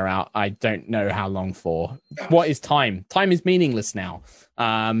growing my hair out. I don't know how long for. What is time? Time is meaningless now.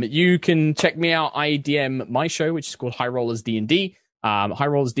 You can check me out. I DM my show, which is called High Rollers D&D. High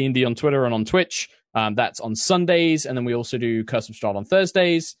Rollers D&D on Twitter and on Twitch. That's on Sundays. And then we also do Curse of Strahd on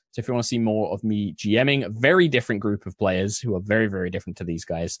Thursdays. So if you want to see more of me GMing, a very different group of players who are very, very different to these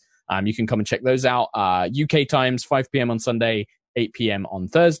guys, you can come and check those out. UK times, 5 p.m. on Sunday, 8 p.m. on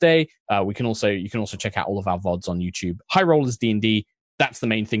Thursday. You can also check out all of our VODs on YouTube. High Rollers D&D. That's the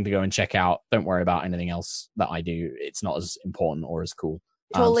main thing to go and check out. Don't worry about anything else that I do. It's not as important or as cool.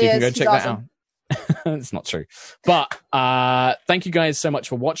 Totally so you can is. go He's check that awesome. out. It's not true. But thank you guys so much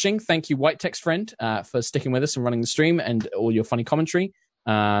for watching. Thank you, White Text Friend, for sticking with us and running the stream and all your funny commentary.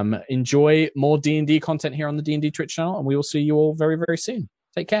 Enjoy more D&D content here on the D&D Twitch channel, and we will see you all very, very soon.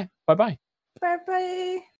 Take care. Bye-bye. Bye-bye.